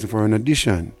Sir Coxsone for an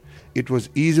audition. It was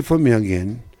easy for me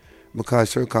again,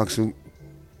 because Sir Coxsone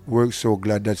were so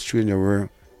glad that Stranger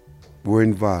were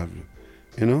involved,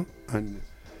 you know. And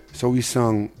so we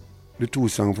sang the two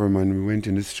songs for him, and we went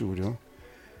in the studio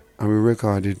and we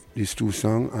recorded these two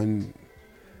songs,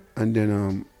 and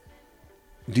then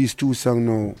these two songs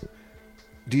now,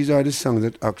 these are the songs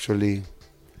that actually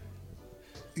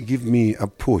give me a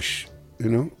push, you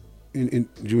know, in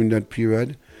during that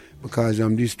period, because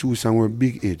these two songs were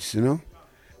big hits, you know.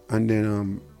 And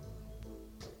then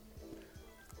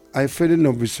I fell in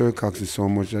love with Sir Coxsone so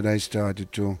much that I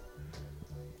started to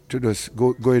just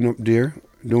going up there.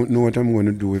 Don't know what I'm going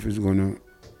to do, if it's going to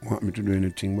want me to do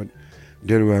anything, but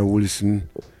Delroy Wilson,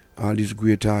 all these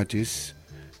great artists,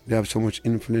 they have so much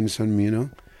influence on me, you know.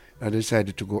 I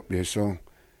decided to go up there. So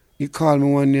he called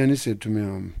me one day and he said to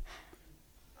me,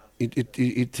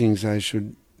 he thinks I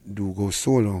should go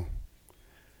solo.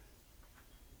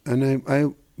 And I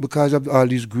because of all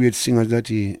these great singers that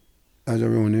he has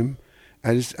around him,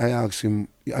 I asked him,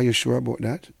 are you sure about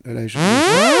that? That I should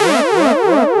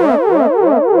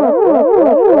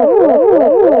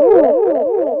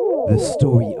The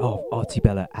story of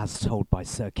Artibella as told by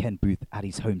Sir Ken Boothe at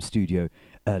his home studio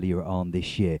earlier on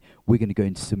this year. We're going to go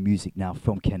into some music now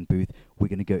from Ken Boothe. We're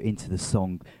going to go into the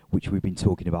song which we've been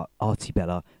talking about,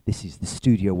 Artibella. This is the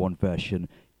Studio One version,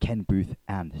 Ken Boothe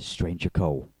and Stranger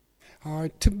Cole.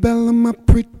 Artibella, my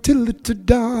pretty little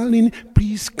darling,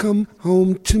 please come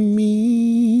home to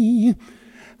me.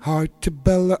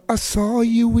 Artibella, I saw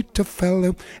you with a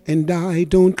fella, and I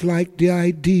don't like the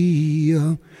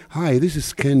idea. Hi, this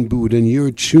is Ken Boothe, and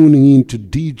you're tuning in to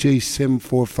DJ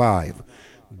 745.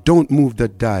 Don't move the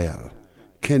dial.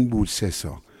 Ken Boothe says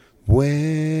so. Well...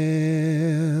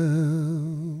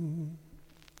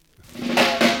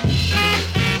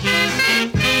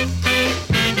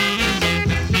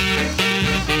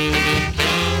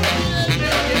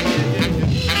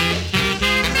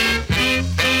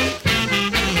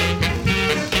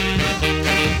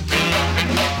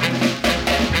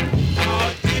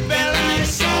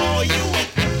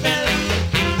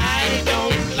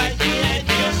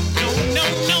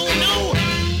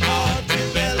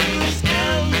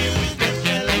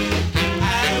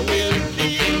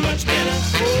 Much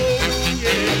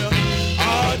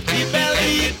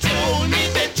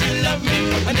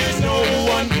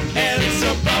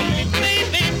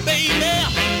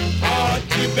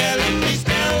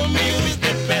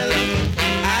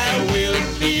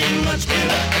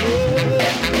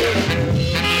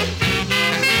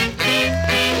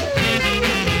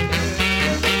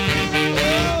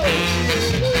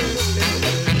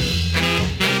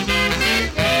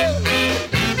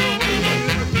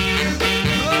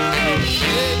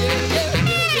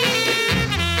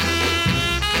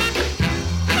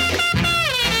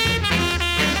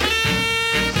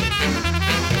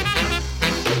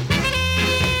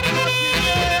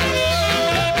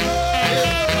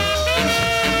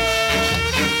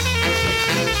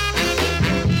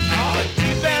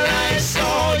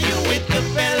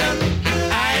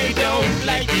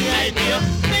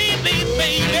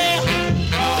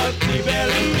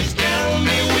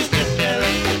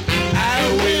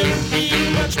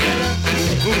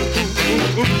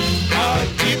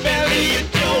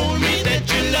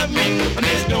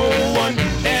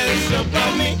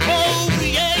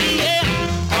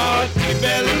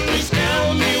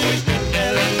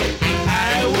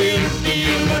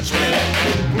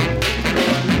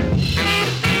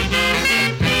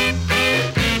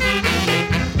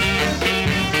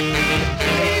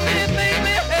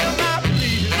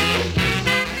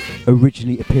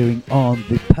originally appearing on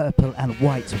the Purple and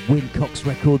White Wincox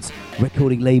Records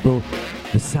recording label.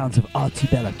 The sounds of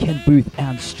Artibella, Ken Boothe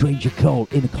and Stranger Cole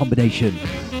in a combination.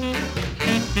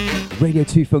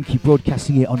 Radio2Funky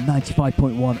broadcasting it on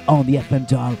 95.1 on the FM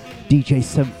dial, DJ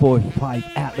 745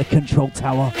 at the control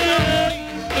tower.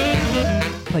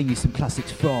 Playing you some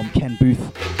classics from Ken Boothe.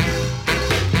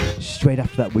 Straight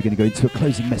after that we're going to go into a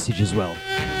closing message as well.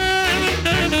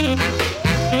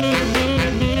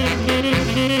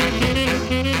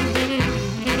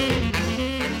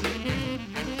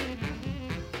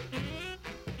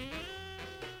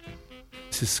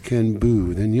 This is Ken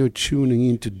Boothe, and you're tuning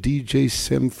into DJ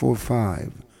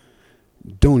 745.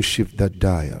 Don't shift that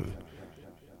dial.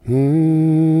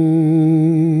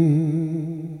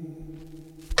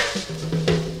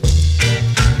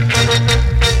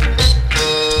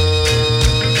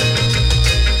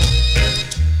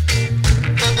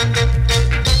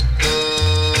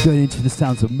 Going into the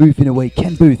sounds of Moving Away,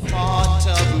 Ken Boothe.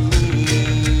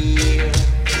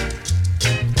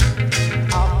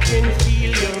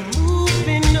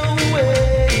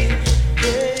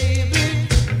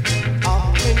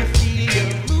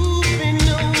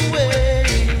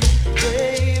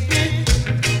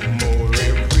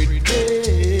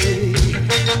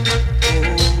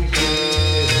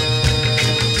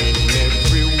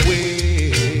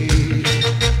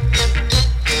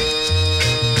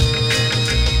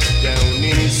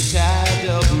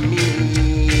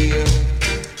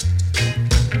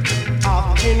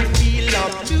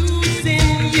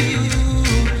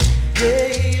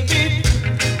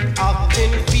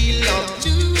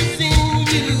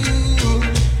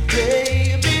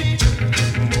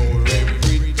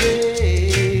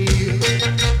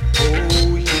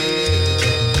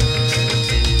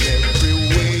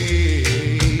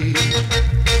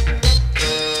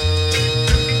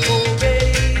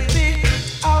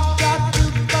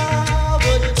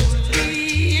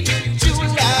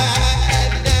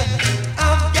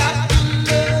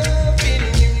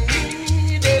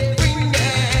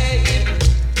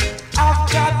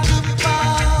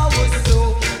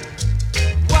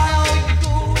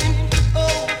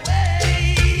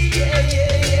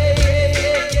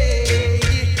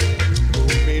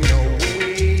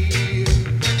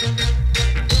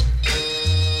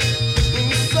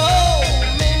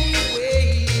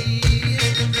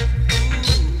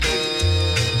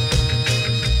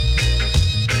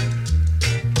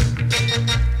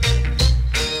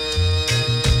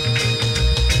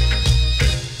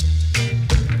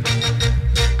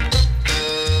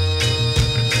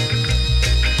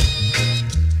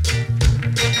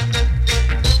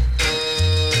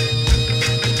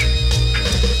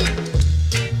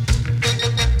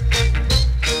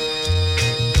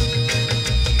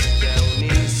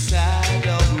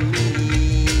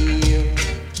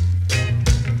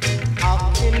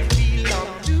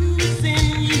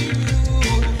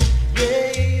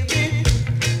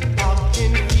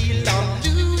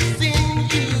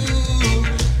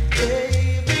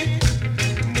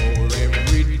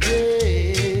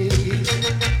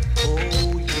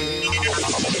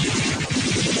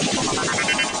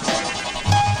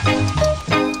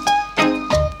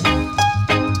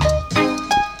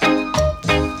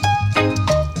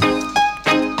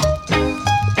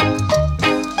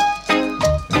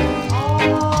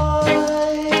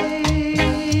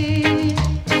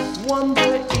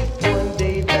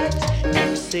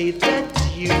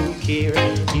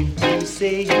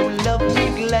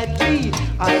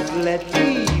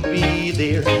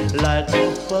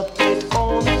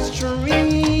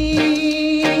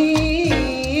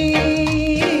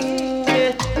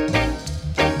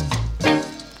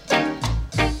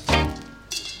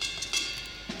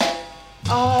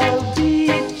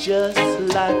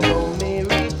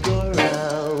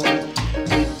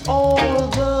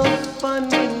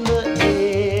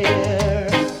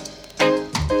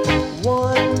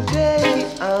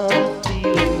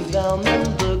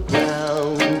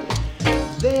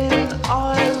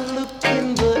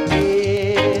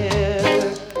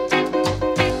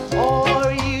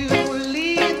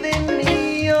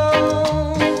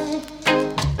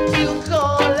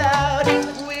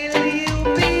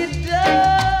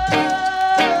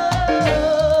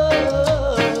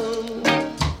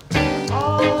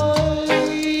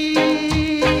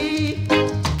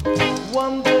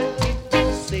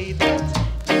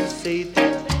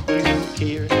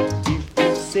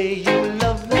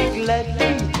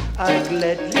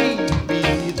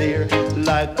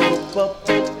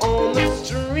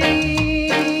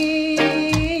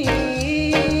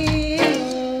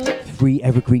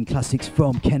 Classics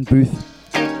from Ken Boothe.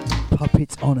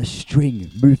 Puppets on a String,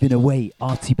 Moving Away,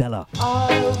 Artibella.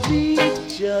 I'll be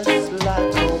just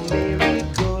like a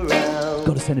merry-go-round.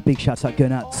 Gotta send a big shout out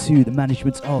going out to the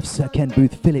management of Sir Ken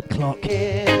Boothe, Philip Clark.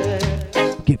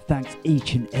 Give thanks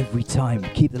each and every time.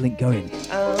 Keep the link going.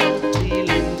 I'm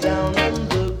feeling down on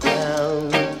the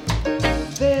ground.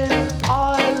 Then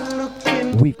I look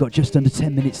in. We've got just under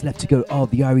 10 minutes left to go of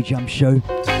the Irie Jam show.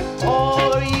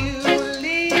 Are you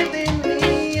leaving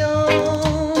me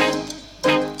on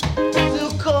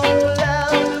to call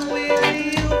out? Will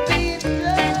you be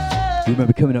there?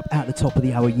 Remember, coming up at the top of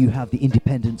the hour, you have the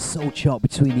independent soul chart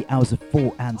between the hours of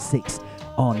 4 and 6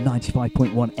 on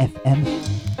 95.1 FM.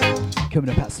 Coming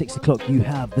up at 6 o'clock, you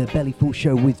have the Bellyful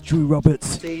Show with Drew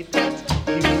Roberts. Check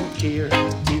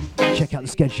out the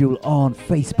schedule on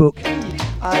Facebook,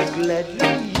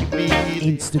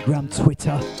 Instagram,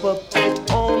 Twitter.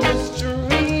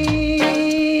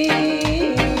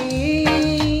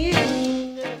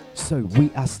 So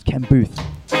we asked Ken Boothe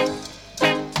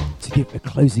to give a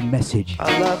closing message,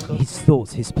 his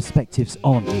thoughts, his perspectives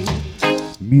on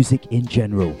music in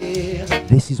general.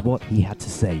 This is what he had to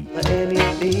say.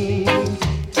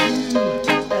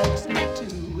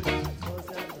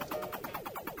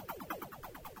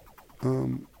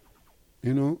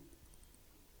 You know,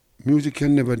 music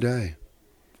can never die.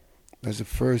 That's the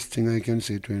first thing I can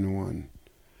say to anyone.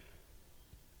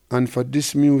 And for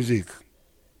this music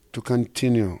to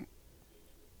continue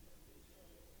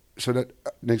so that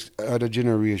next other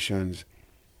generations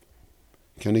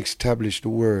can establish the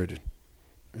word,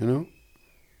 you know,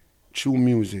 through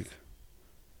music.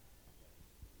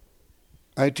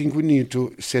 I think we need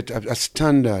to set a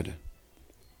standard,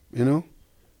 you know,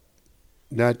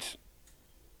 that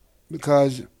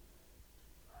because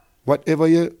whatever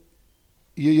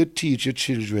you teach your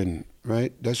children,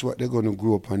 right, that's what they're going to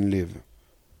grow up and live.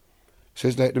 So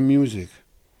it's like the music.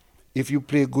 If you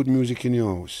play good music in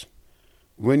your house,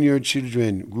 when your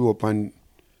children grow up and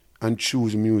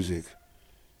choose music,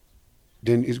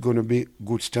 then it's going to be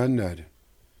good standard,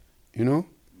 you know?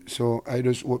 So I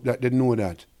just hope that they know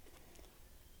that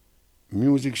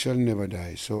music shall never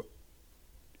die. So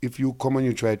if you come and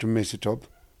you try to mess it up,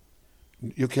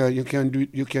 you can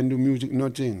do music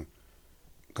nothing,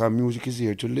 because music is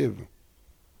here to live.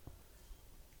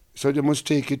 So they must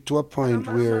take it to a point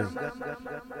where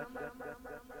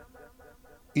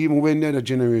even when the other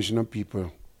generation of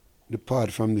people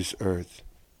depart from this earth,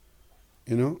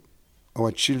 you know,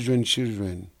 our children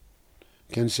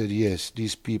can say, yes,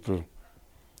 these people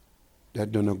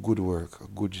that done a good work, a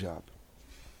good job.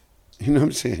 You know what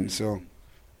I'm saying? So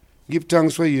give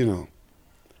thanks for you know.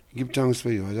 Give thanks for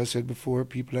you. As I said before,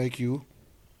 people like you,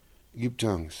 give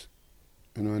thanks.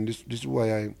 You know, and this is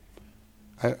why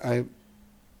I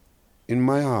in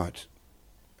my heart,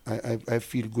 I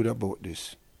feel good about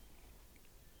this.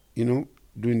 You know,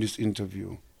 doing this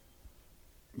interview.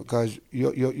 Because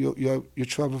you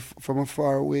travel from a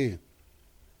far away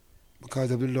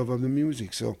because of the love of the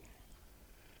music. So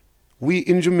we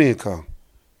in Jamaica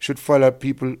should follow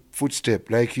people's footsteps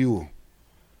like you,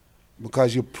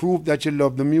 because you prove that you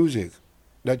love the music,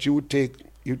 that you would take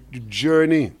your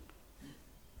journey.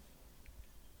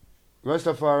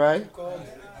 Rastafari?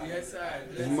 Yes, sir.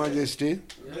 His Majesty?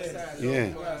 Yes, sir.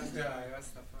 Yeah.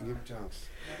 Give thanks.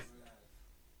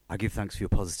 I give thanks for your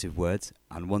positive words,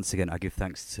 and once again I give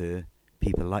thanks to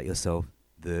people like yourself,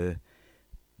 the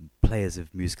players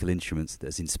of musical instruments that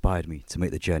has inspired me to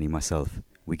make the journey myself.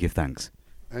 We give thanks.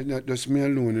 And not just me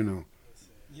alone, you know,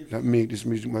 that make this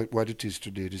music what it is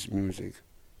today, this music.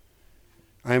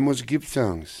 I must give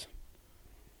thanks.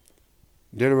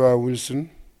 Delroy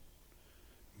Wilson,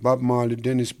 Bob Marley,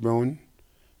 Dennis Brown,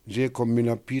 Jacob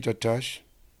Miller, Peter Tosh,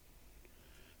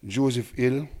 Joseph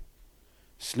Hill,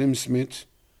 Slim Smith,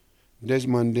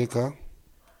 Desmond Decker.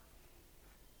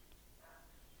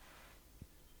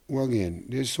 Well, again,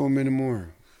 there's so many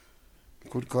more.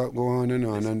 Could go on,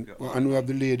 and we have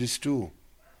the ladies too.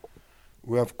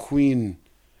 We have Queen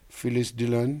Phyllis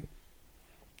Dillon,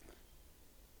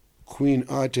 Queen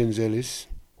Hortense Ellis,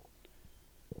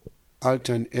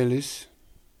 Alton Ellis.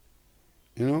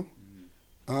 You know,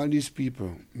 all these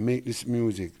people make this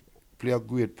music, play a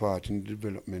great part in the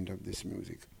development of this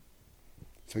music.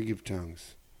 So give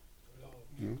thanks.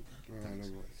 You know, for all of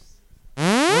us.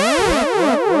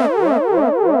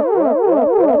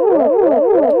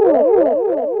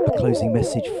 A closing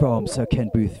message from Sir Ken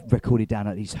Boothe, recorded down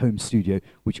at his home studio,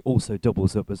 which also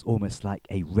doubles up as almost like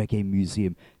a reggae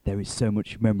museum. There is so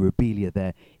much memorabilia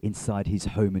there inside his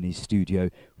home and his studio.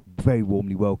 Very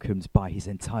warmly welcomed by his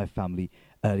entire family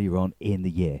earlier on in the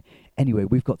year. Anyway,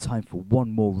 we've got time for one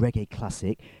more reggae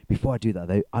classic. Before I do that,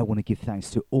 though, I want to give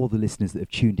thanks to all the listeners that have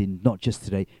tuned in, not just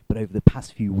today, but over the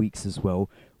past few weeks as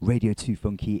well.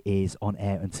 Radio2Funky is on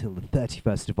air until the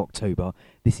 31st of October.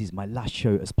 This is my last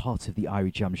show as part of the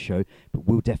Irie Jam show, but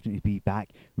we'll definitely be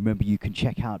back. Remember, you can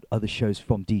check out other shows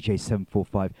from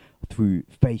DJ745 through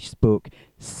Facebook,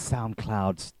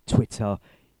 SoundCloud, Twitter.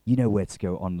 You know where to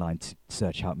go online to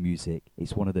search out music.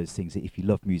 It's one of those things that if you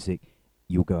love music,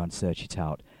 you'll go and search it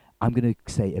out. I'm going to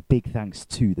say a big thanks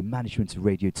to the management of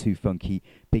Radio2Funky,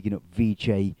 bigging up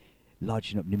VJ,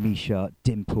 larging up Namisha,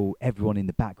 Dimple, everyone in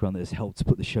the background that has helped to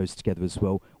put the shows together as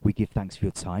well. We give thanks for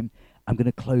your time. I'm going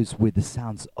to close with the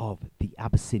sounds of the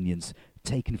Abyssinians,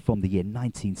 taken from the year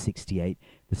 1968,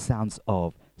 the sounds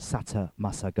of Sata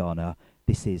Masagana.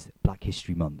 This is Black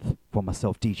History Month. From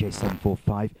myself,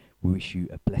 DJ745, we wish you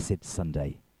a blessed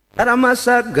Sunday. Sata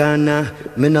Masagana,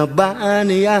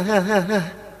 Minabania.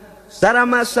 Sata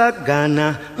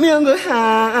Masagana,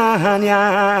 Miangahanya.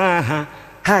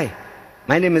 Hi,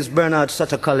 my name is Bernard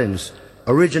Sutter Collins,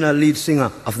 original lead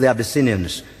singer of the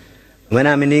Abyssinians. When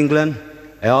I'm in England,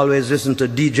 I always listen to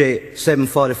DJ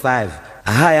 745.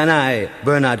 Hi and I,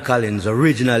 Bernard Collins,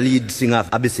 original lead singer of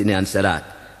Abyssinians, said that.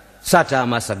 Sata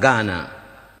Masagana.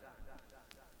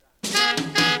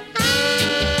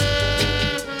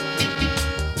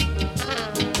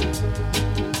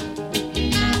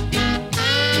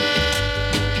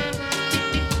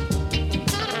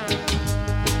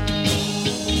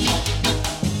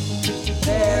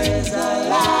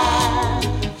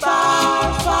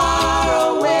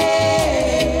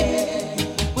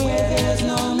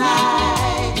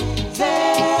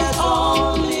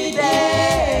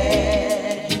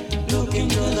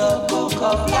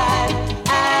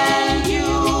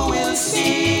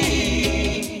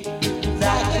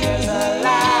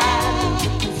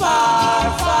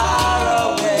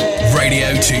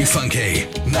 Radio2Funky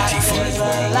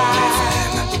 95.1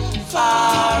 FM.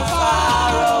 Far,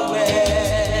 far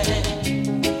away,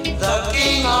 the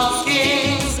King of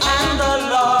Kings and the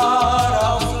Lord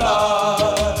of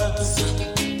Lords,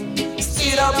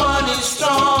 sit upon his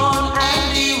throne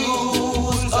and he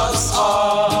rules us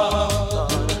all.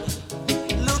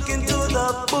 Look into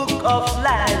the book of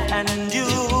life and you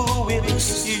will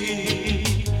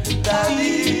see that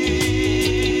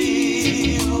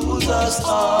he rules us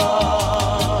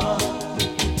all.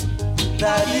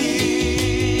 That he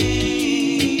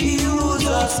rules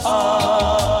us all.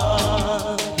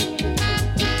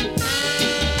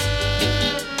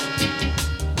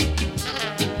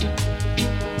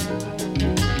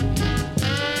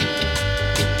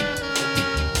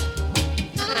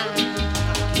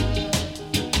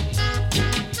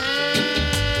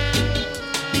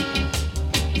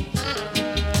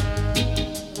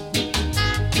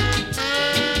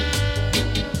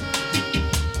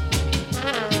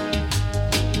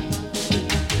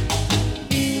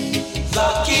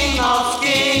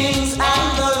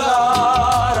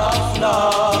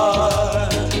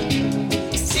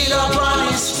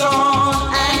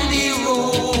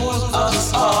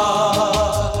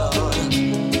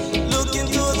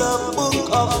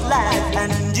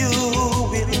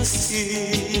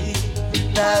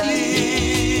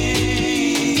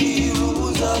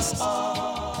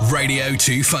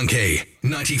 Radio2Funky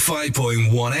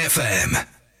 95.1 FM.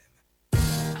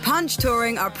 Punch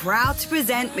Touring are proud to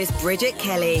present Miss Bridget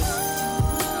Kelly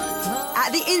at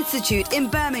the Institute in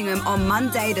Birmingham on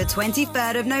Monday the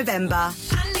 23rd of November.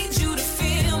 I need you to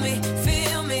feel me,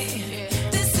 feel me.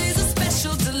 This is a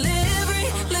special delivery.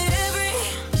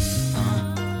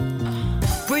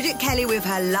 Bridget Kelly with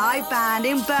her live band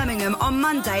in Birmingham on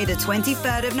Monday the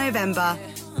 23rd of November.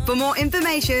 For more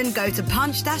information, go to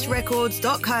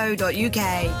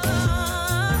punch-records.co.uk.